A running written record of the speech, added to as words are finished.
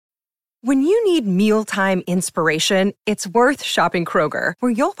When you need mealtime inspiration, it's worth shopping Kroger,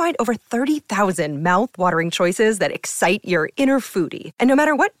 where you'll find over 30,000 mouth-watering choices that excite your inner foodie. And no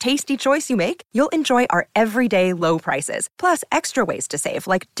matter what tasty choice you make, you'll enjoy our everyday low prices, plus extra ways to save,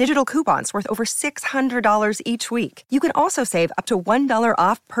 like digital coupons worth over $600 each week. You can also save up to $1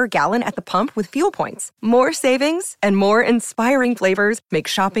 off per gallon at the pump with fuel points. More savings and more inspiring flavors make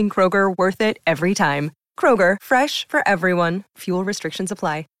shopping Kroger worth it every time. Kroger, fresh for everyone. Fuel restrictions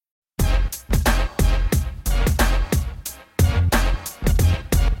apply.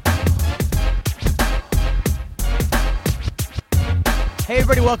 Hey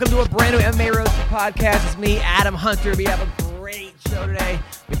everybody, welcome to a brand new MMA Roasted podcast. It's me, Adam Hunter. We have a great show today.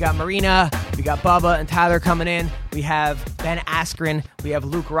 We got Marina, we got Bubba and Tyler coming in. We have Ben Askren, we have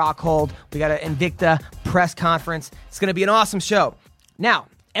Luke Rockhold, we got an Invicta press conference. It's going to be an awesome show. Now,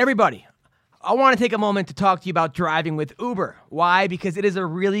 everybody, I want to take a moment to talk to you about driving with Uber. Why? Because it is a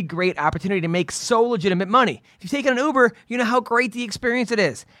really great opportunity to make so legitimate money. If you've taken an Uber, you know how great the experience it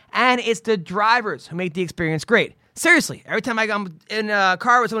is. And it's the drivers who make the experience great. Seriously, every time I'm in a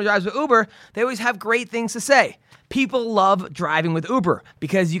car with someone who drives with Uber, they always have great things to say. People love driving with Uber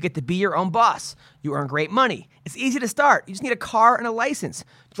because you get to be your own boss. You earn great money. It's easy to start. You just need a car and a license.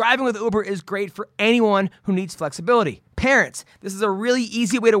 Driving with Uber is great for anyone who needs flexibility. Parents, this is a really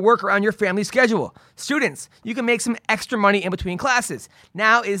easy way to work around your family schedule. Students, you can make some extra money in between classes.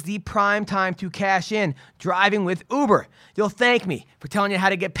 Now is the prime time to cash in driving with Uber. You'll thank me for telling you how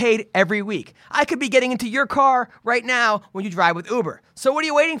to get paid every week. I could be getting into your car right now when you drive with Uber. So what are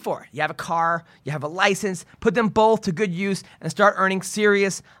you waiting for? You have a car, you have a license, put them both to good use and start earning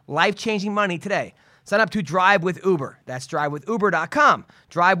serious, life-changing money today. Sign up to Drive with Uber. That's drivewithuber.com.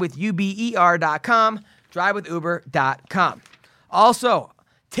 Drivewithuber.com. Drivewithuber.com. Also,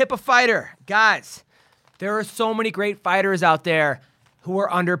 tip a fighter. Guys, there are so many great fighters out there who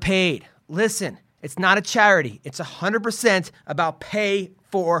are underpaid. Listen, it's not a charity. It's 100% about pay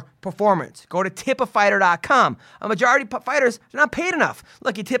for performance. Go to tipafighter.com. A majority of fighters are not paid enough.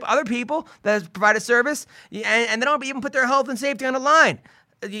 Look, you tip other people that provide a service, and they don't even put their health and safety on the line.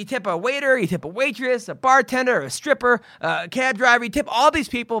 You tip a waiter, you tip a waitress, a bartender, a stripper, a cab driver. You tip all these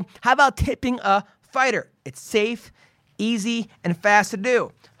people. How about tipping a fighter? It's safe, easy, and fast to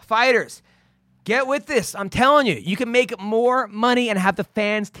do. Fighters, get with this. I'm telling you, you can make more money and have the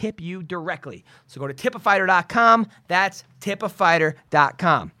fans tip you directly. So go to tipafighter.com. That's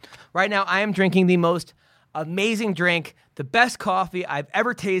tipafighter.com. Right now, I am drinking the most amazing drink, the best coffee I've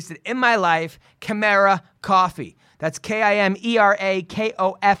ever tasted in my life, Chimera Coffee. That's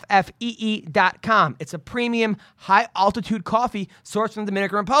KIMERAKOFFEE.com. It's a premium, high-altitude coffee sourced from the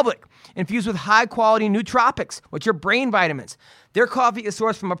Dominican Republic, infused with high-quality nootropics, which are brain vitamins. Their coffee is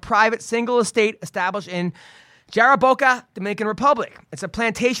sourced from a private single estate established in Jaraboca, Dominican Republic. It's a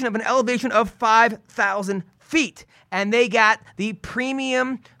plantation of an elevation of 5,000 feet. And they got the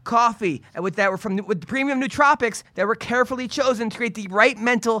premium coffee with premium nootropics that were carefully chosen to create the right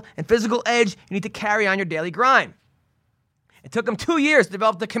mental and physical edge you need to carry on your daily grind. It took them 2 years to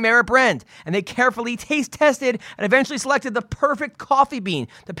develop the Chimera brand, and they carefully taste tested and eventually selected the perfect coffee bean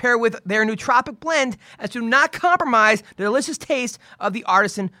to pair with their nootropic blend as to not compromise the delicious taste of the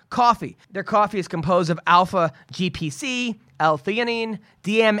artisan coffee. Their coffee is composed of alpha GPC, L-theanine,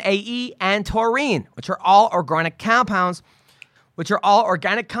 DMAE, and taurine, which are all organic compounds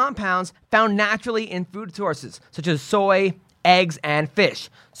found naturally in food sources such as soy, eggs, and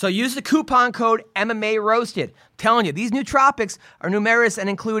fish. So use the coupon code MMA Roasted. I'm telling you, these nootropics are numerous and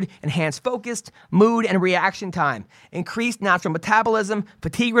include enhanced focus, mood, and reaction time, increased natural metabolism,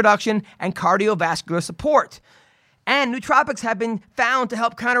 fatigue reduction, and cardiovascular support. And nootropics have been found to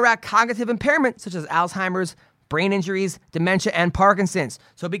help counteract cognitive impairment such as Alzheimer's, brain injuries, dementia, and Parkinson's.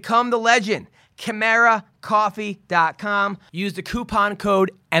 So become the legend. ChimeraCoffee.com. Use the coupon code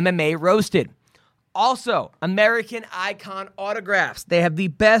MMA Roasted. Also, American Icon Autographs. They have the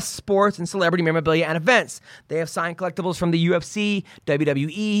best sports and celebrity memorabilia and events. They have signed collectibles from the UFC,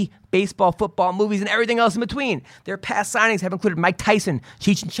 WWE, baseball, football, movies, and everything else in between. Their past signings have included Mike Tyson,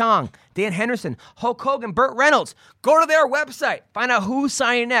 Cheech and Chong, Dan Henderson, Hulk Hogan, Burt Reynolds. Go to their website. Find out who's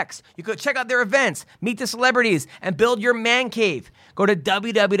signing next. You could check out their events, meet the celebrities, and build your man cave. Go to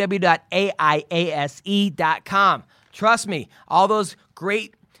www.aiase.com. Trust me, all those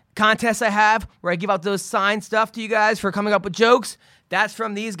great contests I have where I give out those signed stuff to you guys for coming up with jokes, that's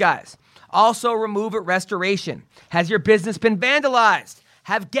from these guys. Also, Remove It Restoration. Has your business been vandalized?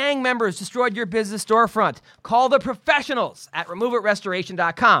 Have gang members destroyed your business storefront? Call the professionals at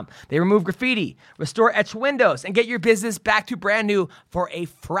RemoveItRestoration.com. They remove graffiti, restore etched windows, and get your business back to brand new for a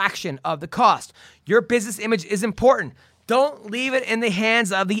fraction of the cost. Your business image is important. Don't leave it in the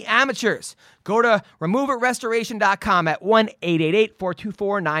hands of the amateurs. Go to removeitrestoration.com at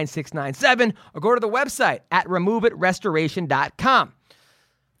 1-888-424-9697 or go to the website at removeitrestoration.com.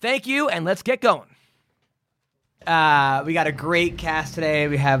 Thank you, and let's get going. We got a great cast today.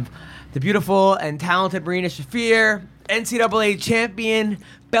 We have the beautiful and talented Marina Shafir, NCAA champion,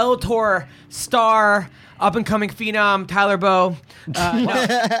 Bellator star, up-and-coming phenom Tyler Bowe.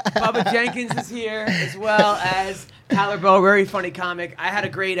 Bubba Jenkins is here, as well as Tyler Bowe, very funny comic. I had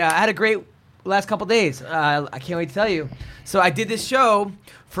a great last couple days. I can't wait to tell you. So I did this show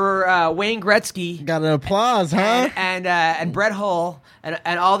for Wayne Gretzky. Got an applause, huh? And Brett Hull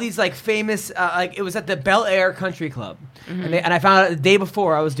and all these like famous it was at the Bel Air Country Club, and I found out the day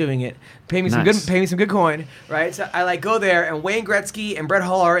before I was doing it. Pay me some good coin, right? So I like go there, and Wayne Gretzky and Brett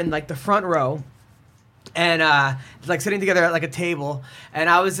Hull are in like the front row. And like sitting together at like a table, and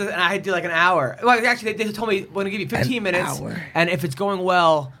I had to do like an hour. Well, actually, they told me we're gonna give you 15 minutes, and if it's going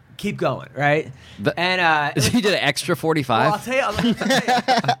well, keep going, right? And you did an extra 45. Well, I'll tell you.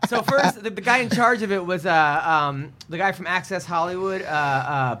 So first, the guy in charge of it was the guy from Access Hollywood,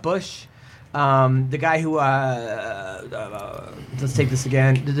 Bush. The guy who let's take this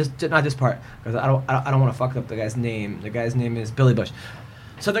again. Not this part, because I don't want to fuck up the guy's name. The guy's name is Billy Bush.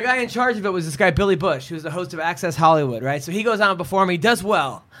 So the guy in charge of it was this guy, Billy Bush, who's the host of Access Hollywood, right? So he goes on before me, he does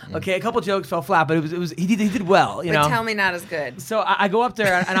well. Okay, a couple jokes fell flat, but he did well, you know. But tell me not as good. So I go up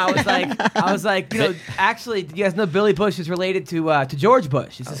there and I was like, you know, actually, did you guys know Billy Bush is related to George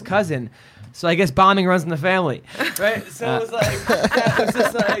Bush? He's his cousin. So I guess bombing runs in the family, right? So it was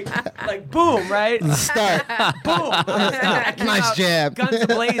just like boom, right? Start. Boom. Nice jab. Guns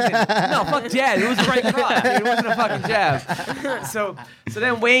a-blazing. No, fuck jab. It was a right cross. It wasn't a fucking jab. So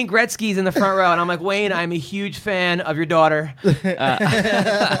then Wayne Gretzky's in the front row, and I'm like, Wayne, I'm a huge fan of your daughter. So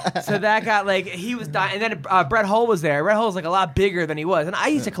that got like, he was dying. And then Brett Hull was there. Brett Hull's like a lot bigger than he was. And I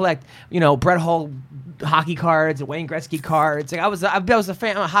used to collect, you know, Brett Hull hockey cards, Wayne Gretzky cards. Like I was a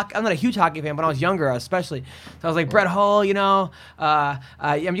fan. I'm not a huge hockey fan, but when I was younger, especially. So I was like, Brett Hull, you know, I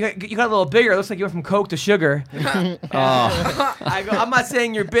mean, you got a little bigger. It looks like you went from Coke to sugar. I go, I'm not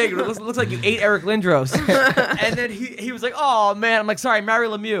saying you're big. It looks like you ate Eric Lindros. And then he was like, oh man. I'm like, sorry,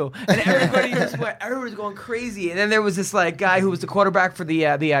 Mario Lemieux. And everybody was going crazy. And then there was this like guy who was the quarterback for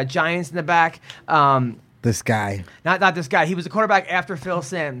the Giants in the back. This guy. Not this guy. He was the quarterback after Phil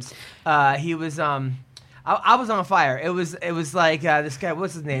Simms. He was I was on fire. It was like this guy.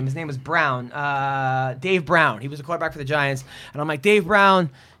 What's his name? His name was Brown. Dave Brown. He was a quarterback for the Giants. And I'm like, Dave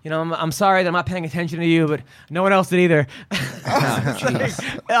Brown, you know, I'm sorry that I'm not paying attention to you, but no one else did either. Dude,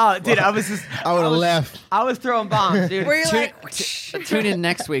 I would have left. I was throwing bombs, dude. Were you Tune in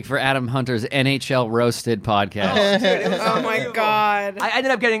next week for Adam Hunter's NHL Roasted podcast. Oh, dude, oh my God. I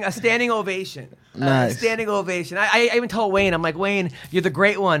ended up getting a standing ovation. Nice. Standing ovation. I even told Wayne, I'm like, Wayne, you're the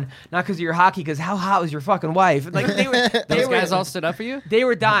great one, not because of your hockey, because how hot was your fucking wife? Like those guys all stood up for you? They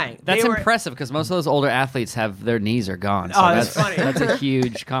were dying. That's impressive, because most of those older athletes have their knees are gone. So that's funny. That's a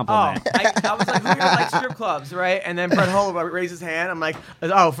huge compliment. I was like, who here like strip clubs, right? And then Brett Hull raised his hand. I'm like,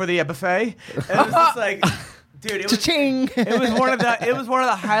 oh, for the buffet? And it was just like, dude, it was one of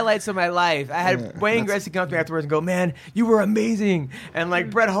the highlights of my life. I had Wayne Gretzky come up to me afterwards and go, man, you were amazing. And like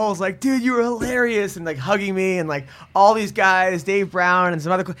Brett Hull's like, dude, you were hilarious, and like hugging me, and like all these guys, Dave Brown and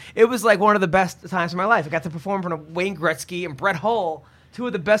some other. It was like one of the best times of my life. I got to perform in front of Wayne Gretzky and Brett Hull, two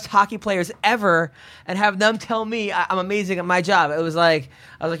of the best hockey players ever, and have them tell me I'm amazing at my job. It was like,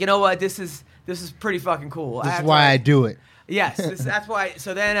 I was like, you know what, this is pretty fucking cool. This is why I do it. Yes, that's why.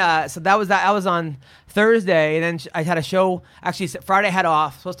 So then, so that was that. I was on Thursday, and then I had a show. Actually, Friday I had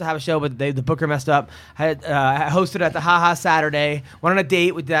off. Supposed to have a show, but the booker messed up. I hosted at the Ha Saturday. Went on a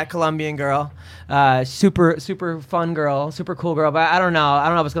date with that Colombian girl. Super fun girl, super cool girl. But I don't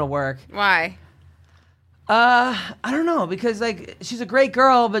know if it's gonna work. Why? I don't know, because like she's a great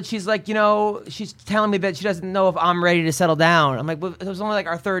girl, but she's like, you know, she's telling me that she doesn't know if I'm ready to settle down. I'm like, well, it was only like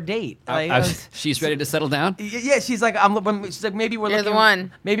our third date. She's ready to settle down? Yeah, she's like, she's like, maybe we're You're looking. the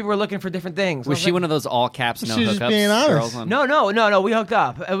one. Maybe we're looking for different things. Was she one of those all caps, no She's hookups just being honest. girls? No. We hooked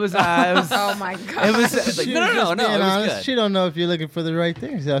up. It was. Oh my God. It was. She No, was just being it was honest. good. She don't know if you're looking for the right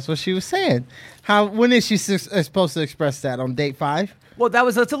things. That's what she was saying. When is she supposed to express that? On date 5? Well,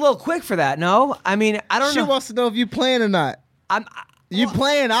 it's a little quick for that. No, I mean, I don't know. She wants to know if you playing or not. You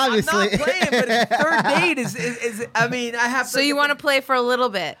playing, obviously. I'm not playing, but third date is. I mean, I have. So you want to play for a little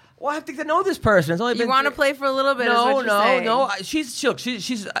bit? Well, I have to get to know this person. It's only been You want to play for a little bit? is No, what you're saying. no. She's chill.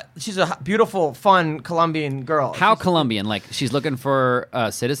 She's a beautiful, fun Colombian girl. How Colombian? Like she's looking for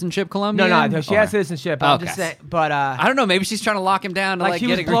citizenship Colombian? No, she has citizenship. I'm just saying, but I don't know. Maybe she's trying to lock him down to like she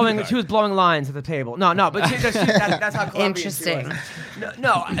was blowing lines at the table. No, but that's how Colombian Interesting. she was.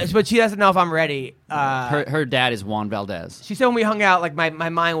 No, but she doesn't know if I'm ready. Her dad is Juan Valdez. She said when we hung out, like my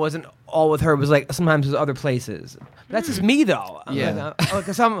mind wasn't all with her. It was like sometimes there's other places. But that's just me though. Yeah.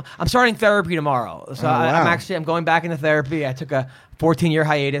 Because I'm starting therapy tomorrow, so I'm going back into therapy. I took a 14-year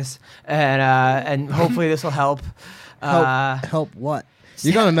hiatus, and hopefully this will help. Help what?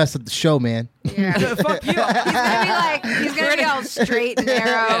 You're gonna mess up the show, man. Yeah. Fuck you. He's gonna be all straight and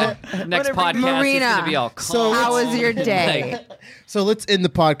narrow. Next podcast is Marina. going to be all calm. So How was your day? So let's end the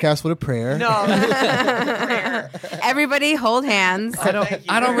podcast with a prayer. No. Everybody hold hands. I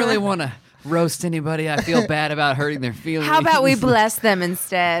don't really want to roast anybody. I feel bad about hurting their feelings. How about we bless them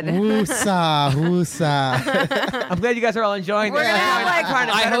instead? Woosa. I'm glad you guys are all enjoying We're this. gonna have, like, I'm trying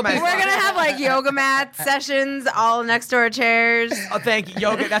to I better hope myself. We're gonna have like yoga mat sessions all next to our chairs. Oh, thank you.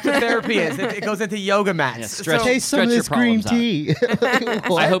 Yoga. That's what therapy is. It goes into yoga mats. Yeah, stretch- Taste some of Stretch your this green problems tea.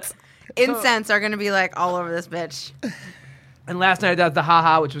 What? I hope. Incense are gonna be like all over this bitch. And last night I did the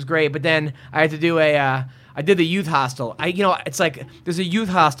haha, which was great. But then I had to do I did the youth hostel. It's like there's a youth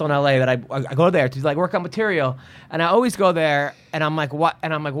hostel in LA that I go there to like work on material, and I always go there, and I'm like, what?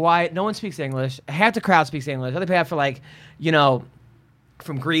 And I'm like, why? No one speaks English. Half the crowd speaks English. Other half for like,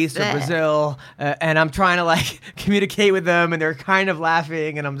 from Greece or Blech. Brazil, and I'm trying to like communicate with them, and they're kind of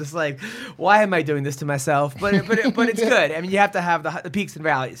laughing, and I'm just like, why am I doing this to myself? But it's good. I mean, you have to have the peaks and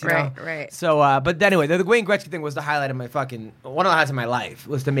valleys, you know? Right. So, but anyway, the Wayne Gretzky thing was the highlight of one of the highlights of my life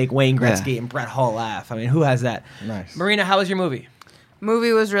was to make Wayne Gretzky and Brett Hull laugh. I mean, who has that? Nice. Marina, how was your movie?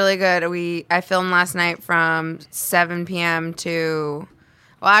 Movie was really good. I filmed last night from 7 p.m. to,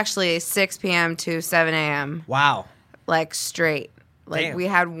 actually 6 p.m. to 7 a.m. Wow. Like straight. Like Damn. we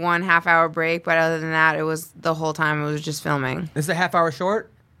had 1.5 hour break, but other than that, it was the whole time. It was just filming. This is a half hour short?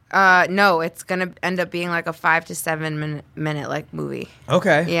 No, it's gonna end up being like a 5 to 7 minute like movie.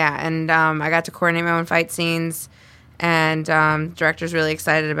 Okay. Yeah, and I got to coordinate my own fight scenes, and director's really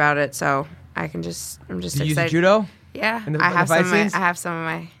excited about it. So I'm just Did you excited. use the judo? Yeah, In the I have fight some. Of my, scenes? I have some of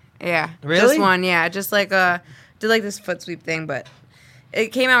my. Yeah, Really? Just one. Yeah, just like did like this foot sweep thing, but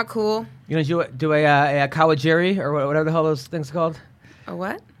it came out cool. You know, do a kawajiri or whatever the hell those things are called? A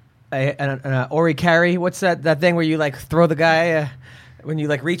what? An orikari. What's that thing where you like throw the guy when you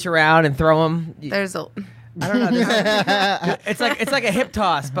like reach around and throw him? There's a. I don't know. It's like a hip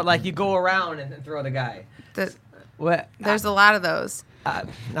toss, but like you go around and throw the guy. What? There's a lot of those. I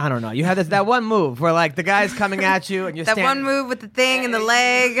don't know. You have that one move where like the guy's coming at you and you're That one move with the thing and the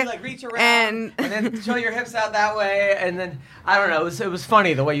leg. You, like reach around and then show your hips out that way, and then I don't know. It was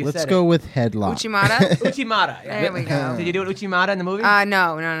funny the way you said it. Let's go with headlock. Uchimata? Uchimata. Yeah. There we go. Did you do an Uchimata in the movie?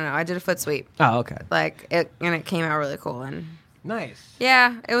 No. I did a foot sweep. Oh, okay. Like it came out really cool, and Nice.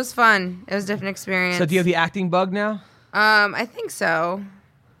 yeah, it was fun. It was a different experience. So do you have the acting bug now? I think so.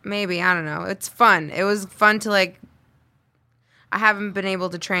 Maybe, I don't know. It's fun. It was fun to like. I haven't been able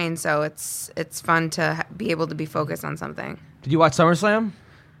to train, so it's fun to be able to be focused on something. Did you watch SummerSlam?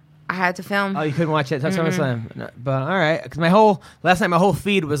 I had to film. Oh, you couldn't watch it. SummerSlam. No, but all right, because last night my whole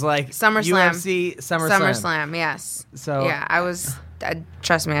feed was like SummerSlam. UFC SummerSlam. SummerSlam, yes. So yeah, I was.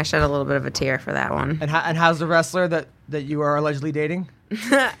 Trust me, I shed a little bit of a tear for that one. And how's the wrestler that you are allegedly dating?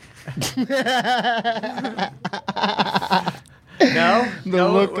 No,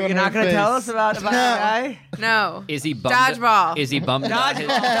 look you're on not her going to tell face. us about the guy. No. Is he bummed? Dodgeball. Is he bummed? about his-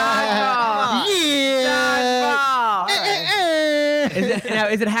 Dodgeball. Yeah.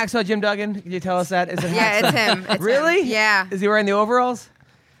 Dodgeball. Is it Hacksaw Jim Duggan? Can you tell us that? Is it Yeah, Hacksaw? it's him. It's Really? him. Yeah. Is he wearing the overalls?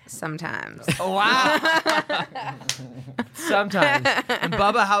 Sometimes. Oh, wow. Sometimes. And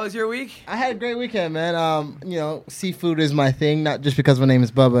Bubba, how was your week? I had a great weekend, man. Seafood is my thing, not just because my name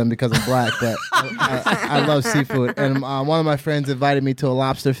is Bubba and because I'm black, but I love seafood. And one of my friends invited me to a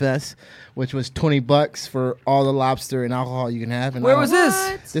lobster fest, which was $20 for all the lobster and alcohol you can have. And Where was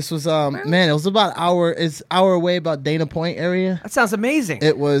this? This was it was about hour away, about Dana Point area. That sounds amazing.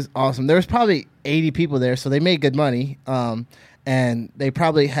 It was awesome. There was probably 80 people there, so they made good money. And they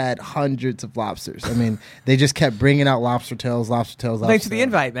probably had hundreds of lobsters. I mean, they just kept bringing out lobster tails. Thanks for the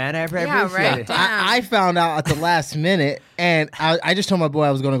invite, man. I appreciate right. it. I found out at the last minute, and I just told my boy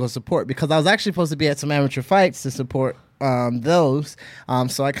I was going to go support because I was actually supposed to be at some amateur fights to support those.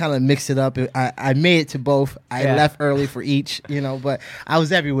 So I kind of mixed it up. I made it to both. I left early for each, but I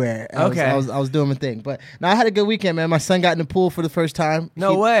was everywhere. I was doing my thing. But no, I had a good weekend, man. My son got in the pool for the first time.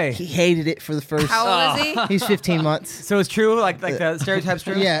 No way. He hated it for the first. How old is he? He's 15 months. So it's true, like the stereotype's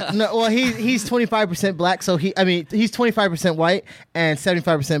true. Yeah. No. Well, he's 25% black. So he's 25% white and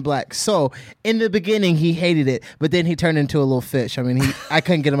 75% black. So in the beginning he hated it, but then he turned into a little fish. I mean, I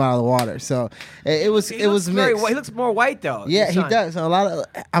couldn't get him out of the water. So it was mixed. He looks more white though. Yeah, he does.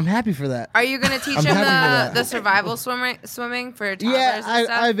 I'm happy for that. Are you going to teach him the survival swimming for toddlers and stuff?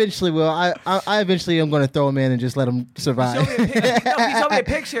 I eventually will. I eventually am going to throw him in and just let him survive. He showed me a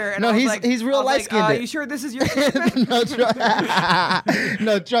picture. And he's real light skinned. Are you sure this is your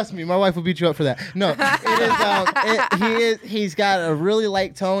No, trust me. My wife will beat you up for that. No, he's got a really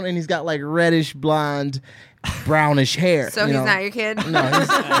light tone and he's got like reddish blonde, brownish hair. So he's not your kid? No,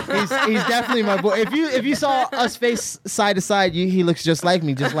 he's definitely my boy. If you saw us face side to side, he looks just like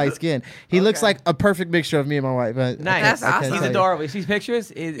me, just light skin. He looks like a perfect mixture of me and my wife. But nice. That's awesome. He's adorable. You see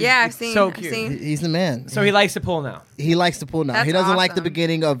pictures? I've seen. So cute. He's the man. So he likes the pool now. He likes the pool now. That's He doesn't like the awesome.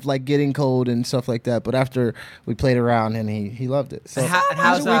 beginning of like getting cold and stuff like that. But after we played around, and he loved it. So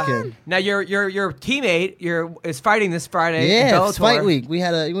How's the weekend? Now your teammate is fighting this Friday. Yeah, Bellator. it's fight week. We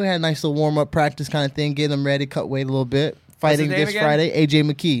had a nice little warm up practice kind of thing, getting him ready, cut weight a little bit. Fighting name this again? Friday, AJ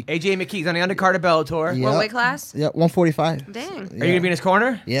McKee. AJ McKee's on the undercard of Bellator. Yep. What weight class? Yep, 145. Dang. Are you gonna be in his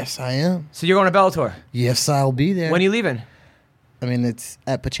corner? Yes, I am. So you're going to Bellator. Yes, I'll be there. When are you leaving? I mean, it's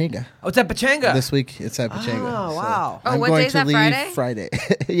at Pachinga. Oh, it's at Pachanga. This week, it's at Pachinga. Oh, wow. Oh, I'm what going day's to that, leave Friday?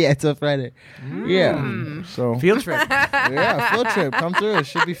 Yeah, it's a Friday. Yeah. So Field trip. yeah, field trip. Come through. It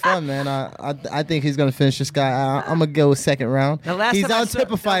should be fun, man. I think he's gonna finish this guy. I'm gonna go second round. He's on Tip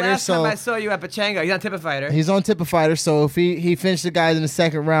of Fighter, last so time I saw you at Pachanga, he's on Tip of Fighter. he's on Tip of Fighter. So if he finished the guys in the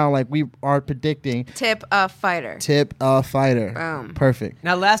second round, like we are predicting, Tip a fighter. Tip of Fighter. Boom. Perfect.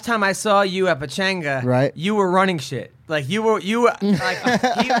 Now, last time I saw you at Pachanga, Right. you were running shit. Like you were like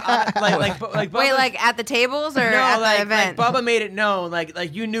Bubba, Wait, like at the tables or at the event? Like Bubba made it known, like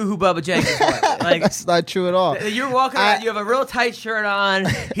you knew who Bubba Jenkins was. Like That's not true at all. you were walking around, you have a real tight shirt on.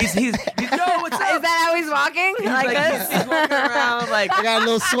 He's yo, what's up? Is that how he's walking? Like this? He's walking around like I got a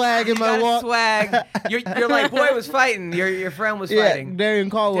little swag in my got walk. swag. You're like, boy was fighting. Your friend was Yeah, fighting. Darian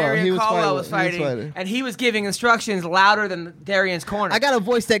Caldwell. Darian he was Caldwell was fighting. fighting, and he was giving instructions louder than Darian's corner. I got a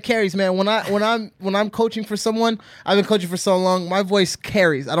voice that carries, man. When I'm coaching for someone, I've been coaching for so long. My voice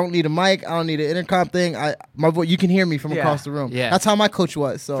carries. I don't need a mic. I don't need an intercom thing. My voice, you can hear me from across the room. Yeah. That's how my coach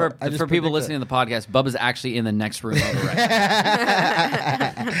was. So For I just people predict listening to the podcast, Bubba's actually in the next room over right now.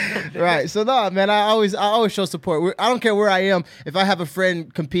 that. Right. So no, man. I always show support. I don't care where I am. If I have a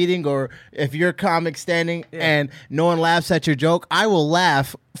friend competing, or if you're comic standing and no one laughs at your joke, I will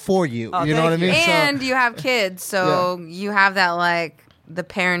laugh for you. Oh, You know what I thank mean? you. And you have kids, so you have that like the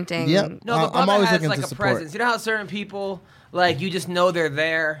parenting. Yep. No, but I'm Bubba always has looking like to a support. presence. You know how certain people, like, you just know they're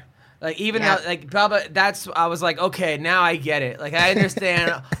there. Like even Yeah. though, like Bubba, I was like, okay, now I get it. Like I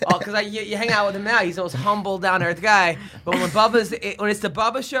understand, because you hang out with him now. He's the most humble, down to earth guy. But when it's the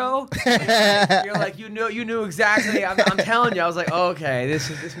Bubba show, you're like, you knew exactly. I'm telling you, I was like, okay, this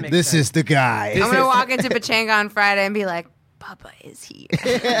makes sense. This is the guy. I'm gonna walk into Pachanga on Friday and be like, Bubba is here.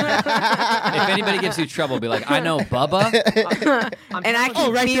 If anybody gives you trouble, be like, I know Bubba. And I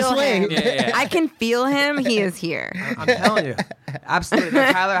can right feel this way. him. Yeah. I can feel him. He is here. I'm telling you, absolutely.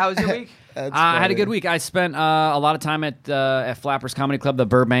 Tyler, how was your week? I had a good week. I spent a lot of time at Flappers Comedy Club. The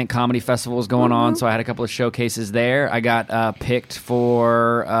Burbank Comedy Festival was going on, so I had a couple of showcases there. I got picked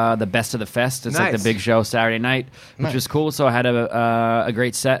for the Best of the Fest. It's like the Nice. big show Saturday night, which was cool. So I had a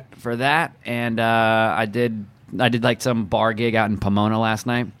great set for that, and I did like some bar gig out in Pomona last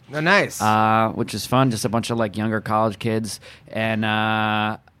night. Oh, nice. Which is fun. Just a bunch of like younger college kids, and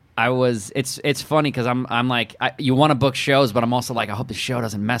it's funny because I'm like, you want to book shows, but I'm also like, I hope the show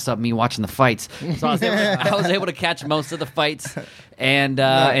doesn't mess up me watching the fights. So I was able to catch most of the fights and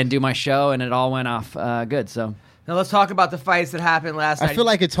do my show, and it all went off good. So. Now let's talk about the fights that happened last night. I feel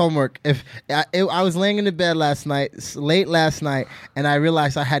like it's homework. If I was laying in the bed late last night, and I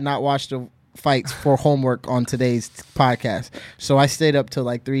realized I had not watched the fights for homework on today's podcast, so I stayed up till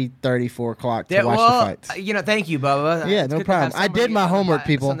like 3:30, 4 o'clock to watch the fights. Thank you, Bubba. Yeah, It's no good to have problem. I did somebody my on the homework,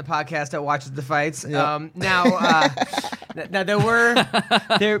 people. on the podcast that watches the fights. Yeah. Now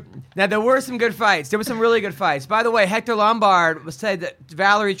there were some good fights. There were some really good fights. By the way, Hector Lombard said that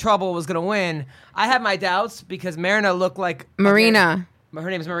Valerie Trouble was going to win. I had my doubts because Marina looked like Marina. Her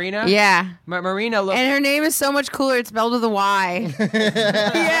name is Marina? Yeah. Marina looked... And her name is so much cooler. It's spelled with a Y.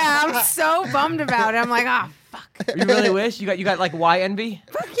 Yeah, I'm so bummed about it. I'm like, fuck. You really wish? You got like Y envy?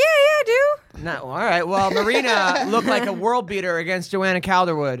 Fuck yeah, I do. No, all right. Well, Marina looked like a world beater against Joanna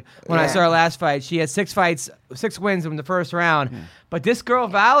Calderwood when I saw her last fight. She had 6 wins in the first round. But this girl,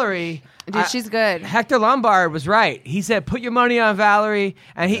 Valerie... Dude, she's good. Hector Lombard was right. He said, put your money on Valerie.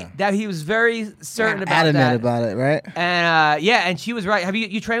 And he was very certain about Adamant that. about it, right? And and she was right. Have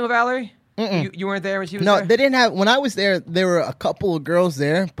you trained with Valerie? You weren't there when she was there? No, they didn't have. When I was there, there were a couple of girls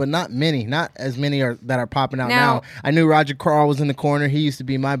there, but not many. Not as many that are popping out now. I knew Roger Carl was in the corner. He used to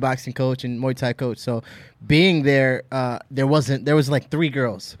be my boxing coach and Muay Thai coach. So being there, there was like 3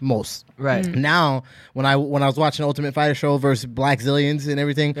 girls most. Right. Now, when I was watching Ultimate Fighter show versus Black Zillions and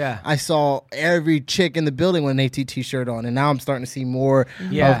everything, I saw every chick in the building with an ATT shirt on, and now I'm starting to see more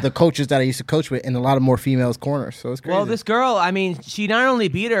of the coaches that I used to coach with, and a lot of more females corners. So it's crazy. Well, this girl, I mean, she not only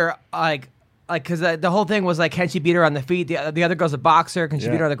beat her because the whole thing was like, can she beat her on the feet? The other girl's a boxer. Can she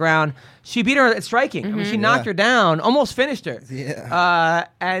beat her on the ground? She beat her at striking. I mean, she knocked her down, almost finished her. Yeah.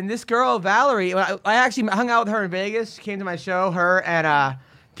 And this girl, Valerie, I actually hung out with her in Vegas. She came to my show, her and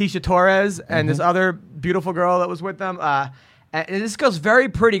Tisha Torres and this other beautiful girl that was with them. And this girl's very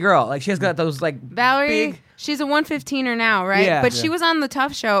pretty girl. Like, she has got those, like, Valerie, big... she's a 115er now, right? Yeah. But she was on the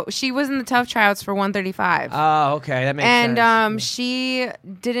Tough show. She was in the Tough tryouts for 135. Oh, okay. That makes sense. And she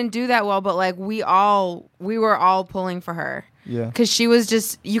didn't do that well, but, like, we were all pulling for her. Yeah. Because she was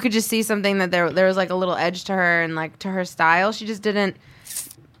just, you could just see something that there was, like, a little edge to her and, like, to her style. She just didn't...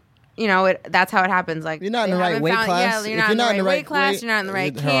 You know, that's how it happens. Like, you're not in the right weight class. Yeah, you're not in the right weight class. You're not in the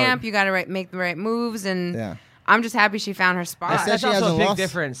right camp. You got to make the right moves. And I'm just happy she found her spot. That's also a big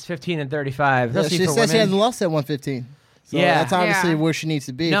difference, 15 and 35. Yeah, she said she hasn't lost at 115. So that's obviously where she needs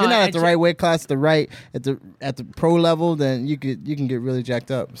to be. If you're not at the right weight class, at the pro level, then you can get really jacked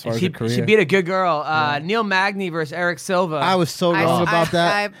up as far as your career. She beat a good girl. Neil Magny versus Eric Silva. I was so wrong about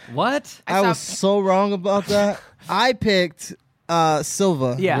that. What? I was so wrong about that. I picked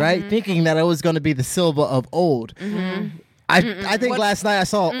Silva, right? Thinking that it was going to be the Silva of old. I think last night I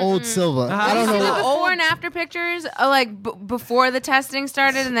saw old Silva. I don't know. The before and after pictures, before the testing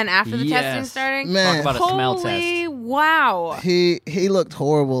started and then after the testing started. Man, talk about a smell test. Holy wow! He looked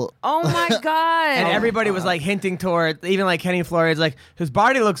horrible. Oh my god! And everybody was like hinting toward, even like Kenny Flores, like his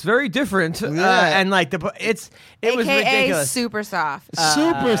body looks very different, and like it was ridiculous. Super soft.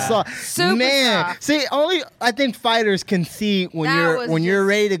 Super soft. Super Man, soft. see, only I think fighters can see when you're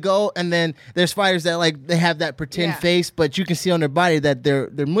ready to go, and then there's fighters that like they have that pretend face, but you can see on their body that they're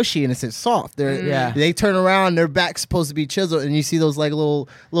mushy and it's soft. They turn around, their back's supposed to be chiseled, and you see those like little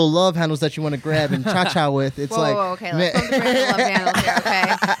love handles that you want to grab and cha-cha with. It's whoa, okay, let's pump the brakes on love handles here,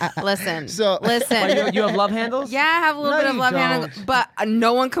 okay? Listen. You have love handles? Yeah, I have a little bit of love handles, but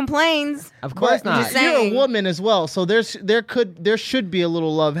no one complains. Of course not. You're a woman as well, so there should be a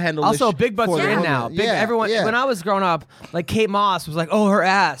little love handle. Also, big butts are in now. Everyone. When I was growing up, like Kate Moss was like, "Oh, her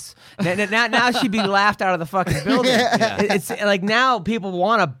ass." Now she'd be laughed out of the fucking building. It's like now people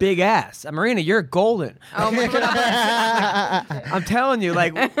want a big ass. Marina, you're golden. Oh my god! I'm telling you,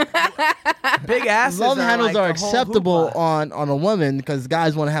 like big asses. Love handles like are acceptable on a woman because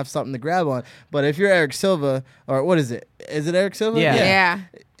guys want to have something to grab on. But if you're Eric Silva, or what is it? Is it Eric Silva? Yeah.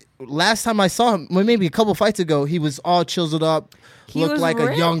 Last time I saw him, maybe a couple fights ago, he was all chiseled up. Looked like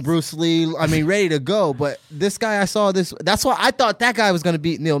ripped. A young Bruce Lee. I mean, ready to go. But this guy, I saw this. That's why I thought that guy was going to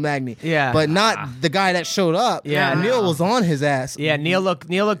beat Neil Magny. Yeah. But not the guy that showed up. Yeah. Neil was on his ass. Yeah, Neil looked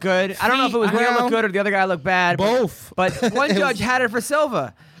good. I don't know if it was Neil looked good or the other guy looked bad. Both. But one judge had it for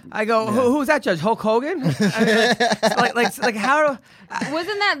Silva. I go, who's that judge? Hulk Hogan? I mean, like how?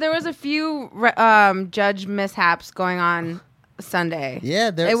 Wasn't that there was a few judge mishaps going on Sunday? Yeah,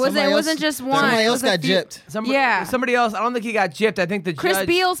 it wasn't just one. Somebody else got gypped. Somebody else. I don't think he got gypped. I think the Chris judge.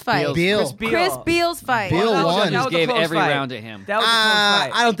 Beal's fight. Chris Beal's fight. Beal won. Judges gave every round to him. That was a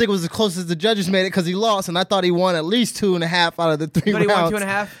close fight. I don't think it was as close as the judges made it because he lost, and I thought he won at least 2.5 out of the 3 rounds. But he won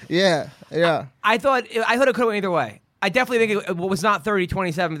 2.5. Yeah. I thought it could have went either way. I definitely think it was not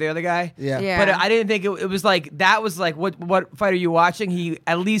 30-27 for the other guy. Yeah. But I didn't think it was like that was like what fight are you watching? He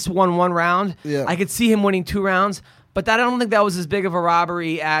at least won 1 round. Yeah. I could see him winning 2 rounds, but I don't think that was as big of a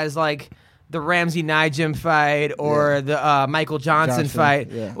robbery as like the Ramsey Nijim fight or the Michael Johnson fight,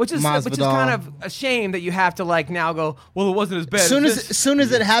 which is kind of a shame that you have to like now go, well, it wasn't as bad. As soon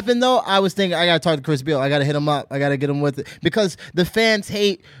as it happened, though, I was thinking I got to talk to Chris Beal. I got to hit him up. I got to get him with it because the fans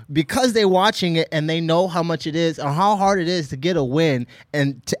hate because they're watching it and they know how much it is or how hard it is to get a win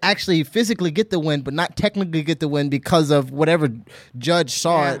and to actually physically get the win, but not technically get the win because of whatever judge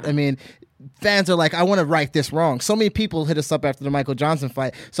saw it. I mean. Fans are like, I want to right this wrong. So many people hit us up after the Michael Johnson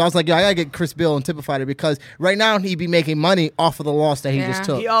fight. So I was like, I got to get Chris Beal and Typifighter because right now he'd be making money off of the loss that he just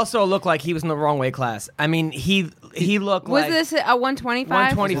took. He also looked like he was in the wrong weight class. I mean, he he looked Was like this a 125?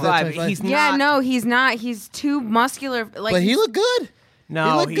 125. He's not. No, he's not. He's too muscular. Like, But he looked good. No,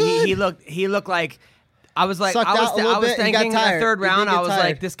 He looked good. he looked like. I was like, Sucked out a little I was bit, he got thinking in the tired. third He did round, get I was tired.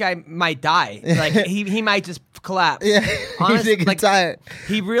 like, this guy might die. Like he might just collapse. Yeah, he did get tired.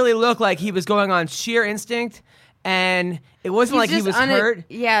 He really looked like he was going on sheer instinct, and it wasn't like he was hurt.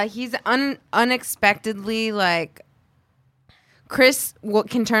 Yeah, he's unexpectedly like. Chris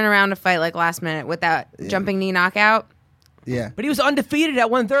can turn around a fight like last minute with that jumping knee knockout. Yeah. But he was undefeated at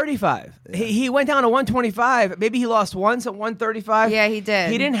 135. Yeah. He went down to 125. Maybe he lost once at 135. Yeah, he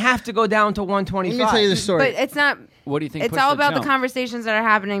did. He didn't have to go down to 125. Let me tell you the story. But it's not. What do you think? It's pushed all about the jump? conversations that are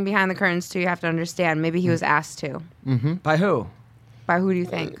happening behind the curtains too. You have to understand. Maybe he was asked to. By who? By who do you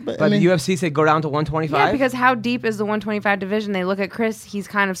think? But the UFC said go down to 125? Yeah, because how deep is the 125 division? They look at Chris. He's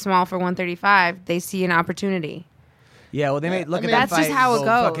kind of small for 135. They see an opportunity. Yeah, well, they may look at that's that fight just how and it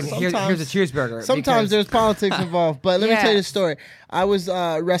go, goes. fucking, here's a cheeseburger. Sometimes because- there's politics involved, but let me tell you the Yes. story. I was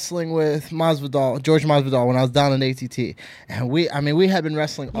wrestling with George Masvidal, when I was down in ATT, and we had been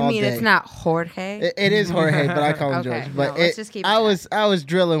wrestling You all mean day. it's not Jorge? It is Jorge, but I call him Okay, George. But no, let's just keep it I that. was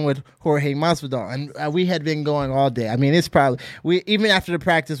drilling with Jorge Masvidal, and we had been going all day. I mean, it's probably even after the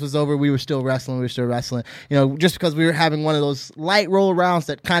practice was over, we were still wrestling. You know, just because we were having one of those light roll rounds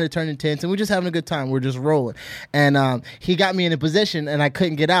that kind of turned intense, and we're just having a good time. We're just rolling, and he got me in a position, and I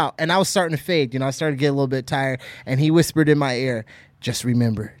couldn't get out, and I was starting to fade. You know, I started to get a little bit tired, and he whispered in my ear, "Just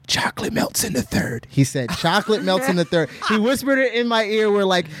remember, chocolate melts in the third." He said, "Chocolate melts in the third." He whispered it in my ear where,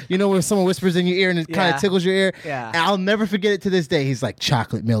 like, you know, when someone whispers in your ear and it kind Yeah. of tickles your ear. Yeah. And I'll never forget it to this day. He's like,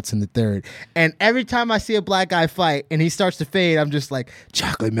 "Chocolate melts in the third." And every time I see a black guy fight and he starts to fade, I'm just like,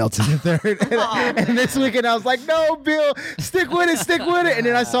 "Chocolate melts in the third." And this weekend I was like, "No, Bill, stick with it. And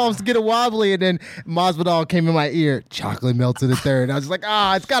then I saw him get a wobbly, and then Masvidal came in my ear, "Chocolate melts in the third." And I was like,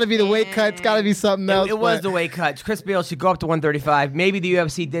 it's got to be the weight cut. It's got to be something else. It was but- the weight cut. Chris Beal should go up to 135. Maybe the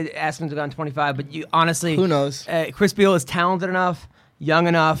UFC did ask him to go on 25, but honestly, Who knows? Chris Beal is talented enough, young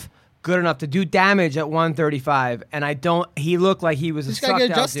enough, good enough to do damage at 135, and he looked like he was a Just gotta sucked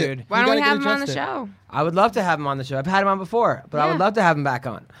get out adjusted. dude. Why You don't we gotta have get him on the adjusted. show? I would love to have him on the show. I've had him on before, but I would Yeah. love to have him back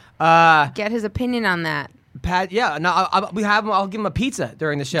on. Get his opinion on that. Pat, yeah, no, I'll give him a pizza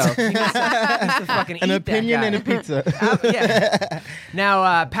during the show. He needs to fucking An eat opinion that and a guy. pizza. Yeah.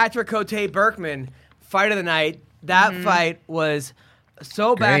 Now, Patrick Cote Berkman, fight of the night. That fight was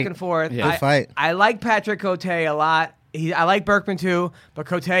so back Great. and forth. Yeah. Good fight. I like Patrick Cote a lot. I like Berkman too, but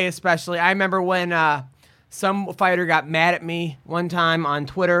Cote especially. I remember when some fighter got mad at me one time on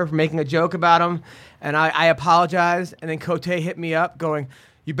Twitter for making a joke about him, and I apologized, and then Cote hit me up going,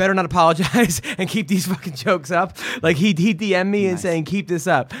 "You better not apologize and keep these fucking jokes up." Like he DM'd me and saying, "Keep this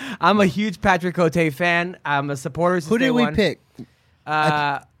up." I'm a huge Patrick Cote fan. I'm a supporter. Since Who did day we one. pick?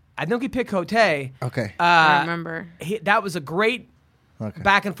 I think we picked Cote. Okay. I remember. That was a great Okay.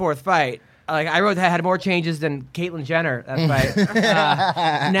 back and forth fight. Like I wrote that had more changes than Caitlyn Jenner. That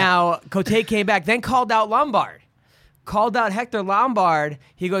fight. Now Cote came back, then called out Lombard, called out Hector Lombard.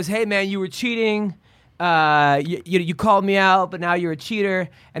 He goes, "Hey man, you were cheating. You called me out, but now you're a cheater."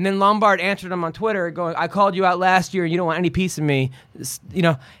 And then Lombard answered him on Twitter, going, "I called you out last year, and you don't want any piece of me." You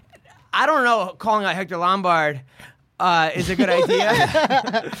know, I don't know. Calling out Hector Lombard is a good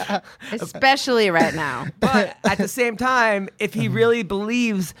idea. Especially right now. But at the same time, if he really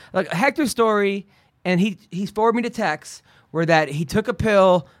believes, like Hector's story, and he's forwarded me to texts were that he took a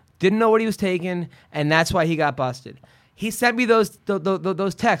pill, didn't know what he was taking, and that's why he got busted. He sent me those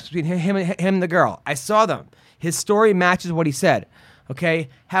texts between him and the girl. I saw them. His story matches what he said. Okay.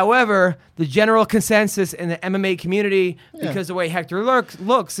 However, the general consensus in the MMA community, because the way Hector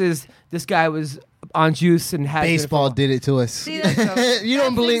looks, is this guy was on juice and had Baseball did it to us. See, that's so- You don't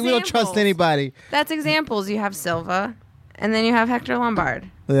that's believe? We don't trust examples. anybody. That's examples. You have Silva, and then you have Hector Lombard.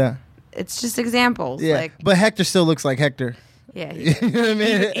 Yeah. It's just examples. Yeah. Like, but Hector still looks like Hector. yeah. You know what I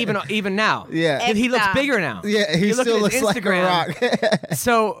mean? even now. Yeah. He looks Extra. bigger now. Yeah, he You look still at looks his like a Instagram. rock.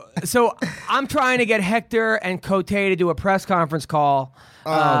 So I'm trying to get Hector and Cote to do a press conference call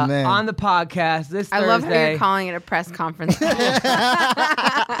man. on the podcast this I Thursday. love how you're calling it a press conference.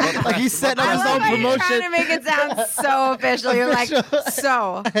 Like he's setting up I his love own how you're trying promotion. to make it sound so official. You're like,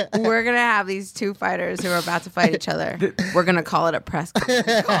 so we're gonna have these two fighters who are about to fight each other. We're gonna call it a press conference.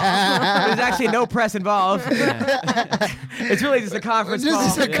 There's actually no press involved. It's really just a conference This call.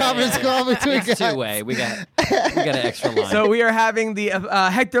 is a conference call between It's guys. two-way. We got an extra line. So we are having the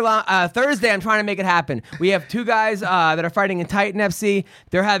Thursday. I'm trying to make it happen. We have two guys that are fighting in Titan FC.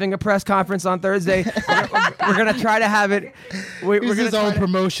 They're having a press conference on Thursday. We're going to try to have it. It's his own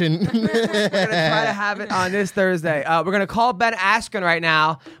promotion. We're going to try to have it on this Thursday. We're going to call Ben Askren right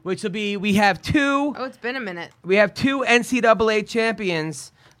now, which will be, we have two. Oh, it's been a minute. We have two NCAA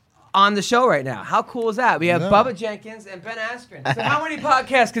champions on the show right now. How cool is that? We have Bubba Jenkins and Ben Askren. So how many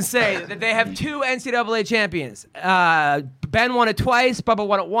podcasts can say that they have two NCAA champions? Ben won it twice. Bubba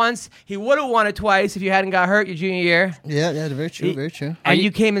won it once. He would have won it twice if you hadn't got hurt your junior year. Yeah, very true, very true. And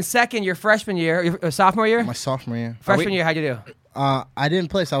you came in second your freshman year, your sophomore year? My sophomore year. Freshman year, how'd you do? I didn't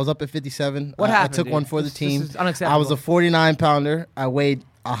place. I was up at 57. What happened, I took dude? one for the team. This is unacceptable. I was a 49-pounder. I weighed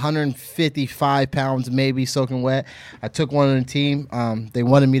 155 pounds, maybe soaking wet. I took one on the team. They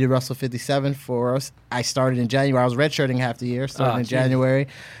wanted me to wrestle 57 for us. I started in January. I was redshirting half the year. Started in January.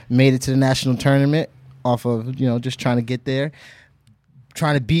 Made it to the national tournament off of just trying to get there.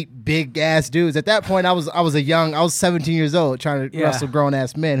 Trying to beat big ass dudes. At that point, I was 17 years old, trying to wrestle grown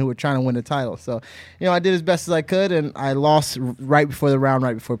ass men who were trying to win the title. So, I did as best as I could, and I lost right before the round,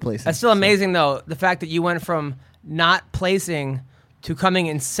 right before placing. That's still amazing, though, the fact that you went from not placing to coming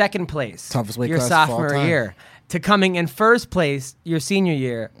in second place toughest weight your class of all sophomore time. year to coming in first place your senior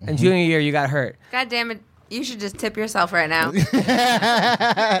year, and junior year you got hurt. God damn it. You should just tip yourself right now.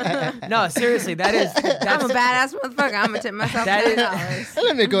 No, seriously, that's I'm a badass motherfucker. I'm going to tip myself $10.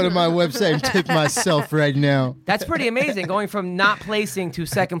 Let me go to my website and tip myself right now. That's pretty amazing, going from not placing to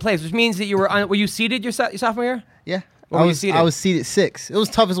second place, which means that you were you seeded your sophomore year? Yeah. Where were you seated? I was seated 6. It was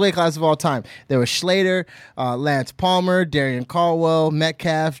the toughest weight class of all time. There was Schlater, Lance Palmer, Darian Caldwell,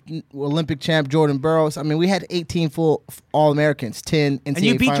 Metcalf, Olympic champ Jordan Burroughs. I mean, we had 18 full All-Americans, 10 NCAA And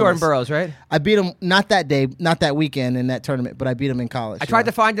you beat finalists. Jordan Burroughs, right? I beat him not that day, not that weekend in that tournament, but I beat him in college. I tried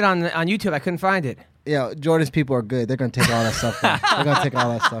to find it on YouTube. I couldn't find it. Yeah, Jordan's people are good. They're going to take all that stuff down. They're going to take all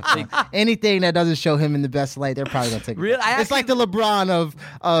that stuff down. Anything that doesn't show him in the best light, they're probably going to take it Really? down. It's like the LeBron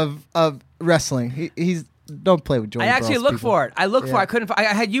of wrestling. He's don't play with Jordan. I actually Burroughs looked people. for it. I looked for it. I couldn't. I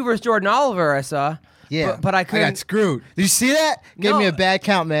had you versus Jordan Oliver. I saw. Yeah, but I couldn't. got screwed. Did you see that? Gave No. me a bad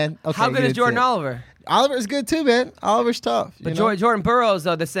count, man. Okay, How good is Jordan Oliver? Oliver? Oliver's good too, man. Oliver's tough. But Jordan Burroughs,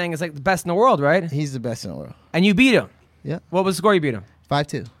 though, they're saying is like the best in the world, right? He's the best in the world. And you beat him. Yeah, What was the score you beat him?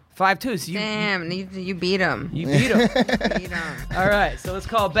 5-2. 5-2. So Damn, you beat him. you beat him. Beat him. All right, so let's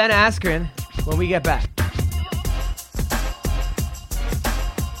call Ben Askren when we get back.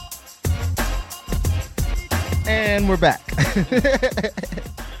 And we're back.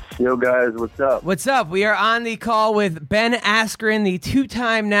 Yo, guys, what's up? What's up? We are on the call with Ben Askren, the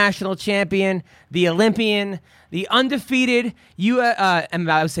two-time national champion, the Olympian, the undefeated I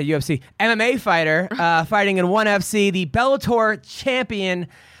would say UFC MMA fighter, fighting in ONE FC, the Bellator champion,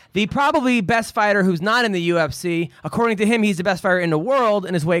 the probably best fighter who's not in the UFC. According to him, he's the best fighter in the world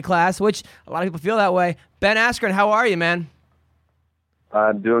in his weight class, which a lot of people feel that way. Ben Askren, how are you, man?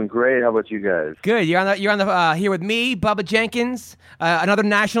 I'm doing great. How about you guys? Good. You're on the here with me, Bubba Jenkins, another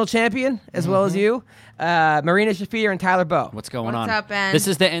national champion, as well as you, Marina Shafir and Tyler Bowe. What's going What's on? up, Ben? This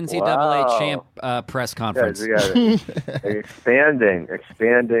is the NCAA Wow. champ press Guys, conference. we got an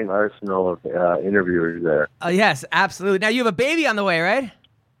expanding arsenal of interviewers there. Yes, absolutely. Now you have a baby on the way, right?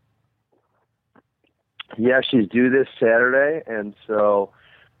 Yeah, she's due this Saturday, and so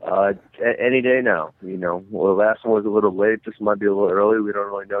any day now. Well, the last one was a little late. This might be a little early. We don't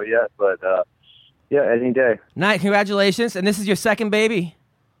really know yet, but yeah, any day. Nice, congratulations. And this is your second baby.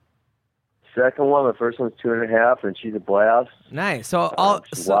 Second one, the first one's 2.5, and she's a blast. Nice. So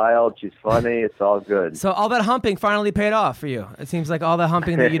She's wild. She's funny. It's all good. so all that humping finally paid off for you. It seems like all the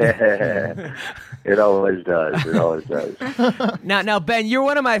humping that you did. It always does. It always does. Now, Ben, you're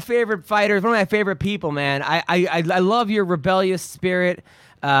one of my favorite fighters, one of my favorite people, man. I love your rebellious spirit.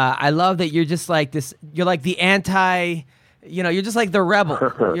 I love that you're just like this. You're like the anti. You're just like the rebel.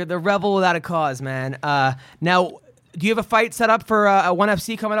 You're the rebel without a cause, man. Now, do you have a fight set up for ONE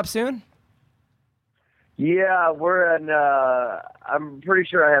FC coming up soon? Yeah, we're in. I'm pretty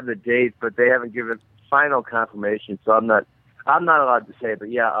sure I have the date, but they haven't given final confirmation, so I'm not allowed to say it. But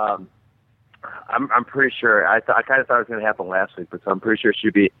yeah, I'm pretty sure. I kind of thought it was going to happen last week, but so I'm pretty sure it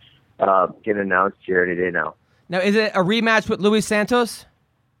should be getting announced here any day now. Now, is it a rematch with Luis Santos?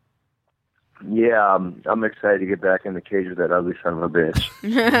 Yeah, I'm excited to get back in the cage with that ugly son of a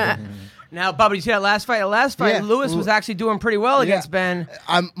bitch. Now, Bubba, you see that last fight? The last fight, Yeah. Lewis was actually doing pretty well against Ben.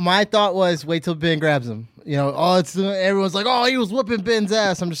 My thought was wait till Ben grabs him. You know, everyone's like, oh, he was whooping Ben's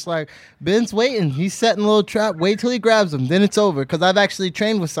ass. I'm just like, Ben's waiting. He's setting a little trap. Wait till he grabs him. Then it's over. Because I've actually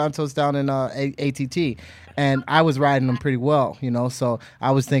trained with Santos down in ATT. And I was riding him pretty well, you know. So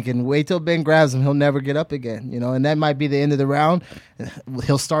I was thinking, wait till Ben grabs him. He'll never get up again, you know. And that might be the end of the round.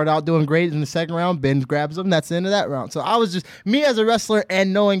 He'll start out doing great in the second round. Ben grabs him. That's the end of that round. So I was just, me as a wrestler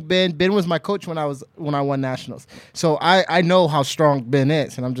and knowing Ben. Ben was my coach when I won nationals. So I know how strong Ben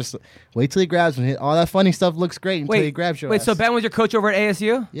is. And I'm just, wait till he grabs him. All that funny stuff looks great until he grabs your ass. So Ben was your coach over at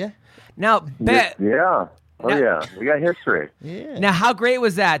ASU? Yeah. Now, Ben. Yeah. Oh, Now- yeah. We got history. Yeah. Now, how great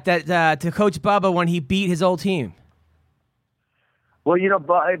was that to coach Bubba when he beat his old team? Well, you know,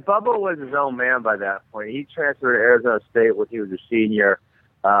 Bubba was his own man by that point. He transferred to Arizona State when he was a senior,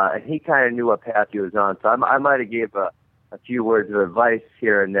 and he kind of knew what path he was on. So I might have gave a few words of advice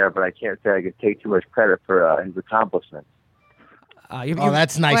here and there, but I can't say I could take too much credit for his accomplishments.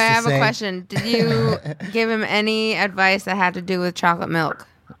 That's nice Wait, to I have say. a question. Did you give him any advice that had to do with chocolate milk?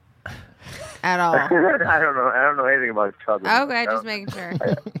 At all? I don't know. I don't know anything about chocolate. Okay, just making sure.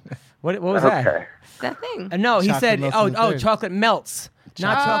 What was that? Okay. That thing. No, he Chocolate said, melts in the third. chocolate melts.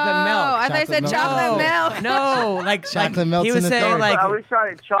 Not chocolate milk. Oh, I thought you said chocolate milk. No, like Chocolate melts he was in the saying third. like I was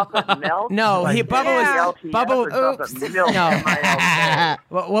trying to chocolate melt. no, like Bubba Oops. milk. No.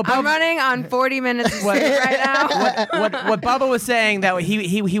 Well, I'm Bubba, running on 40 minutes of sleep right now. what Bubba was saying that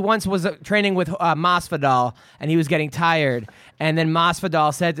he once was training with Masvidal and he was getting tired, and then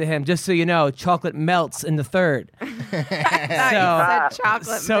Masvidal said to him, "Just so you know, chocolate melts in the third." I thought you said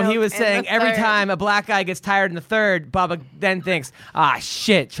chocolate So he milk was in saying the every third. time a black guy gets tired in the third, Bubba then thinks,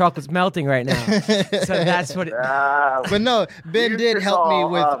 shit, chocolate's melting right now. So that's what. But no, Ben did help me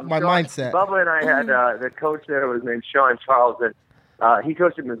with my mindset. Bubba and I had the coach there was named Sean Charles, and he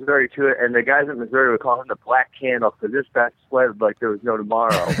coached at Missouri too. And the guys at Missouri would call him the Black Candle because this guy sweated like there was no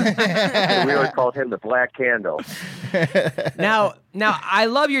tomorrow. So we always called him the Black Candle. Now, I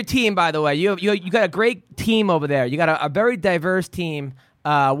love your team. By the way, you got a great team over there. You got a very diverse team.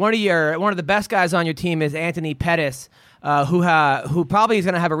 One of the best guys on your team is Anthony Pettis, who probably is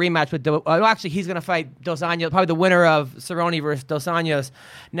going to have a rematch with. Actually, he's going to fight Dos Anjos, probably the winner of Cerrone versus Dos Anjos.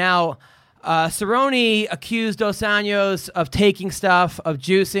 Now, Cerrone accused Dos Anjos of taking stuff, of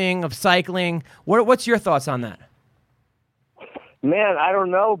juicing, of cycling. What's your thoughts on that? Man, I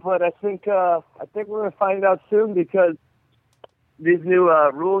don't know, but I think we're going to find out soon because these new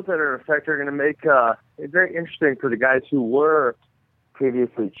rules that are in effect are going to make it very interesting for the guys who were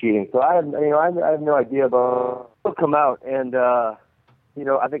previously cheating. So I have no idea about what'll come out. And I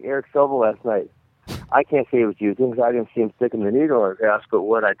think Eric Silva last night, I can't say he was using because I didn't see him sticking the needle in his ass. But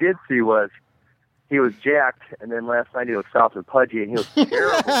what I did see was he was jacked, and then last night he looked soft and pudgy, and he was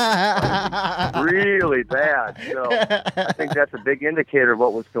terrible, really bad. So I think that's a big indicator of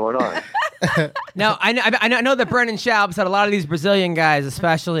what was going on. Now, I know that Brennan Schaub said a lot of these Brazilian guys,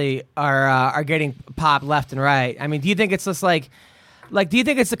 especially, are getting popped left and right. I mean, do you think it's just like do you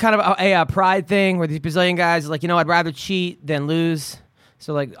think it's a kind of a pride thing where these Brazilian guys are like, I'd rather cheat than lose,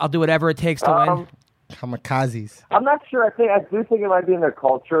 so like I'll do whatever it takes to win? Kamikazes. I'm not sure. I do think it might be in their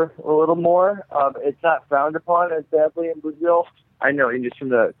culture a little more. It's not frowned upon as badly in Brazil. I know, just from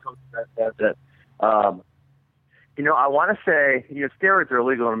the coach that. I want to say, steroids are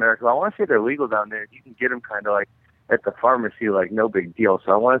illegal in America. I want to say they're legal down there. You can get them kind of like at the pharmacy, like no big deal.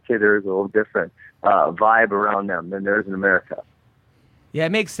 So I want to say there is a little different vibe around them than there is in America. Yeah,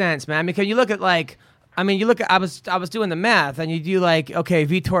 it makes sense, man. Because you look at I was doing the math, and you do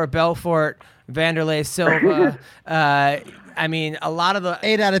Vitor Belfort, Vanderlei Silva. A lot of the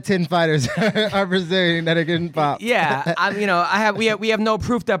 8 out of 10 fighters are Brazilian that are getting popped. Yeah, we have no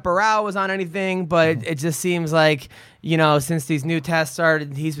proof that Barao was on anything, but it just seems like since these new tests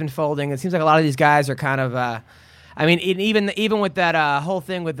started, he's been folding. It seems like a lot of these guys are kind of. Even with that whole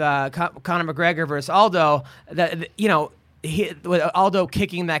thing with Conor McGregor versus Aldo, with Aldo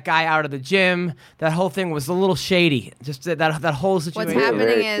kicking that guy out of the gym, that whole thing was a little shady. Just that whole situation. What's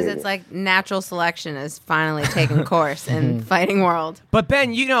happening is it's like natural selection is finally taking course in fighting world. But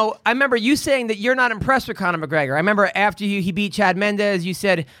Ben, I remember you saying that you're not impressed with Conor McGregor. I remember after he beat Chad Mendes, you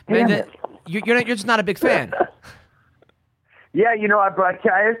said you're just not a big fan. Yeah, I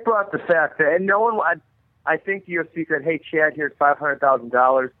just brought up the fact that, and no one, I think the UFC said, "Hey, Chad, here's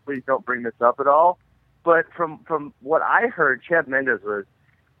 $500,000. Please don't bring this up at all." But from what I heard, Chad Mendes was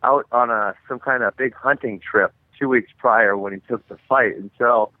out on some kind of big hunting trip 2 weeks prior when he took the fight, and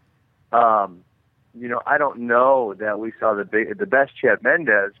so, I don't know that we saw the best Chad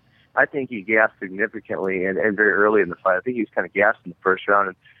Mendes. I think he gassed significantly and very early in the fight. I think he was kind of gassed in the first round,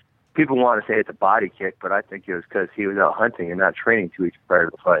 and people want to say it's a body kick, but I think it was because he was out hunting and not training 2 weeks prior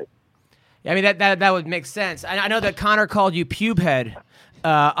to the fight. I mean, that would make sense. I know that Connor called you Pubehead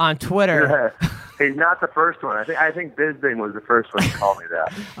on Twitter. He's not the first one. I think Bisbing was the first one to call me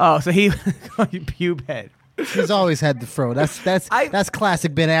that. Oh, so he called you Pubehead. He's always had the fro. That's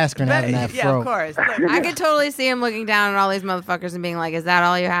classic Ben Askren having that yeah, fro. of course. I could totally see him looking down at all these motherfuckers and being like, "Is that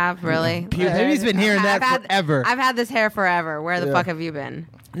all you have, really?" Yeah, he's been hearing that forever. I've had this hair forever. Where the fuck have you been?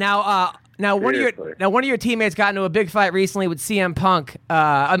 Now one of your teammates got into a big fight recently with CM Punk.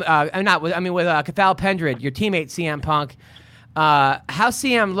 With Cathal Pendred, your teammate CM Punk. How's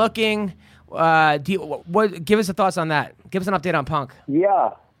CM looking? Give us the thoughts on that. Give us an update on Punk.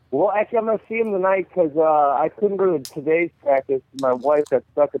 Yeah. Well, actually, I'm going to see him tonight because I couldn't go to today's practice. My wife got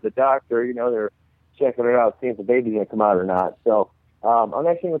stuck at the doctor. You know, they're checking her out, seeing if the baby's going to come out or not. So I'm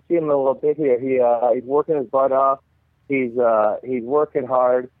actually going to see him in a little bit here. He's working his butt off. He's working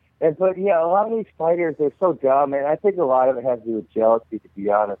hard. But yeah, a lot of these fighters, they're so dumb, and I think a lot of it has to do with jealousy, to be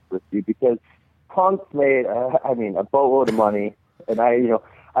honest with you, because Punk's made, a boatload of money, and I know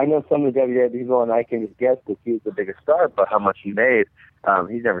some of the WWE people, and I can just guess because he's the biggest star, but how much he made,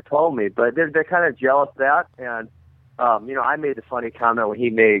 he's never told me. But they're kind of jealous of that, and I made the funny comment when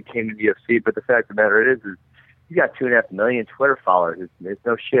he came to the UFC, but the fact of the matter is he's got 2.5 million Twitter followers. It's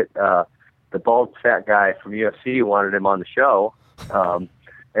no shit. The bald fat guy from UFC wanted him on the show.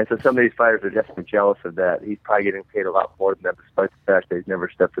 And so some of these fighters are definitely jealous of that. He's probably getting paid a lot more than that, despite the fact that he's never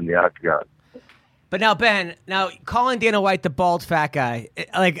stepped in the octagon. But now, Ben, calling Dana White the bald fat guy,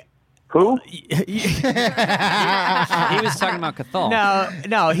 like... Who? He was talking about Cathal.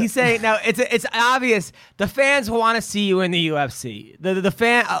 No, he's saying it's obvious. The fans want to see you in the UFC.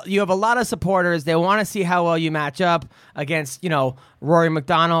 You have a lot of supporters. They want to see how well you match up against Rory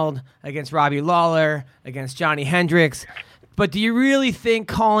McDonald, against Robbie Lawler, against Johnny Hendricks. But do you really think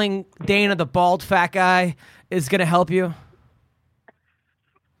calling Dana the bald fat guy is going to help you?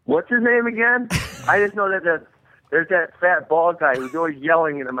 What's his name again? I just know that there's that fat bald guy who's always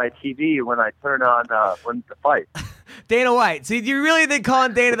yelling into my TV when I turn on when the fight. Dana White. So do you really think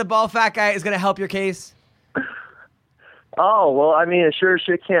calling Dana the bald fat guy is going to help your case? Oh, well, I mean, it sure as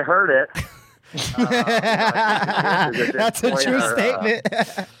shit can't hurt it. That's a true statement.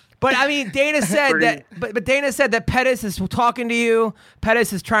 But I mean, Dana said that. But Dana said that Pettis is talking to you.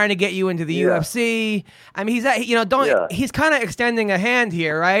 Pettis is trying to get you into the UFC. I mean, he's kind of extending a hand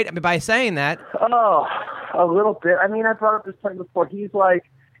here, right? I mean, by saying that. Oh, a little bit. I mean, I brought up this point before. He's like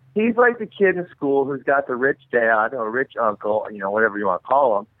the kid in school who's got the rich dad or rich uncle, whatever you want to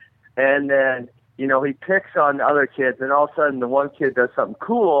call him, and then he picks on the other kids, and all of a sudden the one kid does something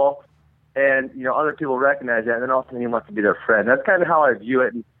cool, and other people recognize that, and then all of a sudden he wants to be their friend. That's kind of how I view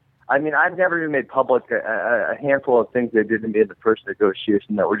it. And, I mean, I've never even made public a handful of things they did to me in the first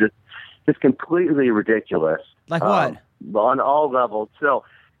negotiation that were just completely ridiculous. Like what? On all levels. So,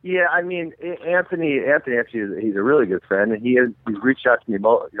 yeah, I mean, Anthony actually, he's a really good friend, and he's reached out to me,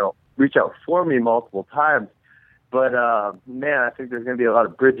 reached out for me multiple times. But man, I think there's going to be a lot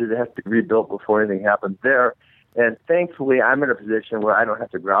of bridges that have to be rebuilt before anything happens there. And thankfully, I'm in a position where I don't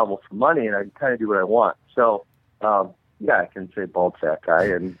have to grovel for money, and I can kind of do what I want. So. Yeah, I can say bald fat guy,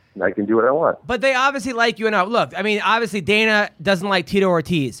 and I can do what I want. But they obviously like you enough. Look, I mean, obviously Dana doesn't like Tito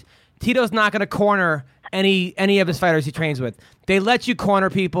Ortiz. Tito's not going to corner any of his fighters he trains with. They let you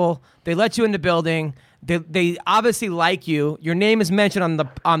corner people. They let you in the building. They obviously like you. Your name is mentioned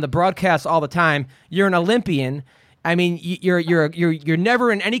on the broadcast all the time. You're an Olympian. I mean, you're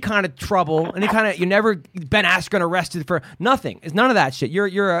never in any kind of trouble. You're never been Askren arrested for nothing. It's none of that shit.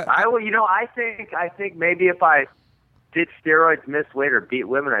 I think maybe if I did steroids, miss weight, or beat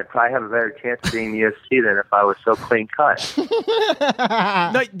women, I'd probably have a better chance of being in the UFC than if I was so clean cut.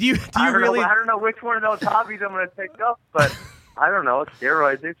 No, do you really? I don't know which one of those hobbies I'm going to take up, but I don't know.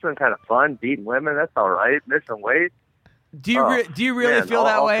 Steroids, it's been kind of fun. Beating women, that's all right. Missing weight. Do you really feel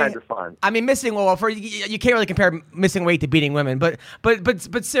that way? All kinds of fun. I mean, you can't really compare missing weight to beating women, but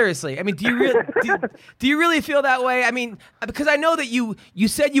seriously, I mean, do you really feel that way? I mean, because I know that you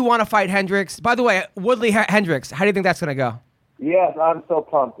said you want to fight Hendricks. By the way, Woodley Hendricks, how do you think that's going to go? Yes, I'm so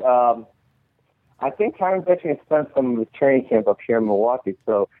pumped. I think Tyron's actually spent some of his training camp up here in Milwaukee,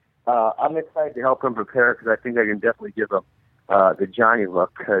 so I'm excited to help him prepare because I think I can definitely give him the Johnny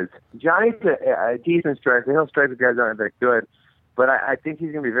look, because Johnny's a decent striker. He'll strike the guys aren't that good, but I think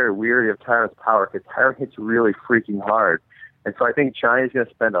he's going to be very weary of Tyron's power because Tyron hits really freaking hard. And so I think Johnny's going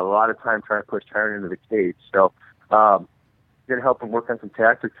to spend a lot of time trying to push Tyron into the cage. So going to help him work on some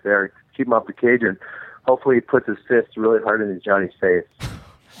tactics there, keep him off the cage, and hopefully he puts his fist really hard into Johnny's face.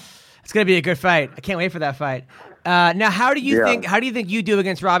 It's going to be a good fight. I can't wait for that fight. Now, how do you think you do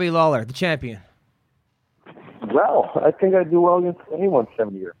against Robbie Lawler, the champion? Well, I think I do well against anyone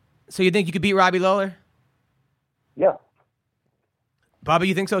 7 years. So you think you could beat Robbie Lawler? Yeah. Bobby,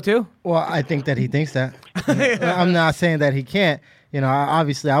 you think so too? Well, I think that he thinks that. I'm not saying that he can't.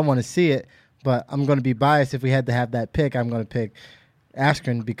 Obviously I want to see it, but I'm going to be biased. If we had to have that pick, I'm going to pick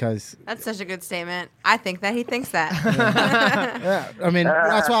Askren because That's such a good statement. I think that he thinks that.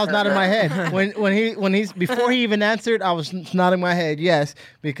 that's why I was nodding my head before he even answered. I was nodding my head yes,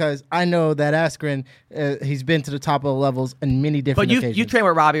 because I know that Askren he's been to the top of the levels in many different occasions. But you train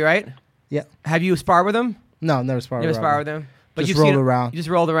with Robbie, right? Yeah. Have you sparred with him? No, never sparred. Never with sparred Robbie. with him. But Just you've rolled around. You just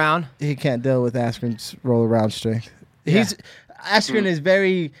rolled around. He can't deal with Askren's roll around strength. Yeah. Askren is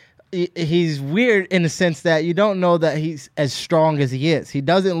very. He's weird in the sense that you don't know that he's as strong as he is. He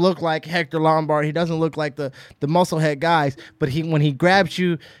doesn't look like Hector Lombard. He doesn't look like the musclehead guys. But when he grabs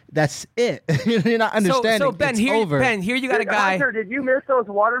you, that's it. You're not understanding. So Ben, it's here over. you got a guy. Hunter, did you miss those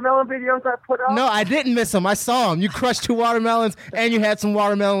watermelon videos I put out? No, I didn't miss him. I saw him. You crushed 2 watermelons and you had some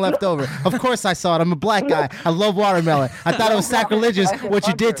watermelon left over. Of course I saw it. I'm a black guy. I love watermelon. I thought it was sacrilegious what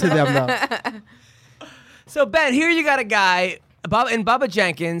you did to them, though. So Ben, here you got a guy. Bubba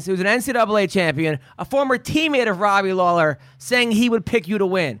Jenkins, who's an NCAA champion, a former teammate of Robbie Lawler, saying he would pick you to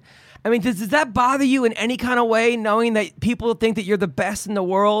win. I mean, does that bother you in any kind of way, knowing that people think that you're the best in the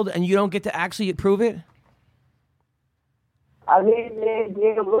world and you don't get to actually prove it? I mean,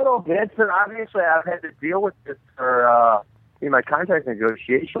 maybe a little bit, but obviously I've had to deal with this for my contract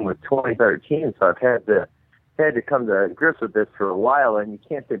negotiation was 2013, so I've had to come to grips with this for a while, and you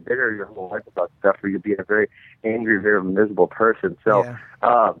can't stay bitter your whole life about stuff, or you'll be a very angry, very miserable person. So,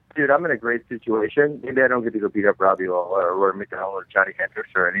 dude, I'm in a great situation. Maybe I don't get to go beat up Robbie Lawler or McDonald or Johnny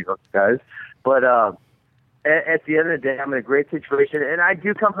Hendricks or any of those guys, but at the end of the day, I'm in a great situation, and I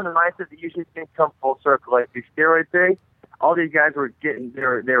do come from the mindset that usually things come full circle. Like the steroid thing, all these guys were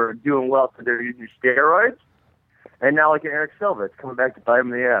they were doing well, so they're using steroids. And now, like Eric Silva, it's coming back to bite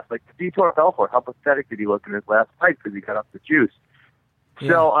him in the ass. Like Vitor Belfort, how pathetic did he look in his last fight because he got off the juice? Yeah.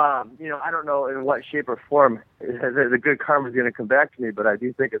 So, I don't know in what shape or form the good karma is going to come back to me, but I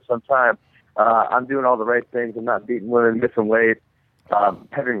do think at some time I'm doing all the right things. I'm not beating women, missing weight,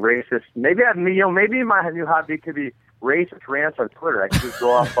 having racist. Maybe my new hobby could be racist rants on Twitter. I could just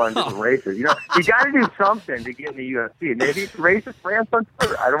go off on different races. You got to do something to get in the UFC. Maybe it's racist rants on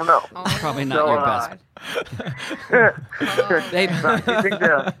Twitter. I don't know. Probably not your best.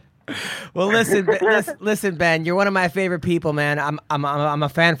 Well, listen, Ben. You're one of my favorite people, man. I'm a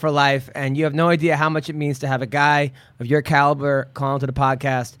fan for life, and you have no idea how much it means to have a guy of your caliber calling to the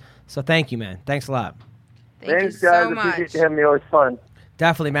podcast. So thank you, man. Thanks a lot. Thanks, guys. So Appreciate you having me. Always fun.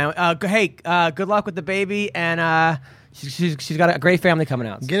 Definitely, man. Good luck with the baby, and she's got a great family coming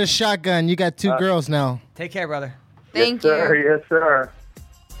out. Get a shotgun. You got 2 girls now. Take care, brother. Thank you. Yes, sir.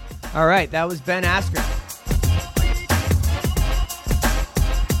 All right, that was Ben Askren.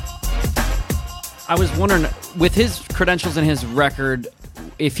 I was wondering, with his credentials and his record,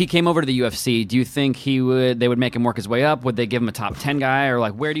 if he came over to the UFC, do you think they would make him work his way up? Would they give him a top 10 guy, or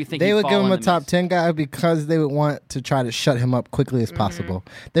like where do you think they would give him a mix? top 10 guy because they would want to try to shut him up quickly as possible.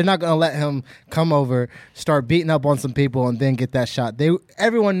 They're not going to let him come over, start beating up on some people, and then get that shot.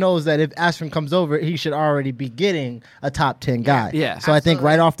 Everyone knows that if Askren comes over, he should already be getting a top 10 guy. Yeah. So I think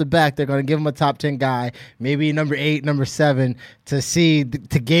right off the back, they're going to give him a top 10 guy, maybe number 8, number 7, to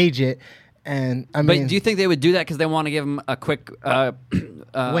gauge it. And I mean, but do you think they would do that because they want to give him a quick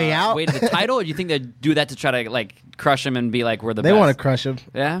way out, way to the title, or do you think they'd do that to try to like crush him and be like, we're the best? They want to crush him.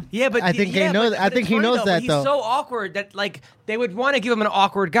 Yeah, but I think he knows. I think he knows that he's though. He's so awkward that like they would want to give him an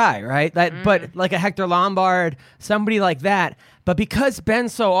awkward guy, right? But like a Hector Lombard, somebody like that. But because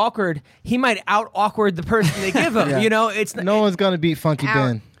Ben's so awkward, he might out awkward the person they give him. Yeah. It's no one's gonna beat Funky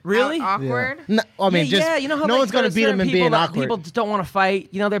Ben. Really? Awkward? Yeah. No, I mean, how no one's going to beat him in being awkward. People just don't want to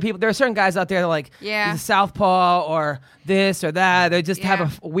fight. There are certain guys out there that are like Yeah. he's a southpaw or this or that. They just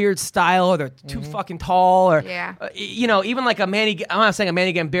have a weird style, or they're too fucking tall, or even like a Manny. I'm not saying a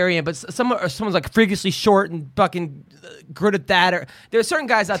Manny Gambarian, but someone's like freakishly short and fucking good at that. Or there are certain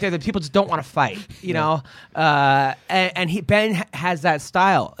guys out there that people just don't want to fight. And Ben has that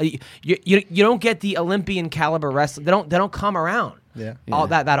style. You don't get the Olympian caliber wrestling. They don't come around. All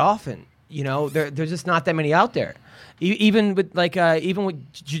that often, there's just not that many out there. Even with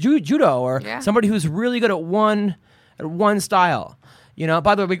judo or somebody who's really good at one style.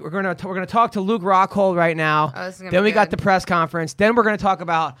 By the way, we're gonna talk to Luke Rockhold right now. Then we got the press conference. Then we're gonna talk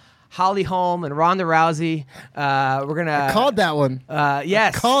about Holly Holm and Ronda Rousey. We're gonna I called that one.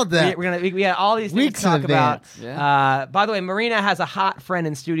 Yes, I called that. We got all these things to talk about. Yeah. By the way, Marina has a hot friend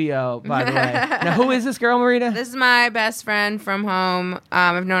in studio. By the way, now who is this girl, Marina? This is my best friend from home.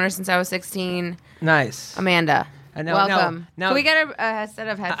 I've known her since I was 16. Nice, Amanda. And Welcome. Now, Can we get a set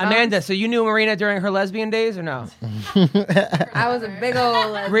of headphones? Amanda, so you knew Marina during her lesbian days or no? I was a big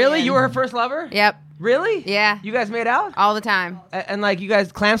old lesbian. Really? You were her first lover? Yep. Really? Yeah. You guys made out? All the time. And like you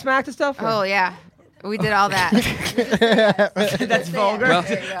guys clam smacked and stuff? Oh, yeah. We did all that. That's vulgar. Well,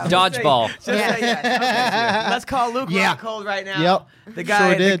 dodgeball. Yeah. Okay. Let's call Luke Rockhold right now. Yep. The guy,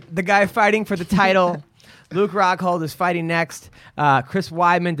 Sure did. the guy fighting for the title. Luke Rockhold is fighting next. Chris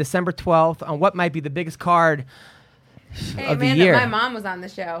Weidman, December 12th, on what might be the biggest card Hey, of the Amanda, year. my mom was on the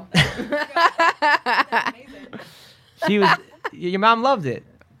show. She was. Your mom loved it.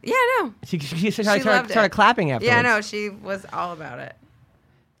 Yeah, no. She started loved it. clapping afterwards. Yeah, no, she was all about it.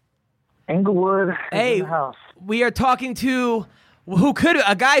 Inglewood Hey, in the house. we are talking to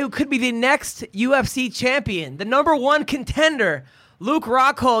a guy who could be the next UFC champion, the number one contender, Luke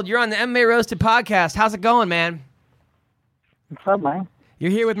Rockhold. You're on the MMA Roasted podcast. How's it going, man? What's up, man?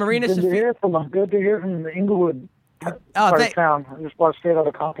 You're here with Marina Good to Shafir. hear from them. Good to hear from the Inglewood Oh, part of town. I just watched straight out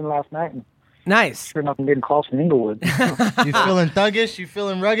of Compton last night, and Nice. sure enough, I'm getting calls from Inglewood. You feeling thuggish? You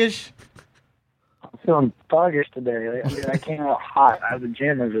feeling ruggish? I'm feeling thuggish today. I came out hot out of the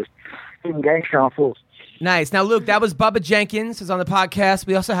gym and just getting gangster on fools. Nice. Now, Luke, that was Bubba Jenkins who's on the podcast.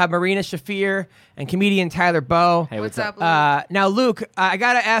 We also have Marina Shafir and comedian Tyler Bowe. Hey, What's up, Luke? Now, Luke, I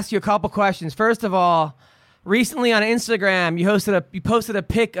got to ask you a couple questions. First of all, recently on Instagram, you posted a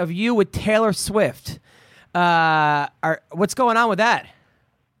pic of you with Taylor Swift. What's going on with that?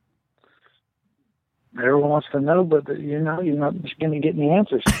 Everyone wants to know, but you're not just going to get any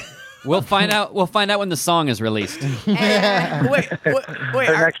answers. We'll find out. We'll find out when the song is released. Wait.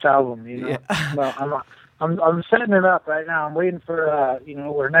 Her next album, No, I'm setting it up right now. I'm waiting for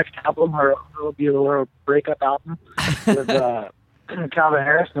her next album. It'll be a little breakup album with Calvin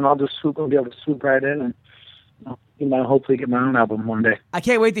Harris, and I'll just be able to swoop right in and hopefully get my own album one day. I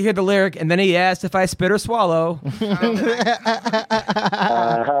can't wait to hear the lyric. And then he asked if I spit or swallow.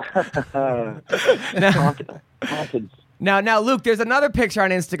 Haunted. Now, Luke, there's another picture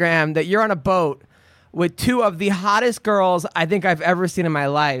on Instagram that you're on a boat with two of the hottest girls I think I've ever seen in my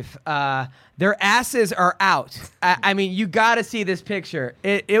life. Their asses are out. I mean, you got to see this picture.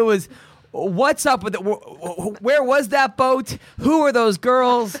 It was, what's up with it? Where was that boat? Who are those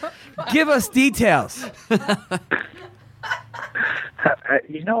girls? Give us details.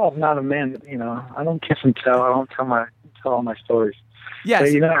 I'm not a man. I don't kiss and tell. I don't tell all my stories.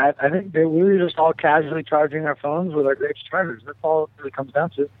 Yes. So, I think that we were just all casually charging our phones with our great chargers. That's all it really comes down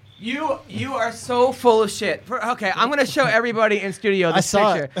to. You are so full of shit. Okay, I'm going to show everybody in studio this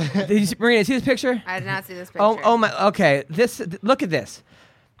picture. Marina, see this picture? I did not see this picture. Oh my. Okay, look at this.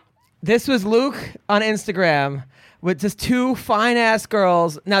 This was Luke on Instagram with just two fine ass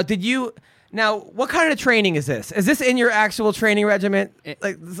girls. Now, what kind of training is this? Is this in your actual training regimen?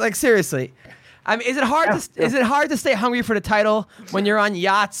 Like seriously. I mean, is it hard to stay hungry for the title when you're on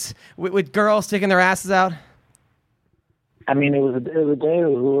yachts with girls sticking their asses out? I mean, it was a day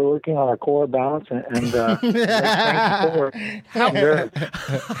we were working on our core balance and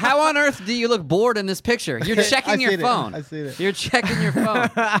How on earth do you look bored in this picture? You're checking your phone. I see it. You're checking your phone.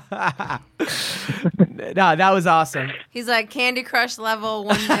 No, that was awesome. He's like, Candy Crush level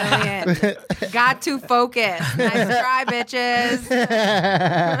 1 million. Got to focus. Nice try, bitches.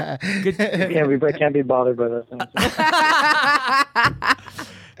 Yeah, we can't be bothered by that.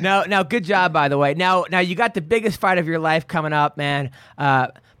 Now, good job, by the way. Now, you got the biggest fight of your life coming up, man.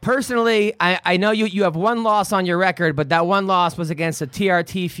 Personally, I know you have one loss on your record, but that one loss was against a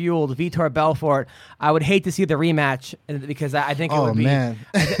TRT-fueled Vitor Belfort. I would hate to see the rematch because I think it would be. Man.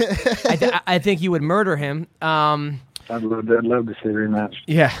 I think you would murder him. I'd love to see a rematch.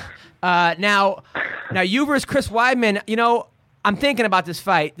 Yeah. Now you versus Chris Weidman. I'm thinking about this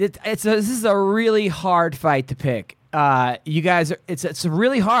fight. This is a really hard fight to pick. You guys, it's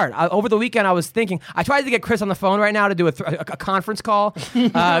really hard. Over the weekend, I was thinking. I tried to get Chris on the phone right now to do a conference call.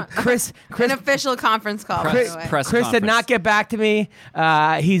 Chris, An official conference call, by the way. Chris did not get back to me.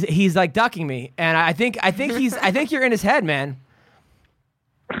 He's like ducking me, and I think you're in his head, man.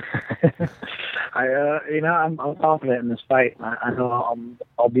 I'm confident in this fight. I know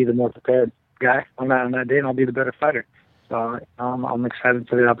I'll be the more prepared guy on that day, and I'll be the better fighter. So I'm excited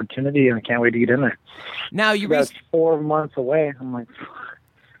for the opportunity, and I can't wait to get in there. Now That's 4 months away. I'm like,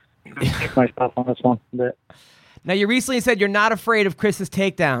 pick myself on this one a bit. Now you recently said you're not afraid of Chris's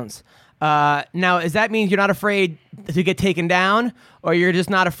takedowns. Now, does that mean you're not afraid to get taken down, or you're just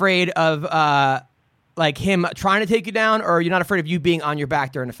not afraid of him trying to take you down, or you're not afraid of you being on your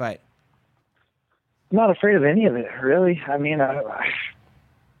back during the fight? I'm not afraid of any of it, really. I mean,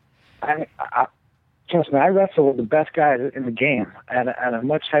 trust me, I wrestle with the best guys in the game at a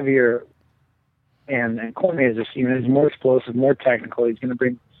much heavier And Cormier is just, he's more explosive, more technical. He's going to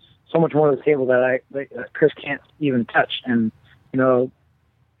bring so much more to the table that Chris can't even touch. And,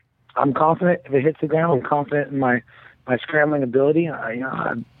 I'm confident if it hits the ground. I'm confident in my scrambling ability.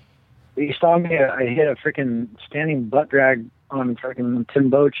 You saw me, I hit a freaking standing butt drag on freaking Tim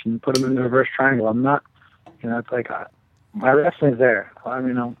Boach and put him in the reverse triangle. I'm not, it's like my wrestling's there,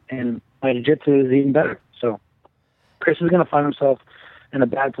 and my jiu-jitsu is even better. So Chris is going to find himself in a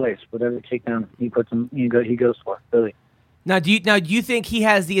bad place with every takedown he puts him, he goes for, really. Now, do you think he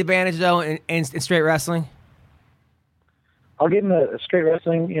has the advantage though in straight wrestling? I'll give him a straight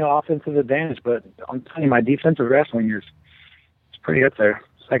wrestling, offensive advantage, but I'm telling you, my defensive wrestling is pretty up there.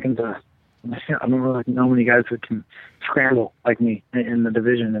 Second to, I don't really know many guys who can scramble like me in the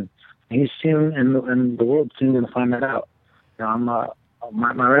division, and he's soon, and the world's soon going to find that out.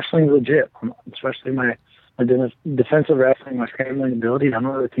 My wrestling is legit, especially my defensive wrestling, my scrambling ability. I don't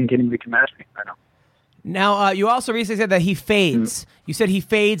really think anybody can match me right now. Now, you also recently said that he fades. You said he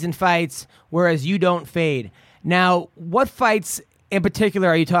fades in fights, whereas you don't fade. Now, what fights in particular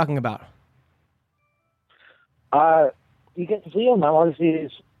are you talking about? You get to see him. Obviously,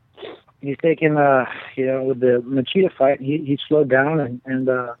 he's taking, with the Machida fight, he slowed down, and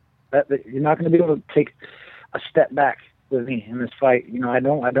that you're not going to be able to take a step back with me in this fight. I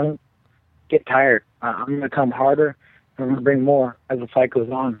don't get tired. I'm going to come harder. I'm going to bring more as the fight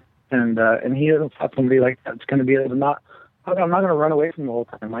goes on, and he doesn't fight somebody like that. It's going to be able to not. I'm not going to run away from the whole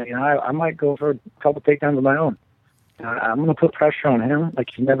time. I might go for a couple takedowns of my own. I'm going to put pressure on him like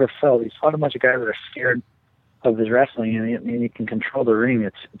he's never felt. He's fought a bunch of guys that are scared of his wrestling, and he can control the ring.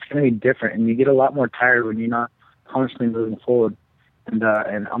 It's going to be different, and you get a lot more tired when you're not constantly moving forward. And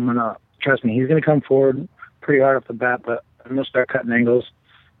I'm going to, trust me, he's going to come forward pretty hard off the bat, but I'm going to start cutting angles.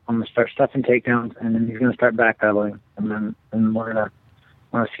 I'm going to start stuffing takedowns, and then he's going to start backpedaling, and we're going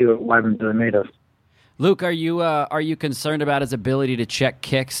to see what Weidman's really made of. Luke, are you concerned about his ability to check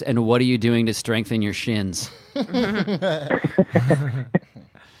kicks, and what are you doing to strengthen your shins?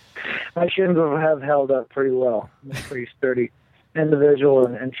 My shins have held up pretty well. I'm a pretty sturdy individual,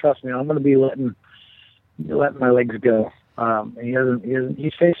 and trust me, I'm going to be letting my legs go.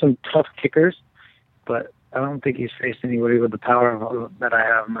 He's faced some tough kickers, but I don't think he's faced anybody with the power that I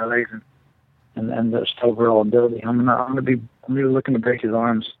have in my legs and just overall ability. I'm gonna be looking to break his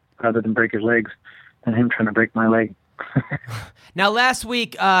arms rather than break his legs, and him trying to break my leg. Now, last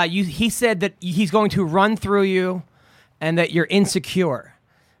week, he said that he's going to run through you, and that you're insecure.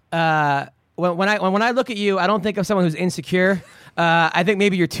 When I look at you, I don't think of someone who's insecure. I think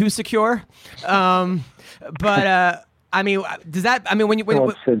maybe you're too secure. But I mean, does that? I mean,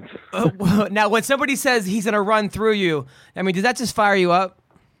 now when somebody says he's going to run through you, I mean, does that just fire you up?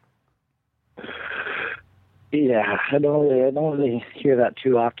 Yeah, I don't really hear that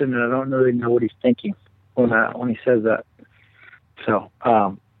too often, and I don't really know what he's thinking when he says that. So,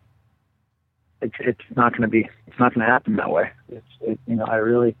 it's not going to happen that way. I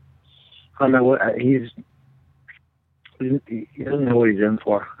don't know what he doesn't know what he's in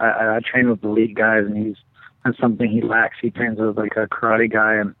for. I train with elite guys, and that's something he lacks. He trains with like a karate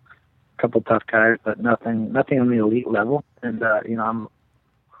guy and a couple tough guys, but nothing on the elite level. And I'm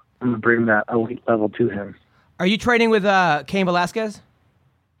gonna bring that elite level to him. Are you training with Cain Velasquez?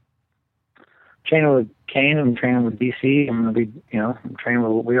 Training with Cain. I'm training with DC. I'm gonna be, I'm training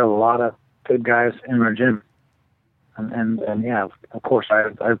with. We have a lot of good guys in our gym. And yeah, of course, I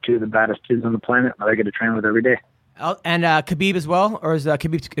have two of the baddest kids on the planet that I get to train with every day. And Khabib as well, or is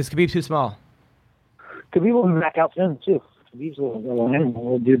Khabib too small? Khabib will be back out soon too. Khabib's a little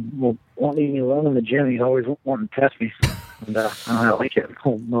animal. Dude won't leave me alone in the gym. He's always wanting to test me, and I don't like it.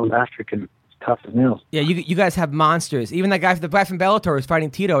 No bastard can tough as nails. Yeah, you guys have monsters. Even the guy from Bellator who's fighting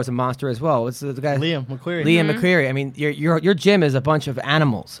Tito is a monster as well. What's the guy? Liam McQuarrie. McQuarrie. I mean, your gym is a bunch of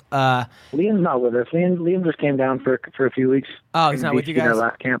animals. Liam's not with us. Liam just came down for a few weeks. Oh, he's not with you guys? Our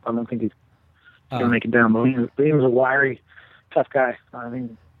last camp. I don't think he's going to make it down. But Liam's a wiry, tough guy. I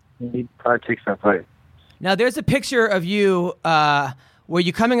mean, he probably takes that fight. Now, there's a picture of you where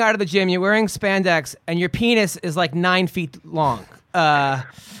you're coming out of the gym, you're wearing spandex, and your penis is like 9 feet long.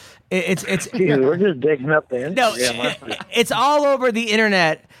 It's Jeez, we're just digging up the internet. No, it's all over the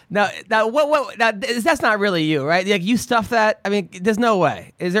internet. Now that's not really you, right? Like, you stuff that? I mean, there's no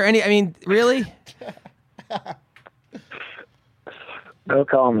way. Is there any? I mean, really? No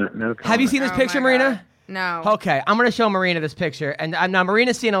comment. Have you seen this picture, Marina? No. Okay, I'm gonna show Marina this picture, and now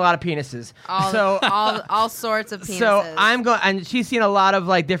Marina's seen a lot of penises. All sorts of penises. So I'm going, and she's seen a lot of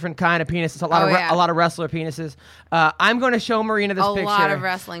like different kind of penises, a lot of wrestler penises. I'm going to show Marina this picture. A lot of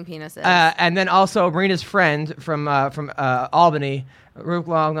wrestling penises. And then also Marina's friend from Albany, Rook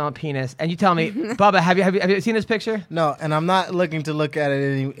Long penis. And you tell me, Bubba, have you seen this picture? No, and I'm not looking to look at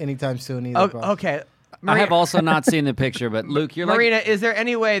it anytime soon either. Okay. I have also not seen the picture, but Luke, you're Marina, is there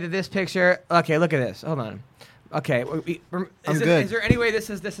any way that this picture? Okay, look at this. Hold on. Okay, I'm good. Is there any way this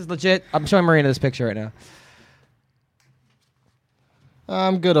is legit? I'm showing Marina this picture right now.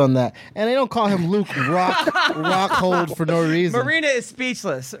 I'm good on that. And they don't call him Luke Rockhold for no reason. Marina is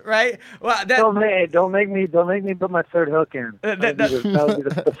speechless, right? Well, don't make me put my third hook in. That would be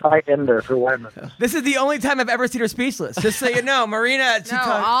the fight ender for Wyman. This is the only time I've ever seen her speechless. Just so you know, Marina.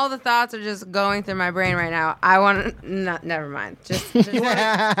 All the thoughts are just going through my brain right now. I want to. Never mind. Just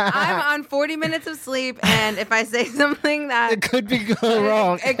I'm on 40 minutes of sleep, and if I say something that it could be going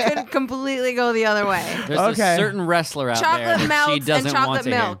wrong, it could completely go the other way. There's a certain wrestler out there that she doesn't want to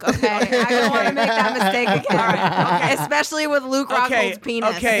milk, okay? I don't want to make that mistake again. Okay. Especially with Luke Rockhold's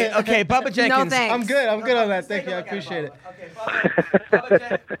penis. Okay, Bubba Jenkins. No thanks. I'm good on that. Thank you. I appreciate it. Okay, Bubba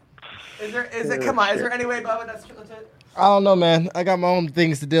Jenkins. Come on, is there any way, Bubba, that's legit? I don't know, man. I got my own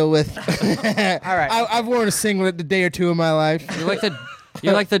things to deal with. All right. I've worn a singlet a day or two in my life.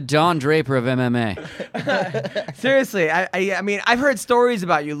 You're like the Don Draper of MMA. Seriously, I mean, I've heard stories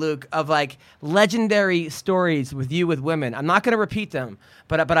about you, Luke, of like legendary stories with you with women. I'm not going to repeat them,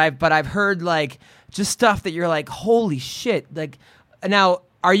 but I've heard like just stuff that you're like, holy shit. Like, now,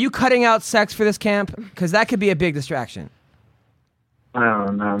 are you cutting out sex for this camp? Because that could be a big distraction. I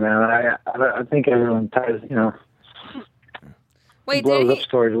don't know, man. I think everyone ties, Wait, blows up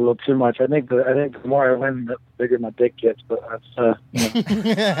stories a little too much. I think the more I win, the bigger my dick gets. But that's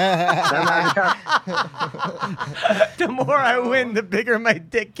The more I win, the bigger my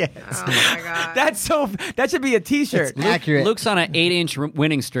dick gets. Oh my god, that should be a T-shirt. Accurate. Luke's on an 8-inch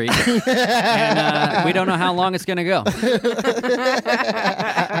winning streak, and we don't know how long it's going to go.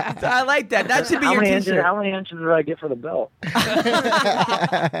 I like that. That should be your T-shirt. How many inches did I get for the belt?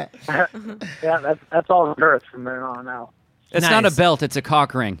 Yeah, that's all girth from there on out. It's not a belt; it's a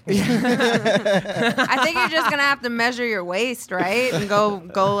cock ring. I think you're just gonna have to measure your waist, right, and go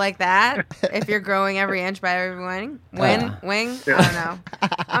like that. If you're growing every inch by every wing. I don't know.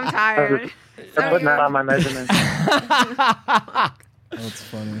 I'm tired. I'm putting that on my measurements. That's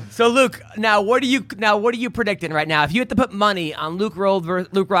funny. So Luke, what are you predicting right now? If you had to put money on Luke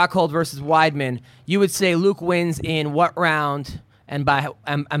Rockhold versus Weidman, you would say Luke wins in what round and by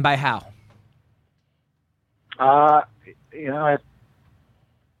how?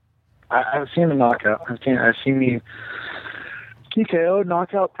 I've seen the knockout. I've seen the TKO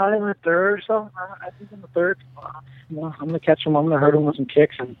knockout time in the third or so. I think in the third. I'm gonna catch him. I'm gonna hurt him with some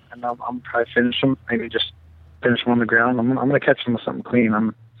kicks, and I'm probably finish him. Maybe just finish him on the ground. I'm gonna catch him with something clean.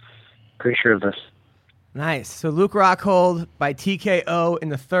 I'm pretty sure of this. Nice. So Luke Rockhold by TKO in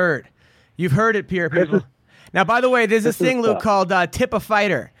the third. You've heard it, people. Now, by the way, there's this thing, Luke, called Tip a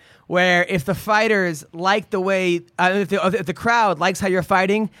Fighter, where if the fighters like the way, if the crowd likes how you're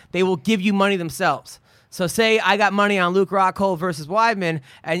fighting, they will give you money themselves. So say I got money on Luke Rockhold versus Weidman,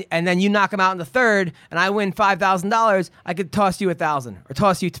 and then you knock him out in the third, and I win $5,000, I could toss you $1,000, or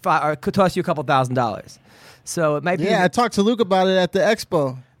toss you a couple $1,000. So it might be. Yeah, I talked to Luke about it at the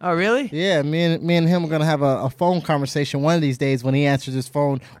expo. Oh, really? Yeah, me and him are gonna have a phone conversation one of these days when he answers his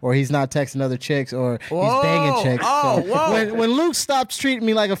phone, or he's not texting other chicks, or he's banging chicks. Oh, so whoa! When Luke stops treating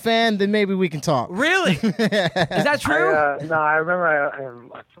me like a fan, then maybe we can talk. Really? Is that true? No, I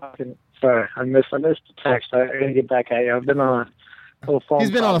remember. Sorry, I missed the text. I gotta get back at you. I've been on a whole phone. He's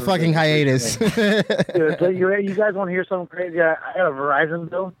been on a fucking hiatus. Dude, you guys want to hear something crazy? I got a Verizon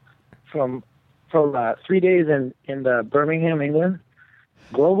bill from 3 days in Birmingham, England.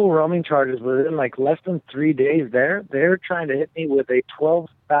 Global roaming charges within like less than 3 days. They're trying to hit me with a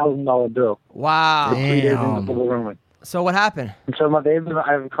 $12,000 bill. Wow! For 3 days in global roaming. So what happened? And so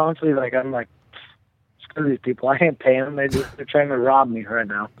I'm constantly I'm like, screw these people. I ain't paying them. They're trying to rob me right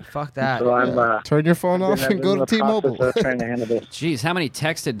now. Fuck that. So I'm turn your phone off and go to T-Mobile. Trying to handle this. Jeez, how many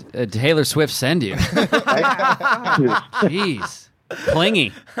texts did Taylor Swift send you? Jeez.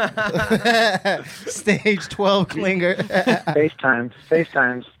 Clingy. Stage 12 clinger.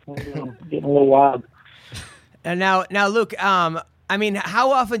 FaceTimes. Getting a little wild. And now, Luke. I mean,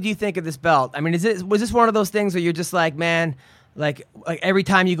 how often do you think of this belt? I mean, was this one of those things where you're just like, man, like every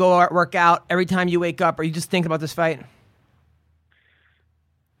time you go work out, every time you wake up, are you just thinking about this fight?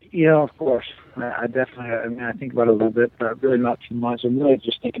 Yeah, of course. I definitely. I mean, I think about it a little bit, but really not too much. I'm really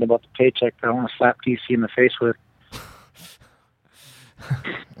just thinking about the paycheck that I want to slap DC in the face with.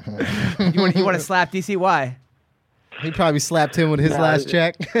 You want to slap DC? Why? He probably slapped him with his last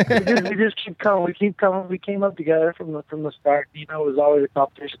check. we just keep coming. We keep coming. We came up together from the start. You know, it was always a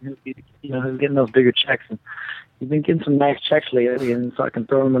competition. Who's getting those bigger checks. And he's been getting some nice checks lately, and so I can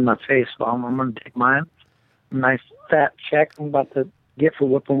throw them in my face. So I'm going to take mine. A nice fat check I'm about to get for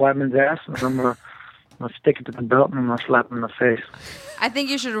whooping Whiteman's ass, and I'm going to stick it to the belt, and I'm going to slap him in the face. I think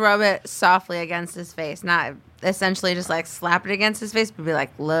you should rub it softly against his face, not essentially just like slap it against his face, but be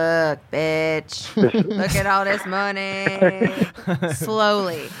like, look, bitch, look at all this money.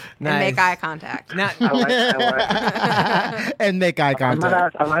 Slowly. Nice. And make eye contact. Now, I like And make eye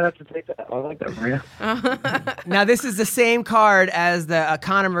contact. I might have to take that. I like that, Maria. now this is the same card as the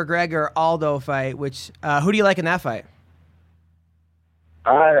Conor McGregor Aldo fight, which who do you like in that fight?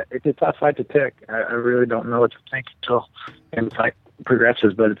 It's a tough fight to pick. I really don't know what to think until the fight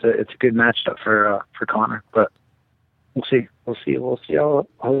progresses, but it's a good matchup for Conor. But we'll see. We'll see how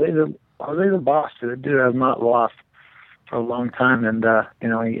Jose's the boss. The dude has not lost for a long time, and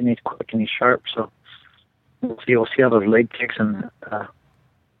and he's quick and he's sharp. So we'll see how those leg kicks and if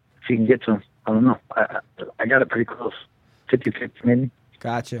he can get to him. I don't know. I got it pretty close, 50-50 maybe.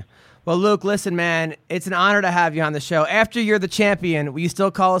 Gotcha. Well, Luke, listen, man, it's an honor to have you on the show. After you're the champion, will you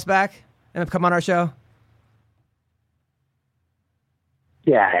still call us back and come on our show?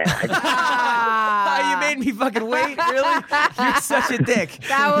 Yeah. You made me fucking wait, really? You're such a dick.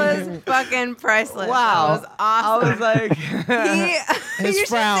 That was fucking priceless. Wow. That was awesome. I was like... His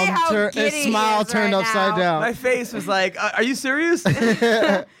frown, his smile turned upside down. My face was like, are you serious? It's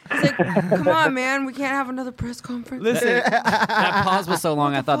like, come on, man. We can't have another press conference. Listen. That pause was so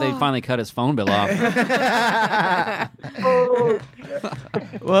long, I thought they'd finally cut his phone bill off.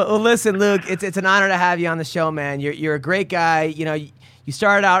 Well, listen, Luke, it's an honor to have you on the show, man. You're a great guy. You know, you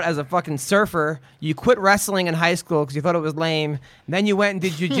started out as a fucking surfer. You quit wrestling in high school because you thought it was lame. And then you went and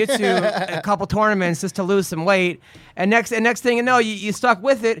did jiu-jitsu at a couple tournaments just to lose some weight. And next thing you know, you stuck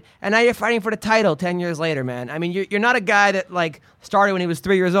with it, and now you're fighting for the title 10 years later, man. I mean, you're not a guy that like started when he was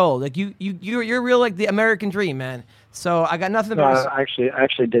 3 years old. Like you're real like the American dream, man. So I got nothing. No, I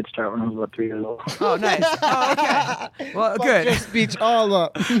actually did start when I was about 3 years old. Oh, nice. Oh, okay. Well, good. Your speech all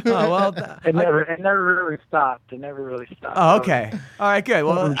up. Oh, well. It never really stopped. Oh, okay. All right, good.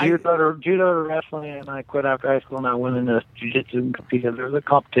 Well, judo to wrestling, and I quit after high school, and I went into jiu-jitsu and competed. There was a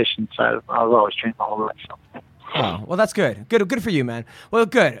competition side. I was always training all the way. So. Oh, well, that's good. Good for you, man. Well,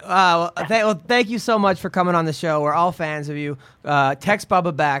 good. Thank you so much for coming on the show. We're all fans of you. Text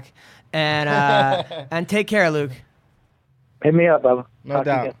Bubba back, and take care, Luke. Hit me up, Bubba. No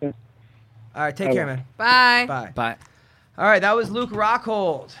doubt. All right, take care, man. Bye. Bye. Bye. All right, that was Luke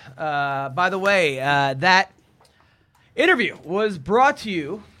Rockhold. By the way, that interview was brought to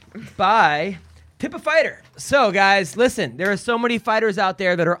you by Tip a Fighter. So, guys, listen, there are so many fighters out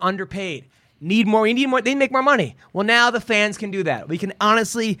there that are underpaid. Need more. They need to make more money. Well, now the fans can do that. We can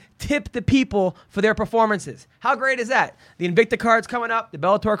honestly tip the people for their performances. How great is that? The Invicta card's coming up. The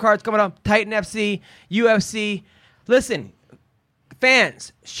Bellator card's coming up. Titan FC, UFC. Listen,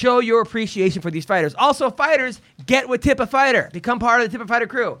 fans, show your appreciation for these fighters. Also, fighters, get with Tip a Fighter. Become part of the Tip a Fighter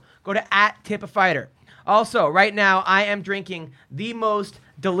crew. Go to @TipAFighter. Also, right now, I am drinking the most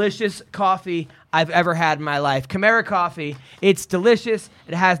delicious coffee I've ever had in my life. Chimera coffee. It's delicious.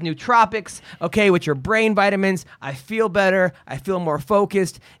 It has nootropics, okay, with your brain vitamins. I feel better. I feel more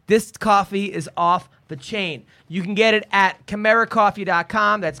focused. This coffee is off the chain. You can get it at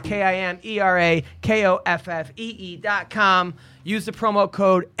chimeracoffee.com. That's KIMERAKOFFEE.com. Use the promo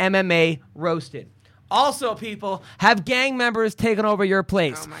code MMA Roasted. Also, people, have gang members taken over your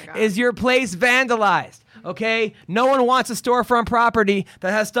place. Oh my God. Is your place vandalized? Okay? No one wants a storefront property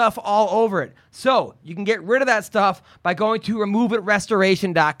that has stuff all over it. So, you can get rid of that stuff by going to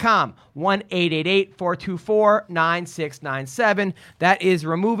removeitrestoration.com. 1-888-424-9697. That is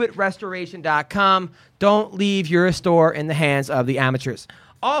removeitrestoration.com. Don't leave your store in the hands of the amateurs.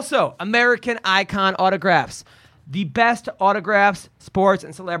 Also, American Icon Autographs. The best autographs, sports,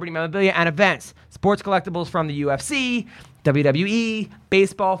 and celebrity memorabilia and events. Sports collectibles from the UFC, WWE,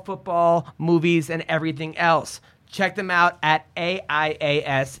 baseball, football, movies, and everything else. Check them out at AIASE.com.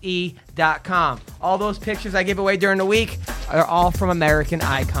 All those pictures I give away during the week are all from American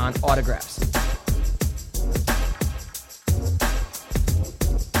Icon Autographs.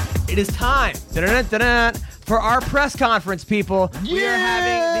 It is time for our press conference, people. Yeah! We are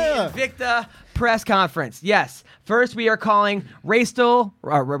having the Invicta press conference. Yes. First, we are calling Rachel.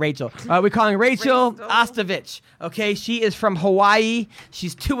 We're calling Rachel Ostovich. Okay, she is from Hawaii.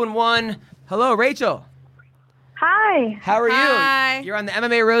 She's 2-1. Hello, Rachel. Hi. How are Hi. you? You're on the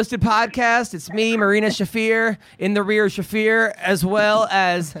MMA Roasted podcast. It's me, Marina Shafir, in the rear Shafir, as well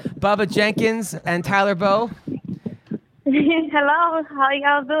as Bubba Jenkins and Tyler Bowe. Hello. How are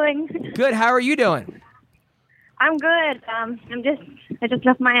y'all doing? Good. How are you doing? I'm good. I just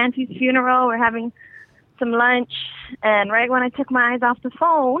left my auntie's funeral. We're having some lunch, and right when I took my eyes off the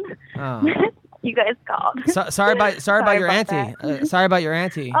phone, you guys called. Sorry about your about auntie. Sorry about your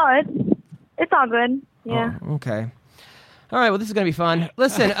auntie. Oh, it's all good. Yeah. Oh, okay. All right. Well, this is gonna be fun.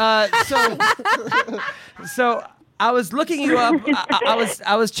 Listen. So I was looking you up.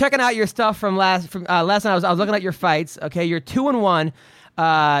 I was checking out your stuff from last night. I was looking at your fights. Okay, you're 2-1.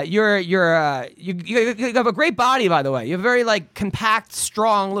 You have a great body, by the way. You have a very compact,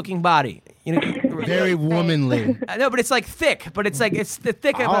 strong looking body. Very womanly. No, but it's thick. But it's the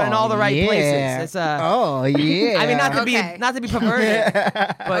thick in all the right places. It's oh yeah. I mean, not to be perverted,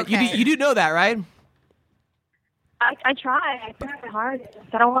 but Okay. you do know that, right? I try hard.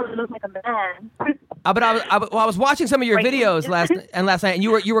 I don't want to look like a man. But I was watching some of your videos last night, and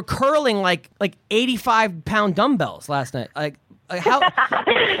you were curling like 85-pound dumbbells last night. Like how?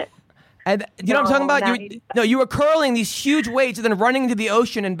 And you know what I'm talking about? You were curling these huge weights and then running into the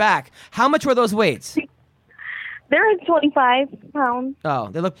ocean and back. How much were those weights? They're 25 pounds. Oh,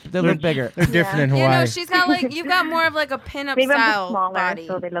 they look bigger. They're different in Hawaii. she's got you've got more of a pinup Maybe I'm just style smaller, body.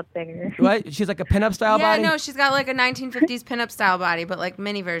 so they look bigger. What? She's like a pinup style Yeah, body. no, she's got a 1950s pinup style body, but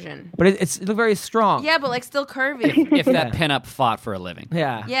mini version. But it look very strong. Yeah, but still curvy. If that pinup fought for a living.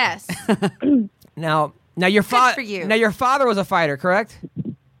 Yeah. Yes. Now your father. for you. Now your father was a fighter, correct?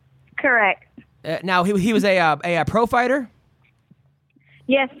 Correct. Now he was a pro fighter.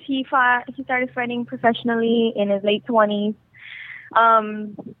 Yes, he started fighting professionally in his late 20s.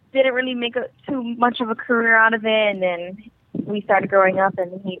 Didn't really make too much of a career out of it, and then we started growing up,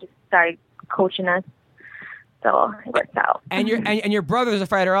 and he just started coaching us. So it worked out. And your brother is a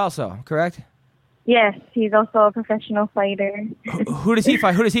fighter also, correct? Yes, he's also a professional fighter. Who does he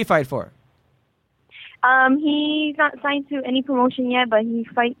fight? Who does he fight for? He's not signed to any promotion yet, but he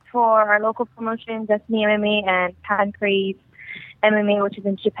fights for our local promotion, Destiny MMA and Pancrase MMA, which is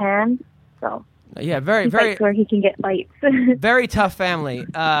in Japan. So Yeah, he very fights where he can get fights. very tough family.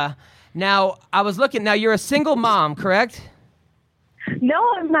 Now I was looking. Now you're a single mom, correct? No,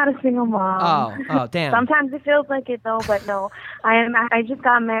 I'm not a single mom. Oh, damn. Sometimes it feels like it though, but no, I am. I just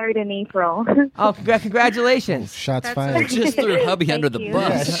got married in April. Oh, congratulations. Shots That's fired. Just threw hubby Thank under the you. Yeah,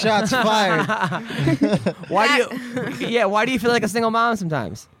 bus. shots fired. Why do you feel like a single mom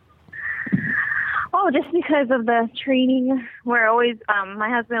sometimes? Oh, just because of the training. We're always. My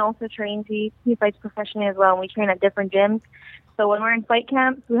husband also trains. He fights professionally as well, and we train at different gyms. So when we're in fight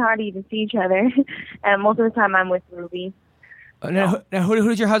camps, we hardly even see each other, and most of the time I'm with Ruby. Now who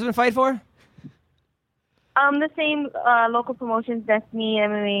did your husband fight for? The same local promotions, Destiny,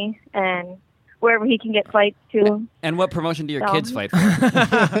 MMA, and wherever he can get fights too. And what promotion do your So- kids fight for?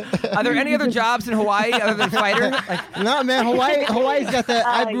 Are there any other jobs in Hawaii other than fighter? No, man, Hawaii's got that.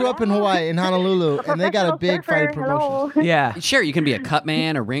 I grew up in Hawaii, in Honolulu, and they got a big fighting promotion. Hello. Yeah. Sure, you can be a cut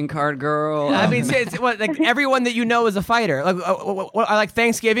man, a ring card girl. I mean, it's everyone that you know is a fighter. Like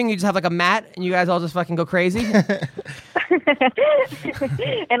Thanksgiving, you just have a mat, and you guys all just fucking go crazy.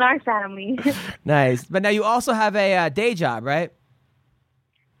 In our family. Nice. But now you also have a day job, right?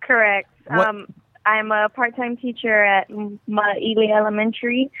 Correct. What- I'm a part-time teacher at Maile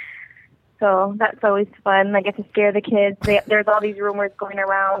Elementary, so that's always fun. I get to scare the kids. There's all these rumors going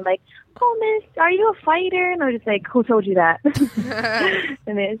around, like, "Oh, Miss, are you a fighter?" And I'm just like, "Who told you that?"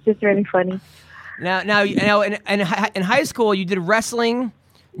 And it's just really funny. Now, in high school, you did wrestling,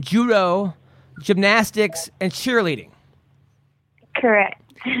 judo, gymnastics, and cheerleading. Correct.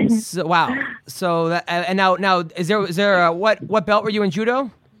 So, wow. So that, and now is there what belt were you in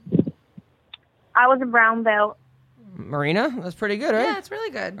judo? I was a brown belt. Marina, that's pretty good, right? Yeah, it's really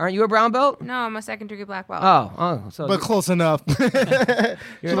good. Aren't you a brown belt? No, I'm a second-degree black belt. So But close enough. She's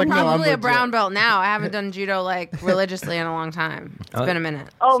I'm like, no, I'm probably a legit. brown belt now. I haven't done judo religiously in a long time. It's been a minute.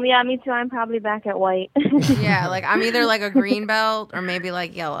 Oh, yeah, me too. I'm probably back at white. Yeah, I'm either a green belt or maybe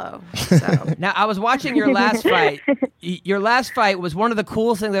yellow. So now I was watching your last fight. Your last fight was one of the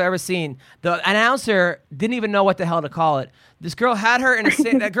coolest things I've ever seen. The announcer didn't even know what the hell to call it. This girl had her in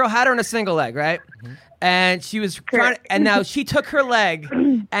a single leg, right? Mm-hmm. And she was trying, and now she took her leg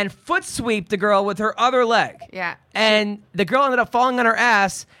and foot sweeped the girl with her other leg. yeah. And the girl ended up falling on her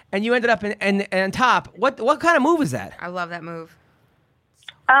ass, and you ended up in top. What kind of move is that? I love that move.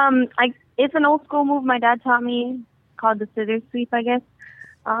 It's an old school move my dad taught me called the scissor sweep, I guess.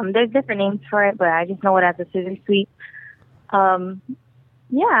 There's different names for it, but I just know it as a scissor sweep.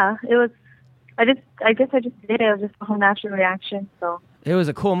 Yeah, it was I guess I just did it. It was just a whole natural reaction. So. It was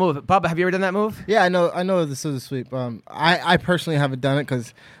a cool move. Bubba, have you ever done that move? Yeah, I know the scissor sweep. I personally haven't done it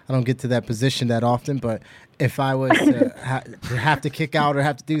because I don't get to that position that often. But if I was to have to kick out or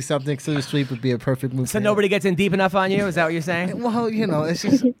have to do something, scissor sweep would be a perfect move. So nobody gets in deep enough on you? Is that what you're saying? Well, it's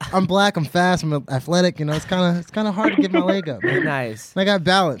just I'm black, I'm fast, I'm athletic. It's kind of hard to get my leg up. Nice. I got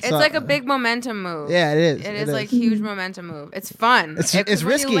balance. It's like a big momentum move. Yeah, it is. It is like huge momentum move. It's fun. It's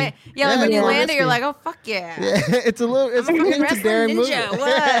risky. When you land it, you're like, oh fuck yeah. It's a little. It's I'm a fucking a wrestling daring move. ninja.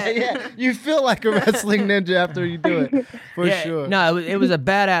 What? Yeah, you feel like a wrestling ninja after you do it, for sure. No, it was a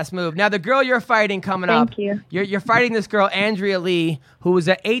badass move. Now the girl you're fighting coming up. Thank you. You're fighting this girl Andrea Lee, who was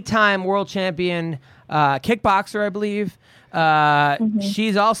an 8-time world champion kickboxer, I believe.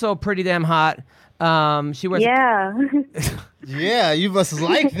 She's also pretty damn hot. She wears. Yeah. Yeah, you must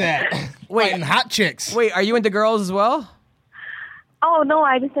like that. Fighting hot chicks. Wait, are you into girls as well? Oh no,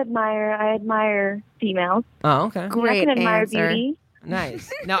 I just admire females. Oh, okay. Great I can admire answer. beauty.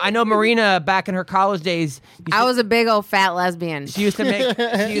 Nice. Now I know Marina back in her college days. I was a big old fat lesbian. She used to make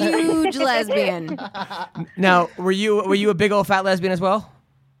Huge lesbian. Now, were you a big old fat lesbian as well?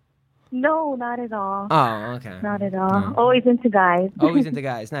 No, not at all. Oh, okay. Not at all. Always into guys. Always into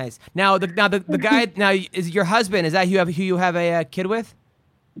guys. Nice. Now the guy is your husband. Is that who you have a kid with?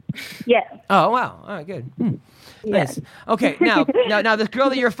 Yes. Oh wow. All right, good. Nice. Okay. Now this girl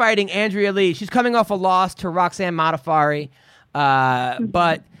that you're fighting, Andrea Lee, she's coming off a loss to Roxanne Modafferi,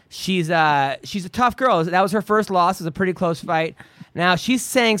 but she's a tough girl. That was her first loss. It was a pretty close fight. Now she's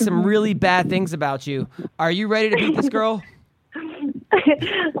saying some really bad things about you. Are you ready to beat this girl?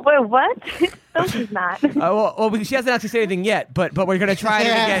 Wait, what? No, she's not. Well, she hasn't actually said anything yet, but we're gonna try to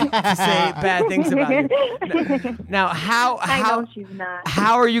get to say bad things about you. Now, I know she's not.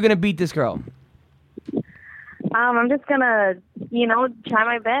 how are you gonna beat this girl? I'm just gonna, try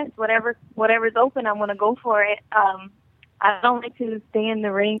my best. Whatever's open, I'm gonna go for it. I don't like to stay in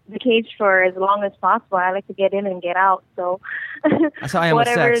the cage for as long as possible. I like to get in and get out. So That's how I am with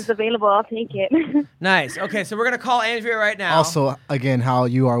whatever sex. is available, I'll take it. Nice. Okay, so we're gonna call Andrea right now. Also, again, how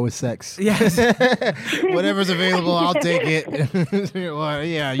you are with sex. Yes. Whatever's available, I'll take it. Well,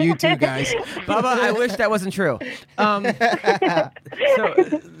 yeah, you too, guys. Bubba, I wish that wasn't true.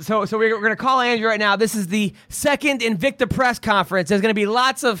 So we're going to call Andrew right now. This is the second Invicta press conference. There's going to be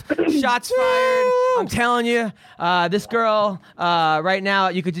lots of shots fired. I'm telling you, this girl right now,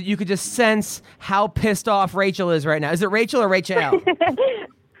 you could just sense how pissed off Rachel is right now. Is it Rachel or Rachel?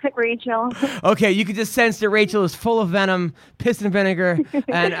 Rachel. Okay, you could just sense that Rachel is full of venom, piss and vinegar,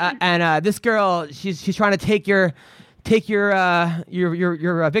 and this girl, she's trying to take your victory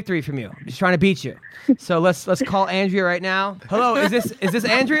from you. She's trying to beat you. So let's call Andrea right now. Hello, is this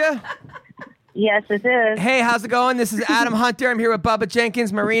Andrea? Yes, it is. Hey, how's it going? This is Adam Hunter. I'm here with Bubba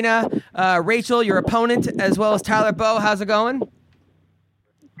Jenkins, Marina, Rachel, your opponent, as well as Tyler Bowe. How's it going? It's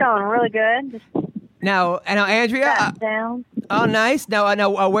going really good. Just Now, Andrea. sat down. Oh, nice. Now,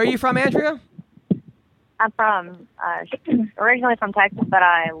 where are you from, Andrea? I'm from originally from Texas, but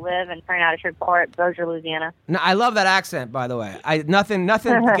I live and train out of Shreveport, Bossier, Louisiana. No, I love that accent, by the way. Nothing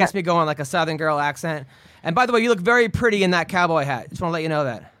gets me going like a Southern girl accent. And by the way, you look very pretty in that cowboy hat. Just want to let you know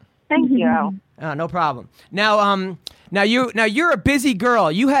that. Thank you. No problem. Now you're a busy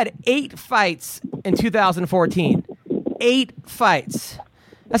girl. You had 8 fights in 2014. 8 fights.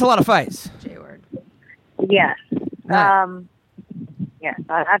 That's a lot of fights. J-word. Yes. Nice. Yes.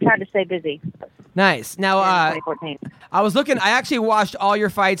 I tried to stay busy. Nice. Now, in 2014. I was looking. I actually watched all your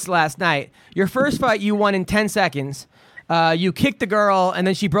fights last night. Your first fight, you won in 10 seconds. You kicked the girl, and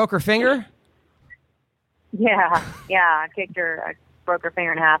then she broke her finger. Yeah. I kicked her. I broke her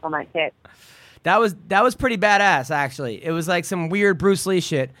finger in half on that kick. That was pretty badass, actually. It was like some weird Bruce Lee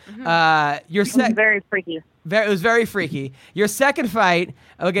shit. It was very freaky. It was very freaky. Your second fight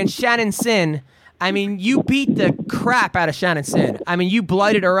against Shannon Sin, I mean, you beat the crap out of Shannon Sin. I mean, you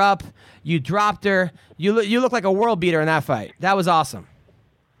blooded her up. You dropped her. You look like a world beater in that fight. That was awesome.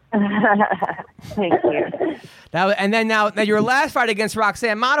 Thank you. And then now your last fight against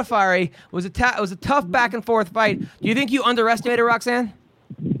Roxanne Modafferi was a tough back and forth fight. Do you think you underestimated Roxanne?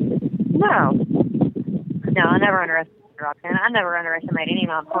 No, I never underestimated Roxanne. I never underestimate any of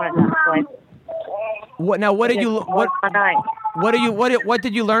my opponents in this fight. What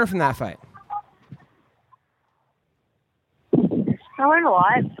did you learn from that fight? I learned a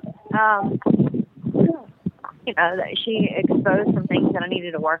lot. That she exposed some things that I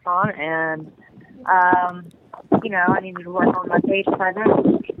needed to work on, and I needed to work on my stage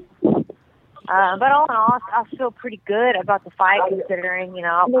presence. But all in all, I feel pretty good about the fight, considering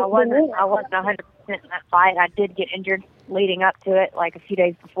I wasn't 100% in that fight. I did get injured leading up to it, like a few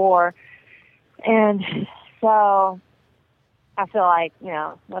days before, And so I feel like, it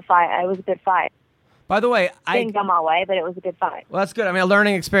was a good fight. By the way, Didn't go my way, but it was a good fight. Well, that's good. I mean, a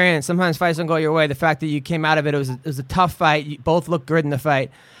learning experience. Sometimes fights don't go your way. The fact that you came out of it, it was a tough fight. You both looked good in the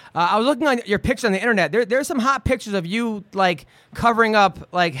fight. I was looking at your pictures on the internet. There's some hot pictures of you, like, covering up,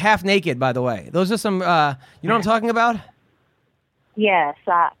 like, half naked, by the way. Those are some, you know what I'm talking about? Yes.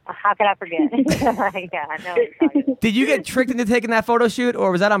 How could I forget? Yeah, I know what you're talking about. Did you get tricked into taking that photo shoot,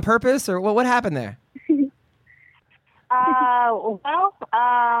 or was that on purpose, or what happened there?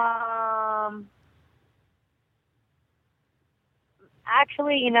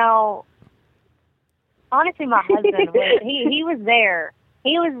 Actually, honestly, my husband he was there.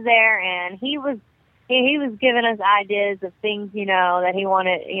 He was there, and he was giving us ideas of things, that he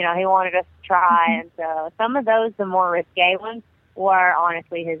wanted us to try, and so some of those, the more risque ones, were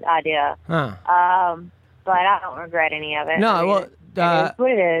honestly his idea. Huh. But I don't regret any of it. No, I mean, well, it is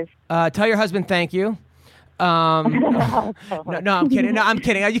what it is. Tell your husband thank you. No, I'm kidding. No, I'm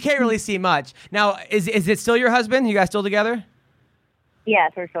kidding. You can't really see much. Now, is it still your husband? You guys still together?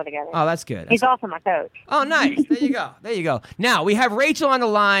 Yes, we're still together. Oh, that's good. He's also my coach. Oh, nice. There you go. There you go. Now, we have Rachel on the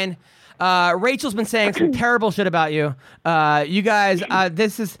line. Rachel's been saying some terrible shit about you. You guys,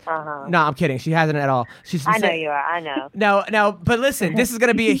 this is... Uh-huh. No, I'm kidding. She hasn't at all. I know you are. I know. Now, but listen, this is going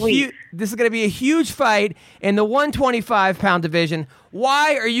to be a huge fight in the 125-pound division.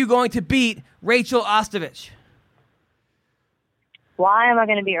 Why are you going to beat Rachel Ostovich? Why am I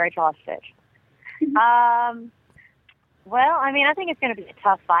going to beat Rachel Ostovich? Well, I mean, I think it's going to be a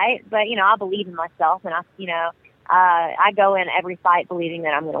tough fight, but I believe in myself, and I go in every fight believing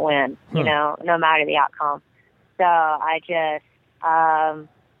that I'm going to win, no matter the outcome. So I just, I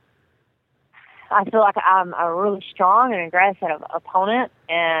feel like I'm a really strong and aggressive opponent,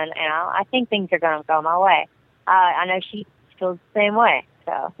 and I think things are going to go my way. I know she feels the same way.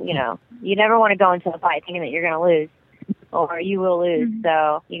 So, you never want to go into a fight thinking that you're going to lose, or you will lose. Mm-hmm.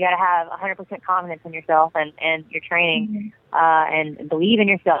 So you got to have 100% confidence in yourself and your training, and believe in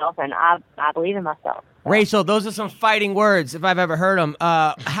yourself, and I believe in myself. So. Rachel, those are some fighting words, if I've ever heard them.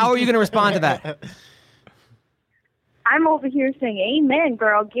 How are you going to respond to that? I'm over here saying, amen,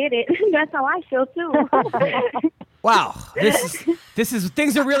 girl, get it. That's how I feel, too. Wow, this is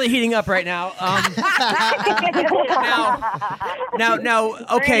things are really heating up right now. Now,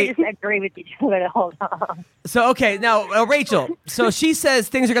 okay. I just agree with each other the whole time. So, okay, now, Rachel, so she says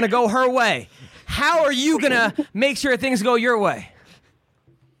things are going to go her way. How are you going to make sure things go your way?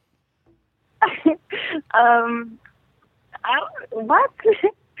 What?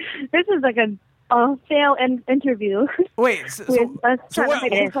 This is like a fail interview. Wait,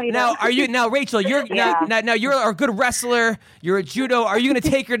 now are you Rachel? You're now you're a good wrestler. You're a judo. Are you going to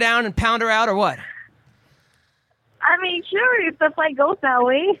take her down and pound her out, or what? I mean, sure, if the fight goes that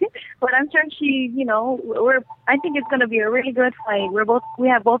way, but I'm sure she, I think it's going to be a really good fight. We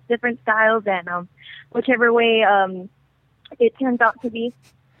have both different styles, and whichever way it turns out to be.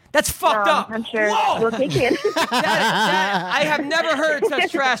 That's fucked up. I'm sure Whoa. we'll take it. I have never heard such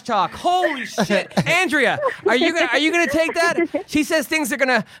trash talk. Holy shit, Andrea, are you gonna take that? She says things are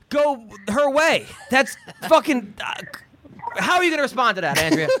gonna go her way. That's fucking. How are you gonna respond to that,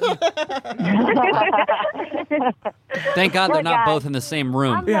 Andrea? Thank God they're not both in the same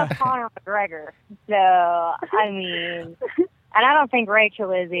room. I'm not Conor McGregor, so I mean, and I don't think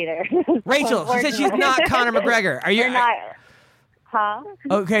Rachel is either. Rachel, she said she's not Conor McGregor. Are you? Not. Huh?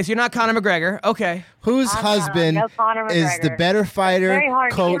 Okay, so you're not Conor McGregor. Okay. Whose husband is the better fighter,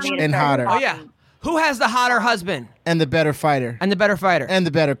 coach, and hotter? Oh, yeah. Who has the hotter husband? And the better fighter. And the better fighter. And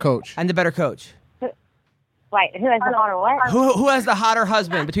the better coach. And the better coach. Wait, who has the hotter what? Who has the hotter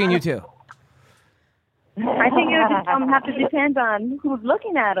husband between you two? I think it would have to depend on who's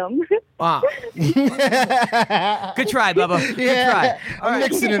looking at him. Wow. Good try, Bubba. Good try. I'm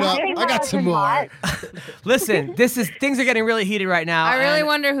mixing it up. I got some more. Listen, things are getting really heated right now. I really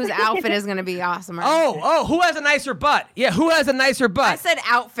wonder whose outfit is going to be awesome. Who has a nicer butt? Yeah, who has a nicer butt? I said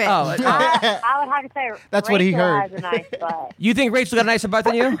outfit. Oh, I would have to say that's Rachel what he heard. Has a nice butt. You think Rachel got a nicer butt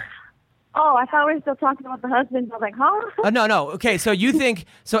than you? Oh, I thought we were still talking about the husband. I was like, huh? No. Okay, so you think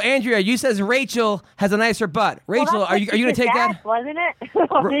Andrea? You says Rachel has a nicer butt. Rachel, are you going to take that? Wasn't it?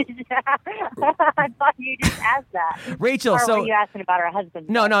 I thought you just asked that. Rachel, or were you asking about her husband?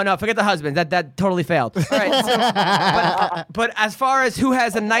 No. Forget the husband. That totally failed. All right. But as far as who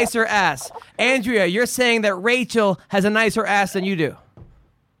has a nicer ass, Andrea, you're saying that Rachel has a nicer ass than you do.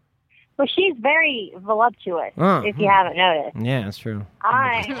 Well, she's very voluptuous, if you haven't noticed. Yeah, that's true.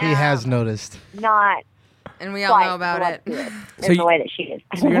 He has noticed. Not, and we all know about it. In the way that she is.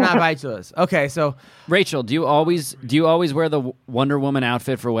 So you're not voluptuous. Okay, so Rachel, do you always wear the Wonder Woman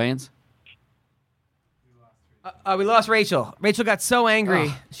outfit for weigh-ins? We lost Rachel. Rachel got so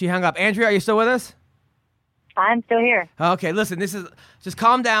angry, she hung up. Andrea, are you still with us? I'm still here. Okay, listen, just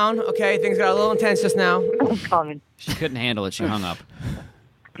calm down, okay? Things got a little intense just now. Calming. She couldn't handle it. She hung up.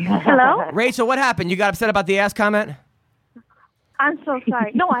 Hello? Rachel, what happened? You got upset about the ass comment? I'm so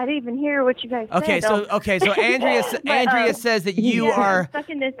sorry. No, I didn't even hear what you guys said. So Andrea says that you are I'm stuck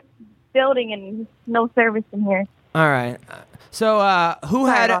in this building and no service in here. all right. So who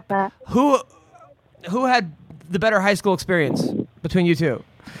Sorry had about that. who had the better high school experience between you two?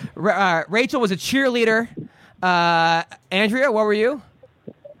 Rachel was a cheerleader. Andrea, what were you?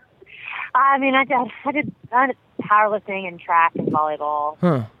 I mean, I did powerlifting and track and volleyball.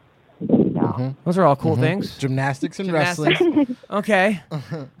 Huh. So. Those are all cool things. Gymnastics and wrestling. Okay.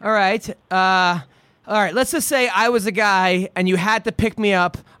 All right. All right. Let's just say I was a guy and you had to pick me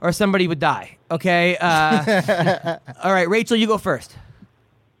up or somebody would die. Okay. All right. Rachel, you go first.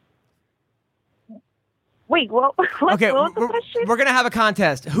 Wait, what was the question? We're going to have a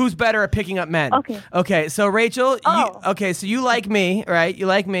contest. Who's better at picking up men? Okay. Okay. So, Rachel, so you like me, right? You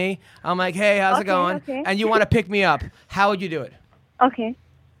like me. I'm like, hey, how's it going? Okay. And you want to pick me up. How would you do it? Okay.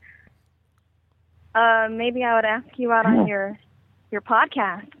 Maybe I would ask you out on your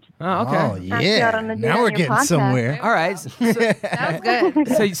podcast. Oh, okay. Oh, Ask you out yeah. on a date Now on we're your getting podcast. somewhere. All right. That was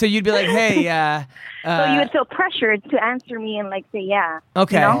good. So you'd be like, hey, So you would feel pressured to answer me and like say yeah.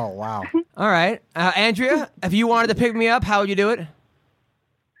 okay. You know? Oh, wow. All right. Andrea, if you wanted to pick me up, how would you do it?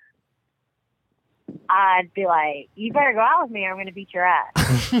 I'd be like, you better go out with me or I'm going to beat your ass.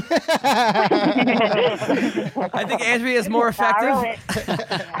 I think Andrea is more effective.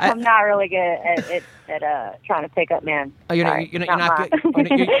 I'm not really good at trying to pick up men. Oh, you're Sorry, not good.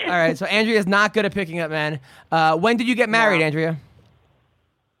 All right. So Andrea is not good at picking up men. When did you get married, No. Andrea?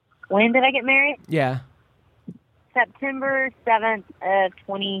 When did I get married? Yeah. September 7th,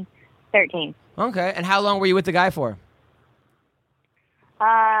 2013. Okay. And how long were you with the guy for?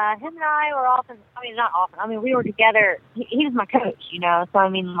 Him and I were often, not often. I mean, we were together. He was my coach, you know. So, I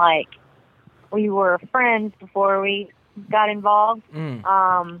mean, like, we were friends before we got involved.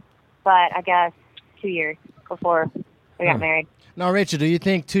 But I guess 2 years before we got married. Now, Rachel, do you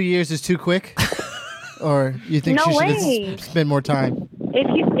think 2 years is too quick? Or you think No she should way. have spent more time?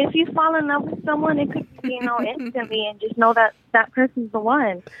 If you fall in love with someone, it could be, instantly, and just know that that person's the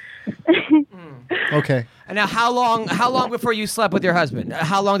one. Okay. And now, how long before you slept with your husband?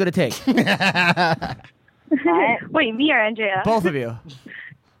 How long did it take? Wait, me or Andrea? Both of you.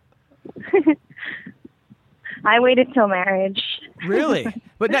 I waited till marriage. Really?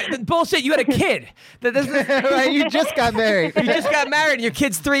 But bullshit. You had a kid. Right, you just got married. You just got married and your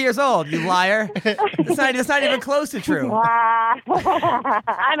kid's 3 years old, you liar. It's not even close to true. I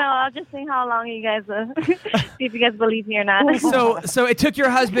know. I'll just see how long you guys see if you guys believe me or not. So it took your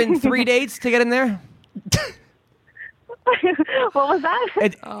husband 3 dates to get in there? What was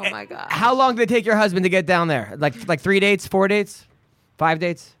that? Oh my god. How long did it take your husband to get down there? Like 3 dates, 4 dates, 5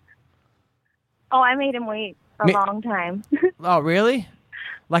 dates? Oh, I made him wait a long time. Oh, really?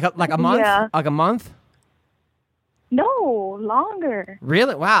 Like a month? Yeah. Like a month? No, longer.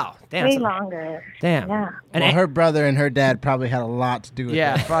 Really? Wow. Damn. Way longer. Damn. Yeah. And Well, her brother and her dad probably had a lot to do with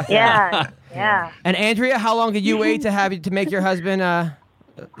yeah, that. fuck yeah. Yeah. And Andrea, how long did you wait to make your husband,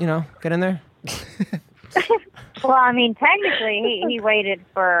 get in there? Well, I mean, technically, he waited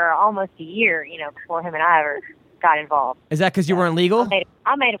for almost a year, before him and I ever got involved. Is that because you weren't legal?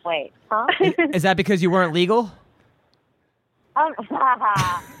 I made him wait. Huh? Is that because you weren't legal? No.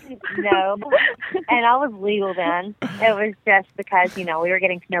 And I was legal then. It was just because, we were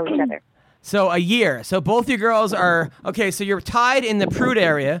getting to know each other. So a year. So both you girls are okay. So you're tied in the prude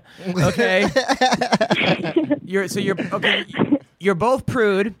area. Okay. You're both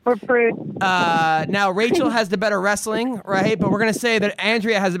prude. We're prude. Now Rachel has the better wrestling, right? But we're gonna say that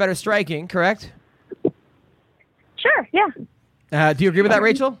Andrea has the better striking, correct? Sure. Yeah. Do you agree with that,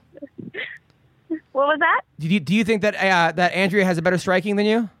 Rachel? What was that? Do you think that that Andrea has a better striking than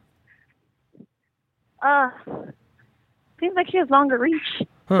you? Seems like she has longer reach.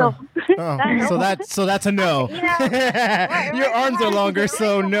 Huh. So that's a no. Your arms are longer,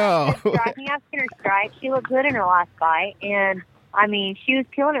 so no. Striking, I've seen her strike. She looked good in her last fight, and I mean, she was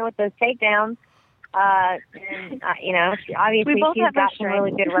killing it with those takedowns. Obviously she's got some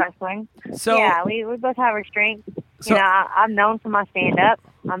really good wrestling. So yeah, we both have our strengths. So, I'm known for my stand-up.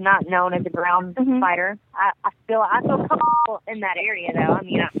 I'm not known as a ground fighter. I feel comfortable in that area, though. I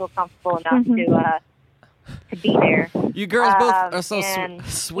mean, I feel comfortable enough to be there. You girls both are so and,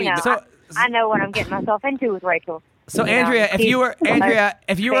 sweet. I know what I'm getting myself into with Rachel. So Andrea, if you were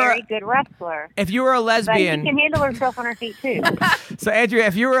very good wrestler. If you were a lesbian, but she can handle herself on her feet too. So Andrea,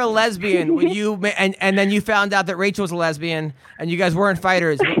 if you were a lesbian, would you and then you found out that Rachel was a lesbian and you guys weren't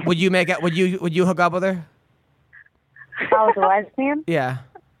fighters, would you hook up with her? If I was a lesbian? Yeah.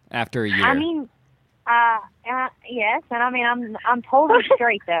 After a year. I mean, yes, and I mean I'm totally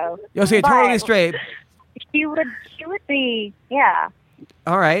straight though. You'll say totally straight. She would be, yeah.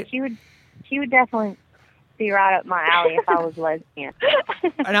 All right. She would definitely be right up my alley if I was lesbian.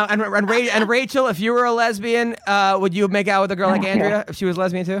 and Rachel, if you were a lesbian, would you make out with a girl like Andrea if she was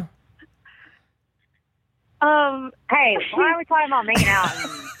lesbian too? Hey, why are we talking about making out?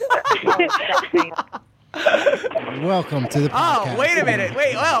 Welcome to the podcast. Oh, wait a minute.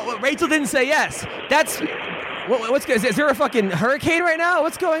 Well, Rachel didn't say yes. That's what's good. Is there a fucking hurricane right now?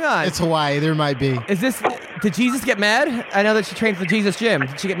 What's going on? It's Hawaii. There might be. Did Jesus get mad? I know that she trained for the Jesus gym.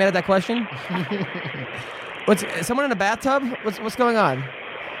 Did she get mad at that question? Is someone in a bathtub? What's going on?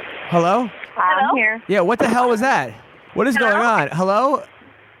 Hello? I'm here. Yeah, what the hell was that? What is going on? Hello?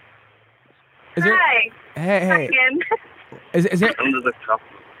 Hi. Hey. Is there?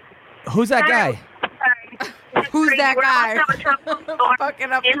 Who's that guy? Who's that guy?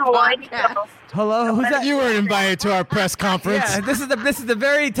 Fucking up in Hawaii. Hello, who's that? You weren't invited to our press conference. Yeah, this is the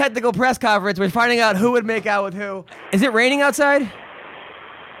very technical press conference. We're finding out who would make out with who. Is it raining outside?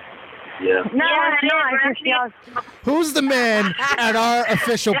 Yeah. No, it's not. Who's the man at our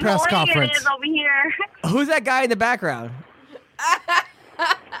official press conference? Is over here. Who's that guy in the background?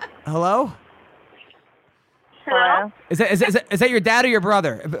 Hello? Hello? Is that your dad or your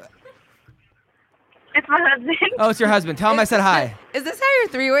brother? It's my husband. Oh, it's your husband. Tell him I said hi. Is this how your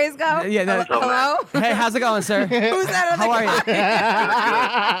three-ways go? Yeah. No, Hello? Hey, how's it going, sir? Who's that other How are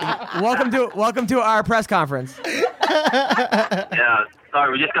guy? you? Welcome to our press conference. Yeah. Sorry,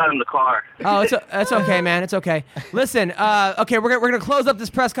 we just got in the car. Oh, that's okay, man. It's okay. Listen, okay, we're gonna close up this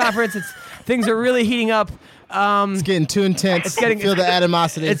press conference. Things are really heating up. It's getting too intense. Feel the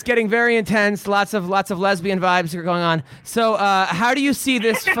animosity. It's getting very intense. Lots of lesbian vibes are going on. So, how do you see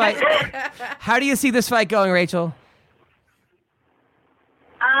this fight? How do you see this fight going, Rachel?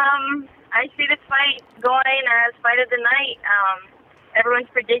 I see this fight going as fight of the night. Everyone's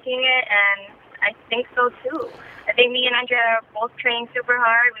predicting it, and I think so too. I think me and Andrea are both training super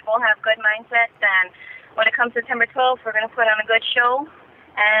hard. We both have good mindsets, and when it comes September 12th, we're going to put on a good show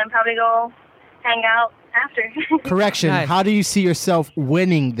and probably go hang out after. Correction. Nice. How do you see yourself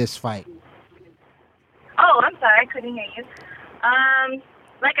winning this fight? Oh, I'm sorry. I couldn't hear you.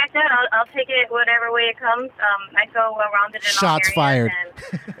 Like I said, I'll take it whatever way it comes. I feel well-rounded in Shots all areas. fired.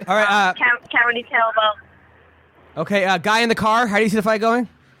 And, All right. can't really tell about... Okay, guy in the car. How do you see the fight going?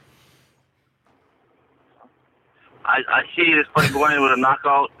 I see this fight going with a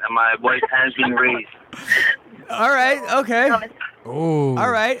knockout and my wife's hands being raised. All right. Okay. Oh.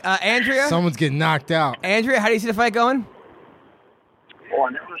 All right. Andrea. Someone's getting knocked out. Andrea, how do you see the fight going?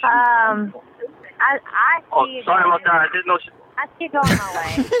 I see it sorry about that. I didn't know. I see it going my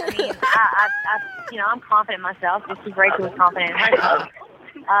way. I mean, I'm confident in myself just as Rachel was confident in herself.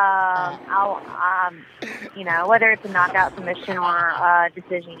 Whether it's a knockout submission or a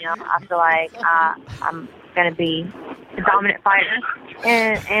decision, I feel like I'm going to be the dominant fighter.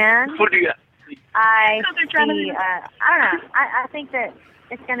 And What do you got? I see, I don't know. I think that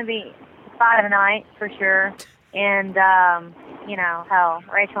it's going to be fight of the night for sure. And, hell,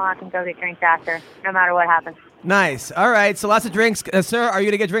 Rachel and I can go get drinks after, no matter what happens. Nice. All right. So lots of drinks. Sir, are you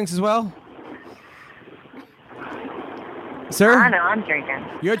going to get drinks as well? Sir? I know, I'm drinking.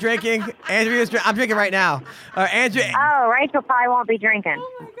 You're drinking. Andrea's drinking. I'm drinking right now. Andrea. Oh, Rachel probably won't be drinking.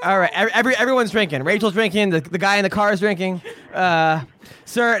 All right. Everyone's drinking. Rachel's drinking. The guy in the car is drinking.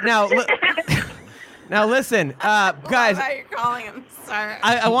 Sir, now listen, guys. How you're calling him, sir.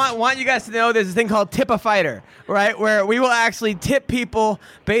 I want you guys to know there's this thing called Tip a Fighter, right? Where we will actually tip people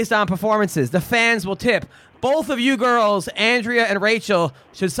based on performances. The fans will tip. Both of you girls, Andrea and Rachel,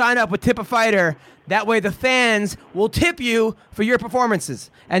 should sign up with Tip a Fighter. That way the fans will tip you for your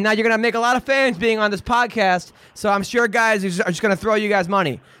performances. And now you're going to make a lot of fans being on this podcast. So I'm sure guys are just going to throw you guys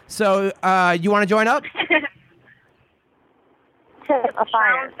money. So you want to join up? Tip a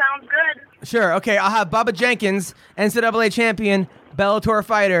Fighter. Sounds good. Sure. Okay, I'll have Bubba Jenkins, NCAA champion, Bellator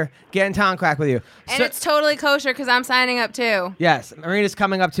fighter, get in contact with you. And it's totally kosher because I'm signing up too. Yes, Marina's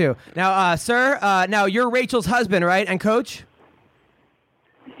coming up too. Now, sir, now you're Rachel's husband, right, and coach?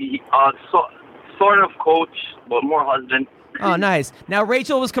 Sort of coach, but more husband. Oh, nice. Now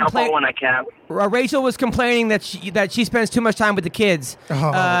Rachel was complaining. when I can. Rachel was complaining that she spends too much time with the kids,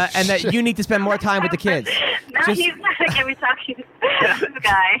 and that you need to spend more time with the kids. Now he's trying to get me talking to this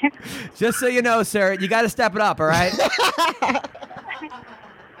guy. Just so you know, sir, you got to step it up. All right.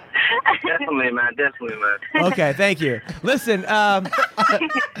 Definitely, man. Okay, thank you. Listen,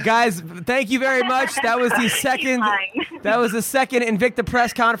 guys, thank you very much. That was the second. That was the second Invicta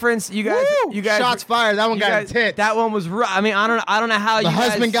press conference. You guys, shots fired. That one got intense. That one was. I mean, I don't know how the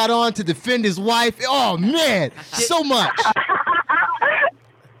husband got on to defend his wife. Oh man, so much.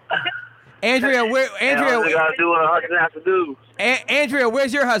 Andrea, you gotta do what a husband has to do. Andrea,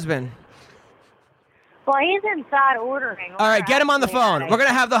 where's your husband? Well, he's inside ordering. All right, get him on the phone. We're going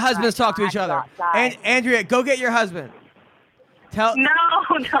to have the husbands talk to each other. And Andrea, go get your husband. No. No,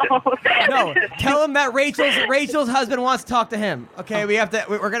 tell him that Rachel's husband wants to talk to him. Okay, we're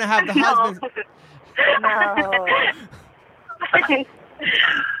going to have the husbands. No.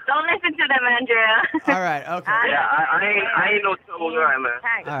 Don't listen to them, Andrea. All right, okay. Yeah, I ain't no trouble guy, man.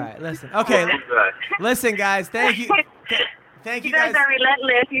 All right, listen. Okay, listen, guys, thank you. Thank you guys are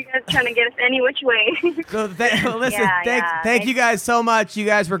relentless. You guys trying to get us any which way. So listen, thank you guys so much. You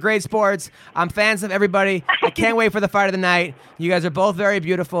guys were great sports. I'm fans of everybody. I can't wait for the fight of the night. You guys are both very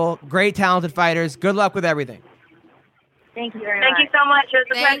beautiful, great, talented fighters. Good luck with everything. Thank you very much. Thank you so much. It was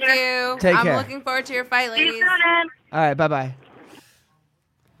a Thank pleasure. you. Take I'm care. looking forward to your fight, See you ladies. soon, then. All right, bye-bye.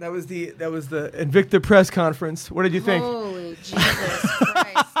 That was the Invicta press conference. What did you think? Holy Jesus Christ.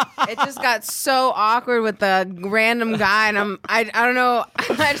 It just got so awkward with the random guy, and I don't know.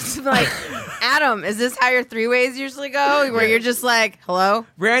 I just like, Adam, is this how your three-ways usually go? Where you're just like, hello?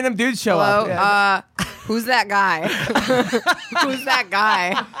 Random dudes show Hello? up. Yeah. Who's that guy? Who's that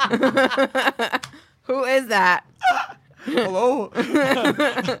guy? Who is that? Hello? He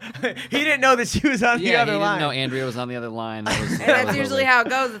didn't know that she was on the other line. He didn't know Andrea was on the other line. And that's usually how it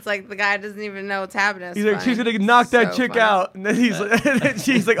goes. It's like the guy doesn't even know what's happening. It's He's like, fine. she's going to knock that So chick funny. out. And then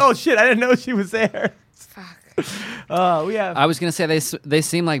she's like, oh, shit, I didn't know she was there. Fuck. We have. I was gonna say they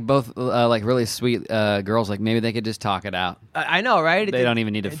seem like both like really sweet girls. Like maybe they could just talk it out. I know, right? They don't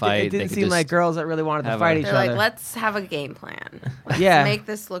even need to fight. It didn't They could seem just like girls that really wanted to have fight a- each They're other. like, let's have a game plan. Let's Yeah. make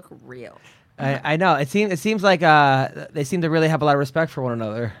this look real. I know. It seems like they seem to really have a lot of respect for one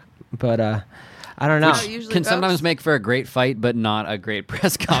another. But I don't know. How it usually Can goes. sometimes make for a great fight, but not a great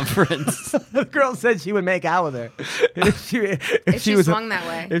press conference. The girl said she would make out with her if she was swung that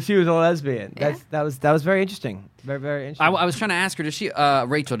way. If she was a lesbian. Yeah. That was very interesting. Very, very interesting. I was trying to ask her, does she,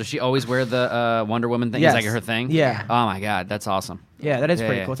 Rachel, does she always wear the Wonder Woman thing? Yes. Is that her thing? Yeah. Oh my God, that's awesome. Yeah, that is Yeah,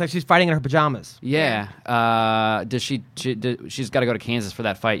 pretty yeah. cool. It's like she's fighting in her pajamas. Yeah. Does she's got to go to Kansas for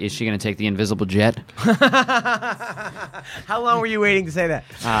that fight. Is she going to take the invisible jet? How long were you waiting to say that?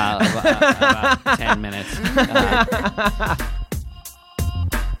 About 10 minutes.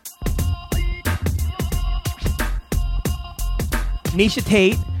 Nisha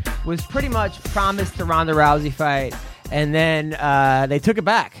Tate was pretty much promised the Ronda Rousey fight, and then they took it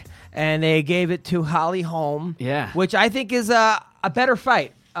back and they gave it to Holly Holm. Yeah. Which I think is a better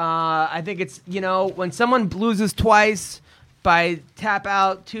fight. I think it's, when someone loses twice by tap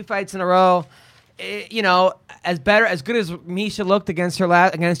out 2 fights in a row, as good as Misha looked against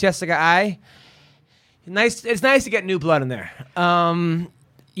against Jessica Ai, it's nice to get new blood in there.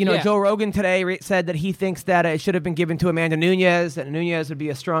 Yeah. Joe Rogan today said that he thinks that it should have been given to Amanda Nunes, that Nunes would be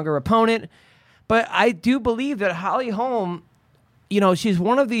a stronger opponent. But I do believe that Holly Holm, she's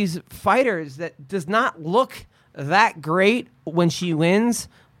one of these fighters that does not look that great when she wins,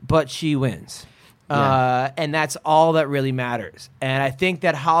 but she wins. Yeah. And that's all that really matters. And I think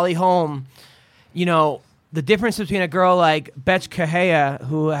that Holly Holm, the difference between a girl like Betch Kahea,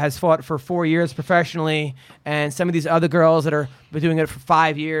 who has fought for 4 years professionally, and some of these other girls that are doing it for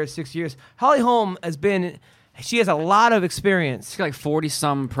 5 years, 6 years, Holly Holm she has a lot of experience. She's got like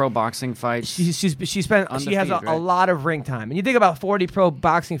 40-some pro boxing fights. She has Undefeated, a right? lot of ring time. And you think about 40 pro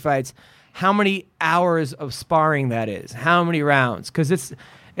boxing fights, how many hours of sparring that is, how many rounds? Because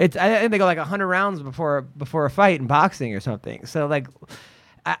I think they go like 100 rounds before a fight in boxing or something. So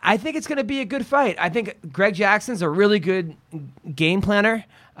I think it's going to be a good fight. I think Greg Jackson's a really good game planner.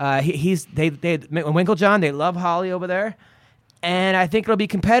 Winklejohn, they love Holly over there. And I think it'll be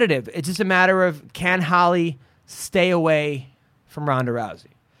competitive. It's just a matter of, can Holly stay away from Ronda Rousey?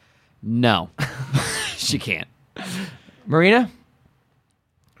 No, she can't. Marina?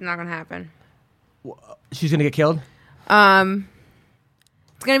 Not gonna happen. She's going to get killed? It's gonna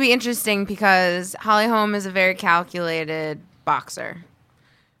be interesting because Holly Holm is a very calculated boxer.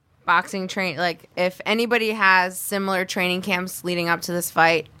 Boxing if anybody has similar training camps leading up to this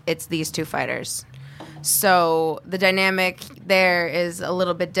fight, it's these two fighters. So the dynamic there is a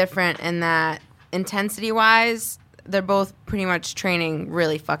little bit different in that intensity-wise, they're both pretty much training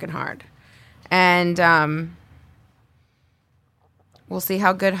really fucking hard. And we'll see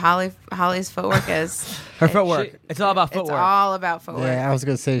how good Holly's footwork is. Her footwork. It's all about footwork. It's all about footwork. Yeah, I was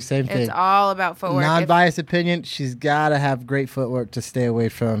going to say the same thing. It's all about footwork. Non-biased opinion, she's got to have great footwork to stay away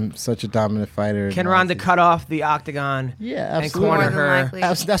from such a dominant fighter. Can Ronda cut off the octagon? Yeah, and absolutely. corner her?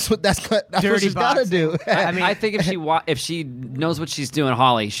 That's what she's got to do. I think if she knows what she's doing,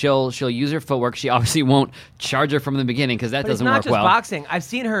 Holly, she'll use her footwork. She obviously won't charge her from the beginning because that doesn't work well. It's not just boxing. I've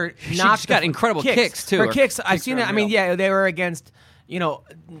seen her knock. She's got incredible kicks too. Her kicks, I've seen it. I mean, yeah, they were against.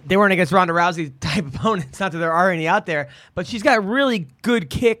 They weren't against Ronda Rousey type opponents. Not that there are any out there, but she's got really good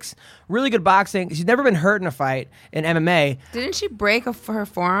kicks, really good boxing. She's never been hurt in a fight in MMA. Didn't she break her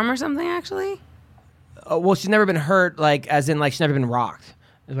forearm or something? Actually, well, she's never been hurt, as in she's never been rocked.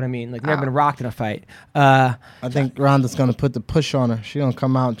 Is what I mean. Never been rocked in a fight. I think Ronda's gonna put the push on her. She's gonna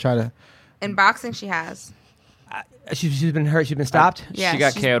come out and try to. In boxing, she has. She's been hurt. She's been stopped. Yeah, she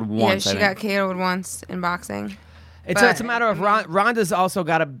got KO'd once. Yeah, she got KO'd once in boxing. It's a matter of Ronda's also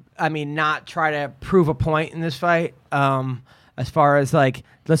got to, not try to prove a point in this fight. As far as let's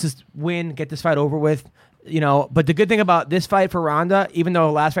just win, get this fight over with, But the good thing about this fight for Ronda, even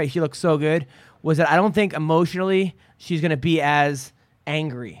though last fight she looked so good, was that I don't think emotionally she's going to be as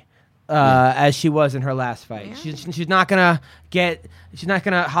angry as she was in her last fight. Yeah. She's not gonna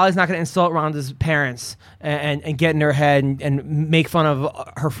Holly's not gonna insult Ronda's parents and get in her head and make fun of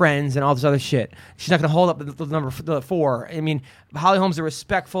her friends and all this other shit. She's not gonna hold up the number 4. I mean, Holly Holm's a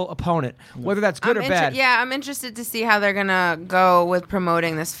respectful opponent, whether that's good or bad. Yeah, I'm interested to see how they're gonna go with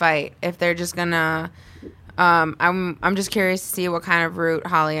promoting this fight. If they're just gonna, I'm just curious to see what kind of route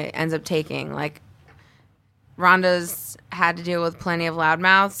Holly ends up taking. Ronda's had to deal with plenty of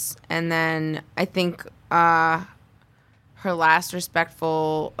loudmouths, and then I think her last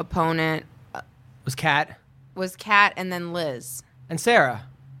respectful opponent was Kat. And then Liz. And Sarah.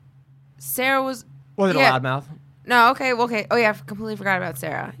 Sarah was... Wasn't a loudmouth. No, okay, well, okay. Oh, yeah, I completely forgot about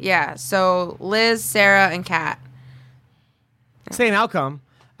Sarah. Yeah, so Liz, Sarah, and Kat. Same outcome.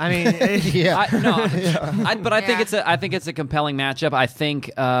 I mean, but I think it's a compelling matchup. I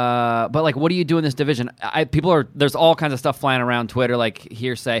think, but what do you do in this division? There's all kinds of stuff flying around Twitter,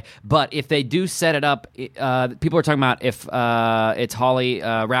 hearsay. But if they do set it up, people are talking about if it's Holly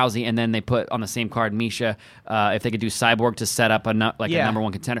Rousey and then they put on the same card Misha, if they could do Cyborg to set up a number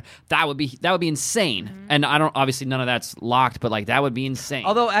one contender, that would be insane. Mm-hmm. And obviously none of that's locked, but that would be insane.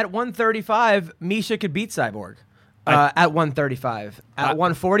 Although at 135, Misha could beat Cyborg. At 135. At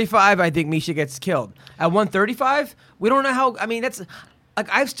 145, I think Misha gets killed. At 135, we don't know how. I mean, that's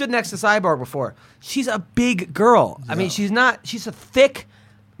I've stood next to Cyborg before. She's a big girl. Yeah. I mean, she's a thick,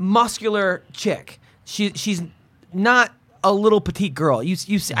 muscular chick. She's not a little petite girl.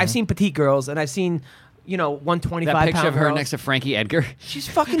 I've seen petite girls, and I've seen 125. That picture of her girls. next to Frankie Edgar. She's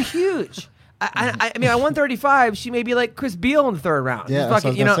fucking huge. I mean, at 135, she may be like Chris Beal in the third round.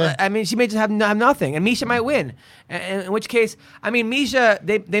 Yeah, I mean, she may just have nothing, and Misha might win. And in which case, I mean, Misha,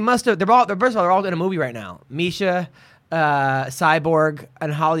 they must have. First of all, they're all in a movie right now. Misha, Cyborg,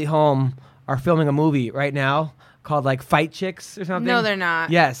 and Holly Holm are filming a movie right now called Fight Chicks or something. No, they're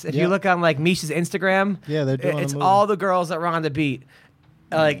not. Yes, if you look on Misha's Instagram, they're doing it's a movie. all the girls that Ronda beat.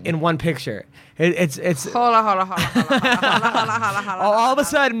 In one picture, it's. Hold on. All of a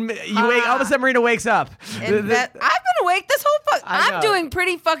sudden, Marina wakes up. I've been awake this whole I'm doing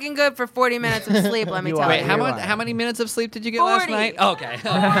pretty fucking good for 40 minutes of sleep. Let me tell you. Wait, how many minutes of sleep did you get 40. last night? Okay.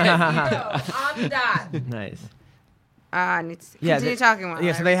 I'm done. Nice. I need to continue talking about.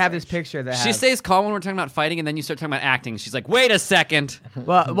 Yeah, so they have this picture that she stays calm when we're talking about fighting, and then you start talking about acting. She's like, "Wait a second."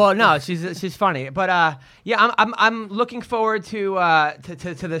 Well, no, she's funny, but I'm looking forward to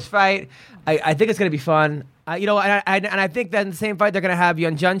this fight. I think it's gonna be fun. And I think that in the same fight they're gonna have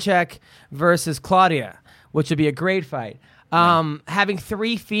Jędrzejczyk versus Claudia, which would be a great fight. Having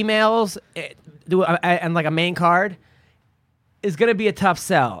 3 females and a main card is gonna be a tough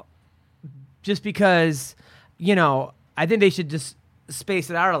sell, just because I think they should just space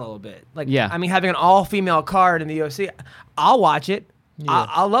it out a little bit. I mean, having an all-female card in the UFC, I'll watch it. Yeah.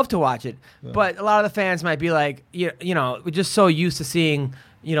 I'll love to watch it. Yeah. But a lot of the fans might be like, we're just so used to seeing,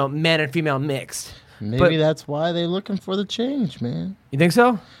 men and female mixed. Maybe that's why they're looking for the change, man. You think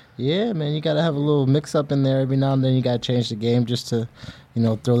so? Yeah, man, you got to have a little mix-up in there every now and then. You got to change the game just to,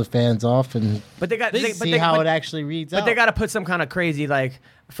 throw the fans off and see how it actually reads out. But they got to put some kind of crazy, like,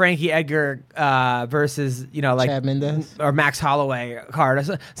 Frankie Edgar versus, like Chad Mendes or Max Holloway card.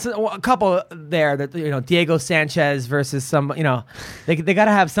 So a couple there that, Diego Sanchez versus some, they got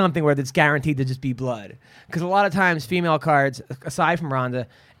to have something where it's guaranteed to just be blood. Because a lot of times female cards, aside from Ronda,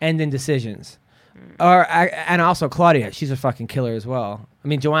 end in decisions. And also Claudia, she's a fucking killer as well. I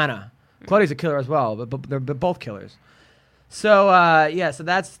mean, Joanna, Claudia's a killer as well, but they're both killers. So so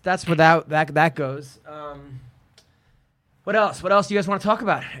that's where that goes. What else? What else do you guys want to talk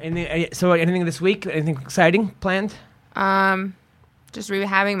about? Anything this week? Anything exciting planned? Just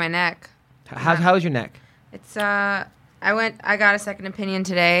rehabbing my neck. How is your neck? It's I got a second opinion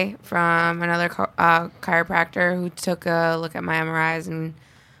today from another chiropractor who took a look at my MRIs, and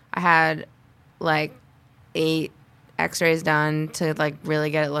I had like 8 x-rays done to like really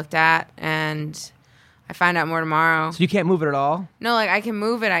get it looked at, and I find out more tomorrow. So you can't move it at all? No, like I can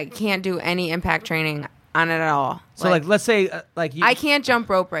move it. I can't do any impact training on it at all. So like let's say I can't jump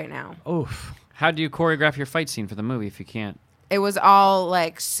rope right now. Oof. How do you choreograph your fight scene for the movie if you can't? It was all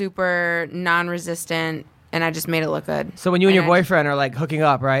like super non-resistant, and I just made it look good. So when you and your boyfriend are like hooking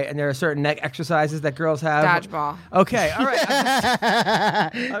up, right? And there are certain neck exercises that girls have. Dodgeball. Okay, all right.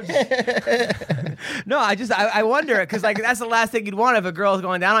 I wonder because like that's the last thing you'd want if a girl's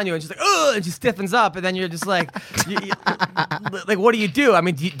going down on you and she's like, ugh, and she stiffens up, and then you're just like, like what do you do? I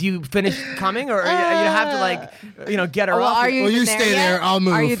mean, do you finish coming, or you have to like, get her off? Are you? Well, you stay there. I'll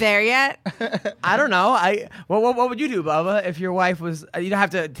move. Are you there yet? I don't know. What would you do, Bubba, if your wife was? You don't have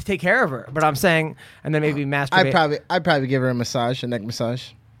to take care of her, but I'm saying, and then maybe masturbate. I'd probably give her a massage, a neck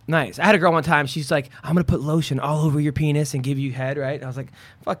massage. Nice. I had a girl one time. She's like, I'm going to put lotion all over your penis and give you head, right? And I was like,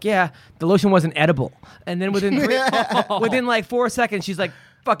 fuck yeah. The lotion wasn't edible. And then within like 4 seconds, she's like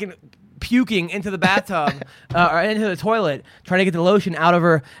fucking puking into the bathtub or into the toilet, trying to get the lotion out of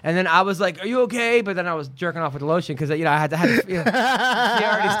her. And then I was like, are you okay? But then I was jerking off with the lotion because, I had to she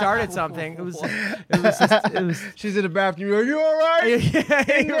already started something. It was She's in the bathroom. Are you all right?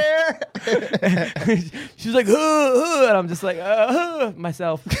 In there? She's like, and I'm just like,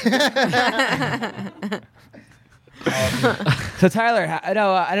 myself. So Tyler, I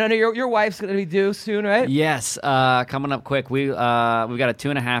know your wife's gonna be due soon, right? Yes, coming up quick. We've got a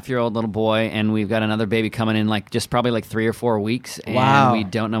 2.5-year-old little boy, and we've got another baby coming in probably 3 or 4 weeks. And wow. We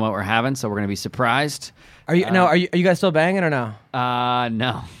don't know what we're having, so we're gonna be surprised. Are you guys still banging or no?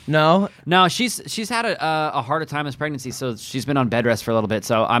 No. She's had a harder time this pregnancy, so she's been on bed rest for a little bit.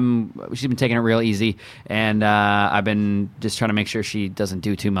 So she's been taking it real easy, and I've been just trying to make sure she doesn't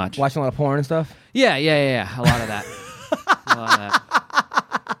do too much. Watching a lot of porn and stuff. Yeah. A lot of that.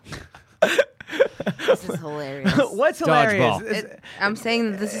 This is hilarious. What's hilarious? I'm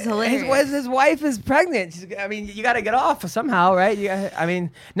saying that this is hilarious. His wife is pregnant. You got to get off somehow, right?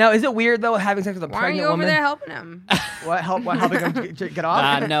 Now is it weird though having sex with a pregnant woman? Why are you over there helping him? Helping him get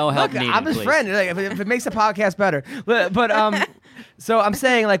off? No help needed. I'm his please. friend. If it makes the podcast better, but so I'm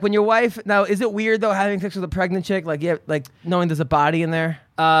saying when your wife now is it weird though having sex with a pregnant chick? Knowing there's a body in there.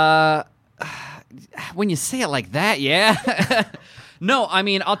 When you say it like that, yeah. No, I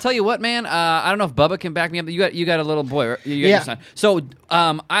mean, I'll tell you what, man. I don't know if Bubba can back me up. You got a little boy. Or you got your son. So,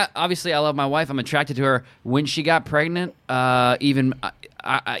 I love my wife. I'm attracted to her. When she got pregnant, even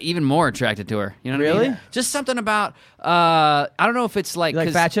more attracted to her. You know what I mean? Really? Just something about. I don't know if it's like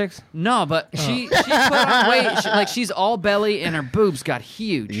fat chicks. No, but she put on weight. She's all belly and her boobs got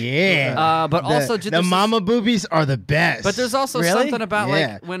huge. Yeah. But also just the mama boobies are the best. But there's also something about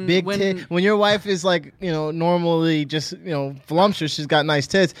when your wife is normally just voluptuous, she's got nice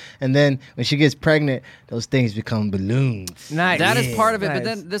tits, and then when she gets pregnant, those things become balloons. Nice. That is part of it. Nice. But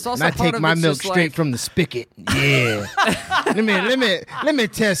then there's also and I take my milk straight from the spigot. Yeah. let me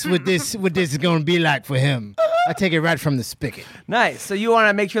test what this is going to be like for him. I take it right from the spigot. Nice. So you want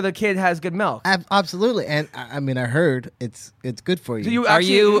to make sure the kid has good milk. Absolutely. And I I heard it's good for you. So are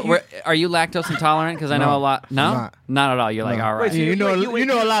you lactose intolerant? Because I know a lot. No, not at all. You're all right. Wait, you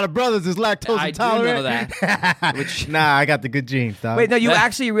know a lot of brothers is lactose intolerant. I do know that. Nah, I got the good genes, dog. Wait, no, you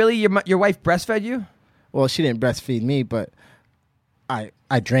actually really your wife breastfed you? Well, she didn't breastfeed me, but I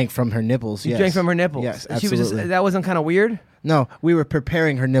drank from her nipples. You drank from her nipples. Yes, She was absolutely. that wasn't kind of weird? No, we were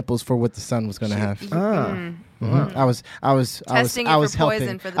preparing her nipples for what the son was going to have. I was Testing it for helping.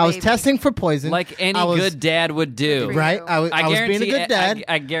 poison for the I was baby. testing for poison, Like any good dad would do. right? I was being a good dad.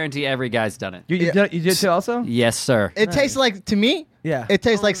 I guarantee every guy's done it. You did too also? Yes, sir. It tastes like, to me, Yeah. it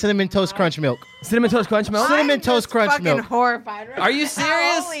tastes like Cinnamon Toast Crunch milk. Cinnamon Toast Crunch milk? Cinnamon I'm Toast just Crunch fucking milk. horrified right Are you now.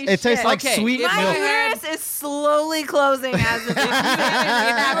 serious? Holy It tastes shit. like Okay, sweet if My milk. uterus is slowly closing as it's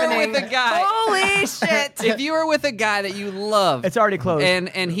happening. with a guy. Holy shit. If you were with a guy that you love, It's already closed.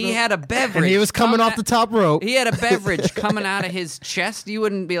 and he had a beverage, And he was coming off the top rope. He had a beverage coming out of his chest. You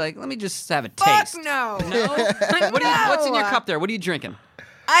wouldn't be like, let me just have a Fuck taste. no. No? What's in your cup there? What are you drinking?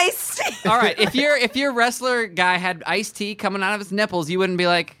 Iced tea. All right, if your wrestler guy had iced tea coming out of his nipples, you wouldn't be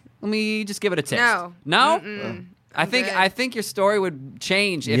like, let me just give it a taste. No. No? Good. I think your story would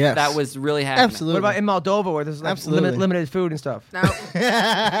change if Yes. that was really happening. Absolutely. What about in Moldova where there's like Absolutely. limited food and stuff? No.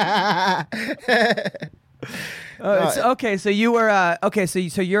 It's, okay, so you were so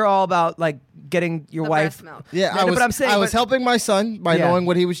you're all about like getting your The wife. breast milk. Yeah, No, but I'm saying, I was but- helping my son by Yeah. knowing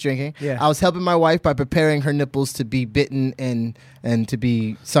what he was drinking. Yeah. I was helping my wife by preparing her nipples to be bitten and to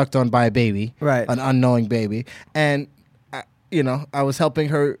be sucked on by a baby, Right. an unknowing baby, and I was helping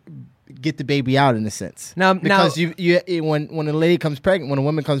her get the baby out in a sense. Because when a lady comes pregnant, when a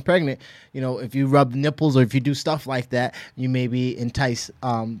woman comes pregnant, if you rub nipples or if you do stuff like that, you maybe entice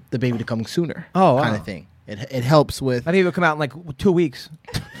the baby to come sooner. Oh, wow. Kind of thing. It helps with. I think it would come out in like 2 weeks.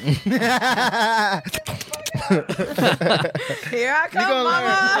 Here I come,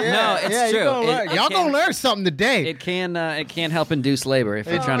 mama. No, it's true. Y'all gonna learn something today. It can help induce labor if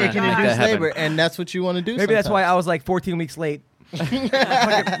you're trying to It can make induce that happen. labor, and that's what you want to do. Maybe that's why sometimes. I was like 14 weeks late.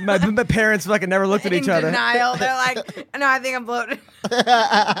 my parents fucking never looked at In each other. denial. They're like, no, I think I'm bloated.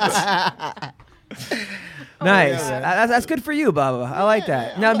 Nice. That's good for you, Baba. I like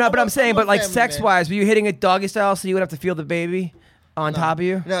that. No, but I'm saying, but like family sex man. wise, were you hitting it doggy style so you would have to feel the baby on top of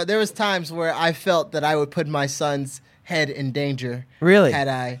you? No, there was times where I felt that I would put my son's head in danger. Really? Had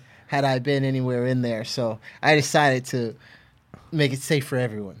I been anywhere in there, so I decided to make it safe for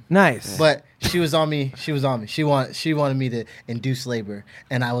everyone. Nice. But she was on me. She wanted me to induce labor,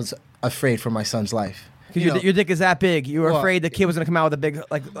 and I was afraid for my son's life. Because your dick is that big, you were Well- afraid the kid was gonna come out with a big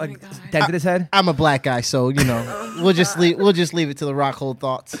dent in his head. I'm a black guy, so we'll just leave it to the Rockhold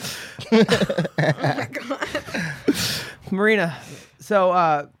thoughts. Marina, so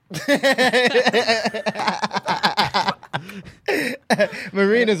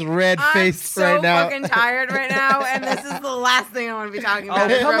Marina's red I'm face so right now. fucking tired right now, and this is the last thing I want to be talking about.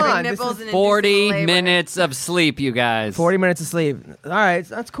 Oh, is come rubbing on, this nipples is and inducing 40 labor. minutes of sleep, you guys. 40 minutes of sleep. All right,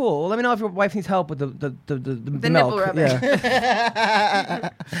 that's cool. Well, let me know if your wife needs help with the milk. nipple rubbing. Yeah.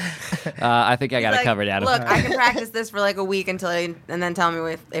 I think I got it Like, covered, Adam. Look, I can practice this for like a week and then tell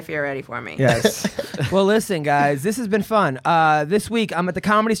me if you're ready for me. Yes. Well, listen, guys, this has been fun. This week, I'm at the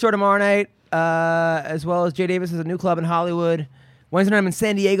Comedy Store tomorrow night, as well as Jay Davis has a new club in Hollywood. Wednesday night, I'm in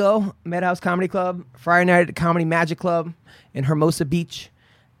San Diego, Madhouse Comedy Club. Friday night at the Comedy Magic Club in Hermosa Beach.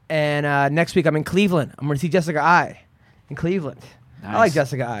 And next week, I'm in Cleveland. I'm going to see Jessica I in Cleveland. I like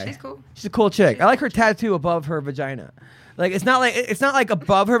Jessica I. She's cool. She's a cool chick. I like her tattoo above her vagina. Like it's not like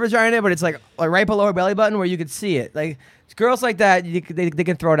above her vagina, but it's like right below her belly button where you could see it. Like girls like that, they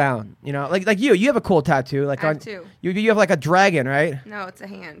can throw down. Like you have a cool tattoo. Like I have on two. You have like a dragon, right? No, it's a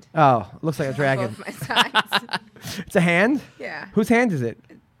hand. Oh, looks like a dragon. Both my sides. It's a hand. Yeah. Whose hand is it?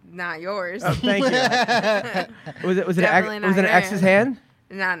 Not yours. Oh, thank you. was it Definitely not an your ex's hand?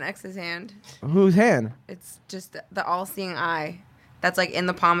 Not an ex's hand. Whose hand? It's just the all-seeing eye. That's like in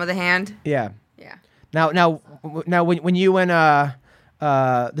the palm of the hand. Yeah. Yeah. Now, when you and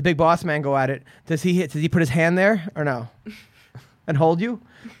the big boss man go at it, does he put his hand there or no, and hold you?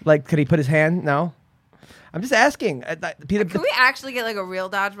 Like, could he put his hand? No. I'm just asking. Can we actually get like a real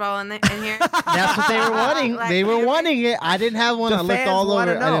dodgeball in here? That's what they were wanting. Like, They were wanting it. I didn't have one. The I looked fans all over.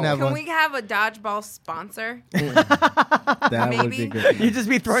 wanna I didn't know. have Can one. we have a dodgeball sponsor? That would be maybe? good. You just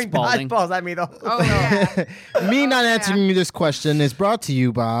be throwing Spalding. dodgeballs at me though. Oh yeah. Me not yeah. answering you this question is brought to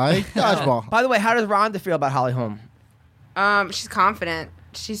you by Dodgeball. By the way, how does Rhonda feel about Holly Holm? She's confident.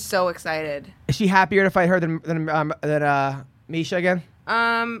 She's so excited. Is she happier to fight her than Misha again?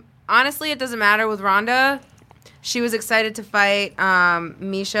 Honestly, it doesn't matter with Rhonda. She was excited to fight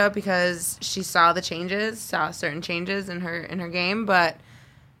Misha because she saw certain changes in her game, but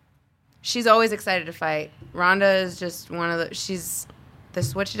she's always excited to fight. Rhonda is just this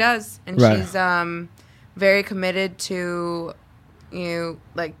is what she does, and Right. she's very committed to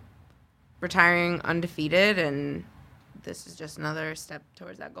retiring undefeated, and this is just another step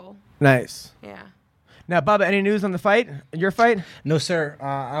towards that goal. Nice. Yeah. Now, Bubba, any news on the fight? Your fight? No, sir.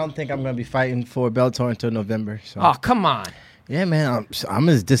 I don't think I'm going to be fighting for Bellator until November. So. Oh, come on. Yeah, man. I'm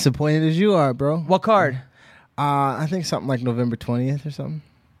as disappointed as you are, bro. What card? I think something like November 20th or something.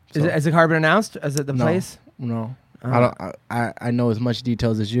 So, Has the card been announced? Is it the place? No. I know as much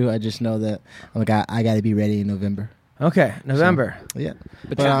details as you. I just know that I got to be ready in November. Okay, November. So, yeah.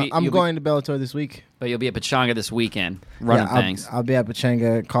 But I'm going to Bellator this week. But you'll be at Pechanga this weekend running things. I'll be at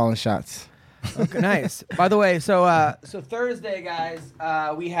Pechanga calling shots. Okay, nice. By the way, so Thursday, guys,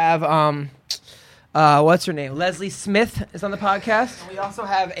 we have what's her name? Leslie Smith is on the podcast. And we also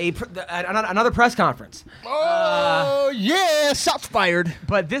have another press conference. Yeah, shots fired.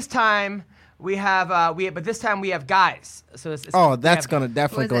 But this time we have guys. So it's that's gonna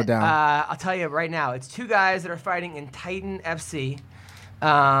definitely go down. I'll tell you right now, it's two guys that are fighting in Titan FC.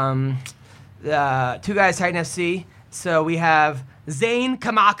 Two guys Titan FC. So we have Zain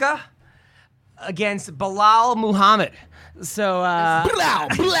Kamaka against Bilal Muhammad. So Bilal.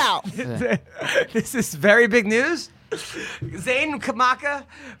 This is very big news. Zain Kamaka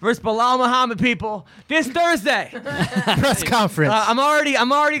versus Bilal Muhammad, people, this Thursday. Press conference. I'm already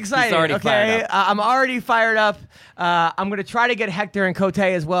excited. He's already fired up. I'm already fired up. I'm gonna try to get Hector and Cote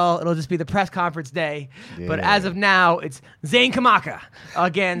as well. It'll just be the press conference day. Yeah. But as of now, it's Zain Kamaka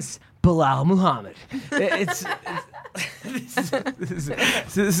against Bilal Muhammad. This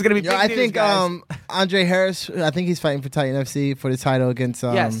is gonna be. Big I news, think guys. Andre Harris. I think he's fighting for Titan FC for the title against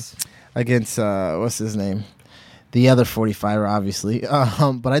what's his name, the other 45er, obviously.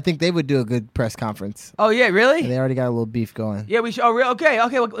 But I think they would do a good press conference. Oh yeah, really? And they already got a little beef going. Yeah, we should. Oh, okay.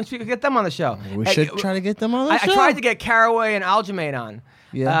 Well, let's get them on the show. We should try to get them on the show. I tried to get Caraway and Aljamain on.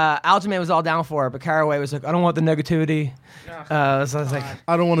 Yeah. Aljamain was all down for it, but Caraway was like, I don't want the negativity. So I was like,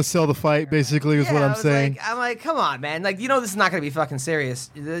 I don't want to sell the fight, basically, is what I'm saying. I'm like, come on, man. Like, this is not going to be fucking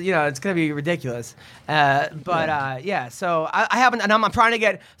serious. It's going to be ridiculous. So I haven't, and I'm trying to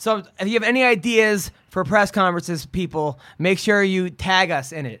get, so if you have any ideas for press conferences, people, make sure you tag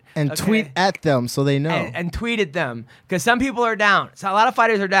us in it. And tweet at them so they know. And tweet at them. Because some people are down. So a lot of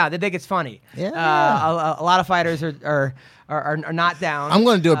fighters are down. They think it's funny. Yeah. A lot of fighters are not down. I'm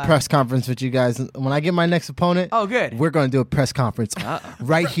going to do a press conference with you guys. When I get my next opponent, oh, good. We're going to do a press conference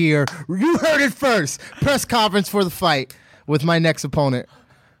right here. You heard it first. Press conference for the fight with my next opponent.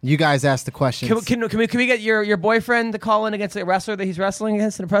 You guys ask the questions. Can we get your boyfriend to call in against a wrestler that he's wrestling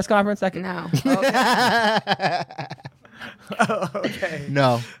against in a press conference? No. Okay.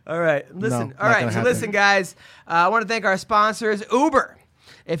 No. All right. Listen. No, all right. So listen, guys. I want to thank our sponsors, Uber.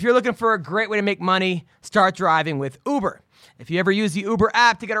 If you're looking for a great way to make money, start driving with Uber. If you ever use the Uber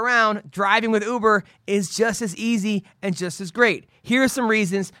app to get around, driving with Uber is just as easy and just as great. Here are some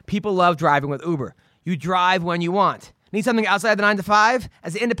reasons people love driving with Uber. You drive when you want. Need something outside the 9 to 5?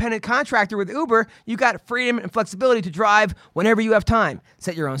 As an independent contractor with Uber, you got freedom and flexibility to drive whenever you have time.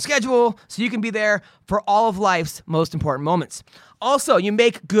 Set your own schedule so you can be there for all of life's most important moments. Also, you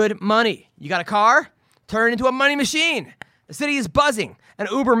make good money. You got a car? Turn it into a money machine. The city is buzzing, and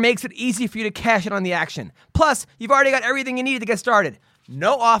Uber makes it easy for you to cash in on the action. Plus, you've already got everything you need to get started.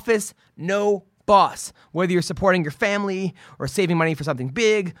 No office, no boss. Whether you're supporting your family or saving money for something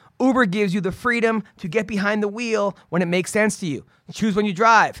big, Uber gives you the freedom to get behind the wheel when it makes sense to you. Choose when you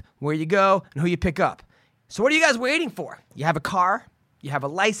drive, where you go, and who you pick up. So what are you guys waiting for? You have a car, you have a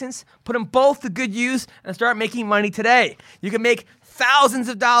license, put them both to good use and start making money today. You can make thousands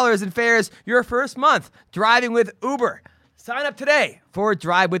of dollars in fares your first month driving with Uber. Sign up today for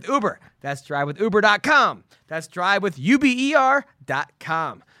Drive with Uber. That's drivewithuber.com. That's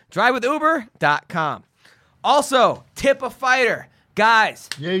drivewithuber.com. drivewithuber.com. Also, tip a fighter. Guys,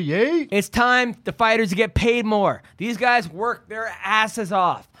 yay. It's time the fighters to get paid more. These guys work their asses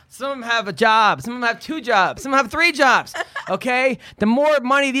off. Some of them have a job. Some of them have 2 jobs. Some of them have 3 jobs. Okay? The more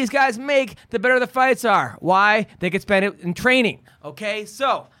money these guys make, the better the fights are. Why? They can spend it in training. Okay?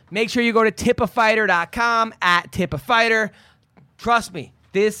 So, make sure you go to tipafighter.com @tipafighter. Trust me,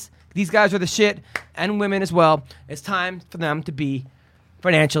 these guys are the shit, and women as well. It's time for them to be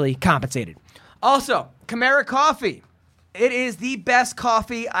financially compensated. Also, Chimera Coffee. It is the best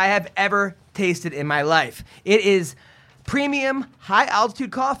coffee I have ever tasted in my life. It is premium,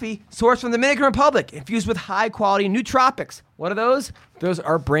 high-altitude coffee sourced from the Dominican Republic, infused with high-quality nootropics. What are those? Those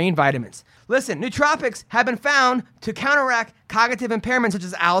are brain vitamins. Listen, nootropics have been found to counteract cognitive impairments such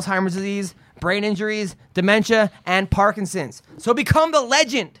as Alzheimer's disease, brain injuries, dementia, and Parkinson's. So become the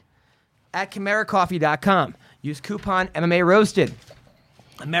legend at ChimeraCoffee.com. Use coupon MMA Roasted.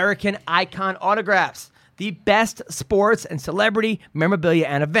 American Icon Autographs. The best sports and celebrity memorabilia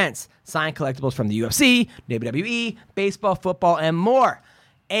and events. Signed collectibles from the UFC, WWE, baseball, football, and more.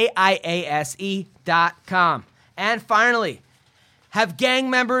 AIASE.com. And finally, have gang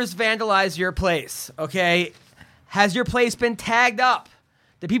members vandalize your place, okay? Has your place been tagged up?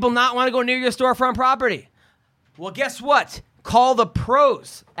 Do people not want to go near your storefront property? Well, guess what? Call the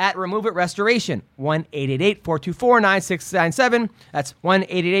pros at Remove It Restoration. 1-888-424-9697. That's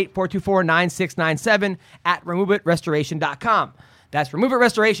 1-888-424-9697 at removeitrestoration.com. That's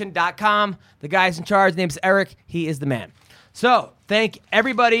removeitrestoration.com. The guy's in charge. His name's Eric. He is the man. So, thank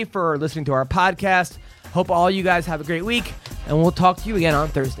everybody for listening to our podcast. Hope all you guys have a great week, and we'll talk to you again on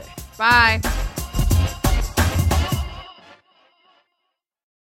Thursday. Bye.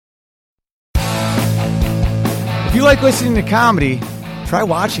 If you like listening to comedy, try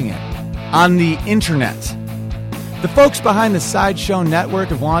watching it on the internet. The folks behind the Sideshow Network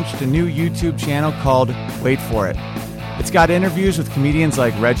have launched a new YouTube channel called Wait For It. It's got interviews with comedians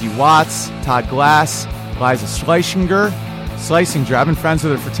like Reggie Watts, Todd Glass, Liza Schlesinger. I've been friends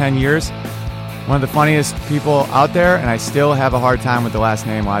with her for 10 years. One of the funniest people out there, and I still have a hard time with the last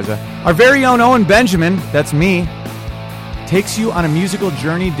name, Liza. Our very own Owen Benjamin, that's me, takes you on a musical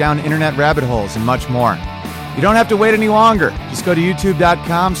journey down internet rabbit holes and much more. You don't have to wait any longer. Just go to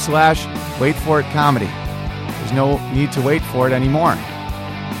youtube.com/waitforitcomedy. There's no need to wait for it anymore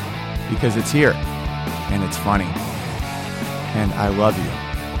because it's here and it's funny. And I love you.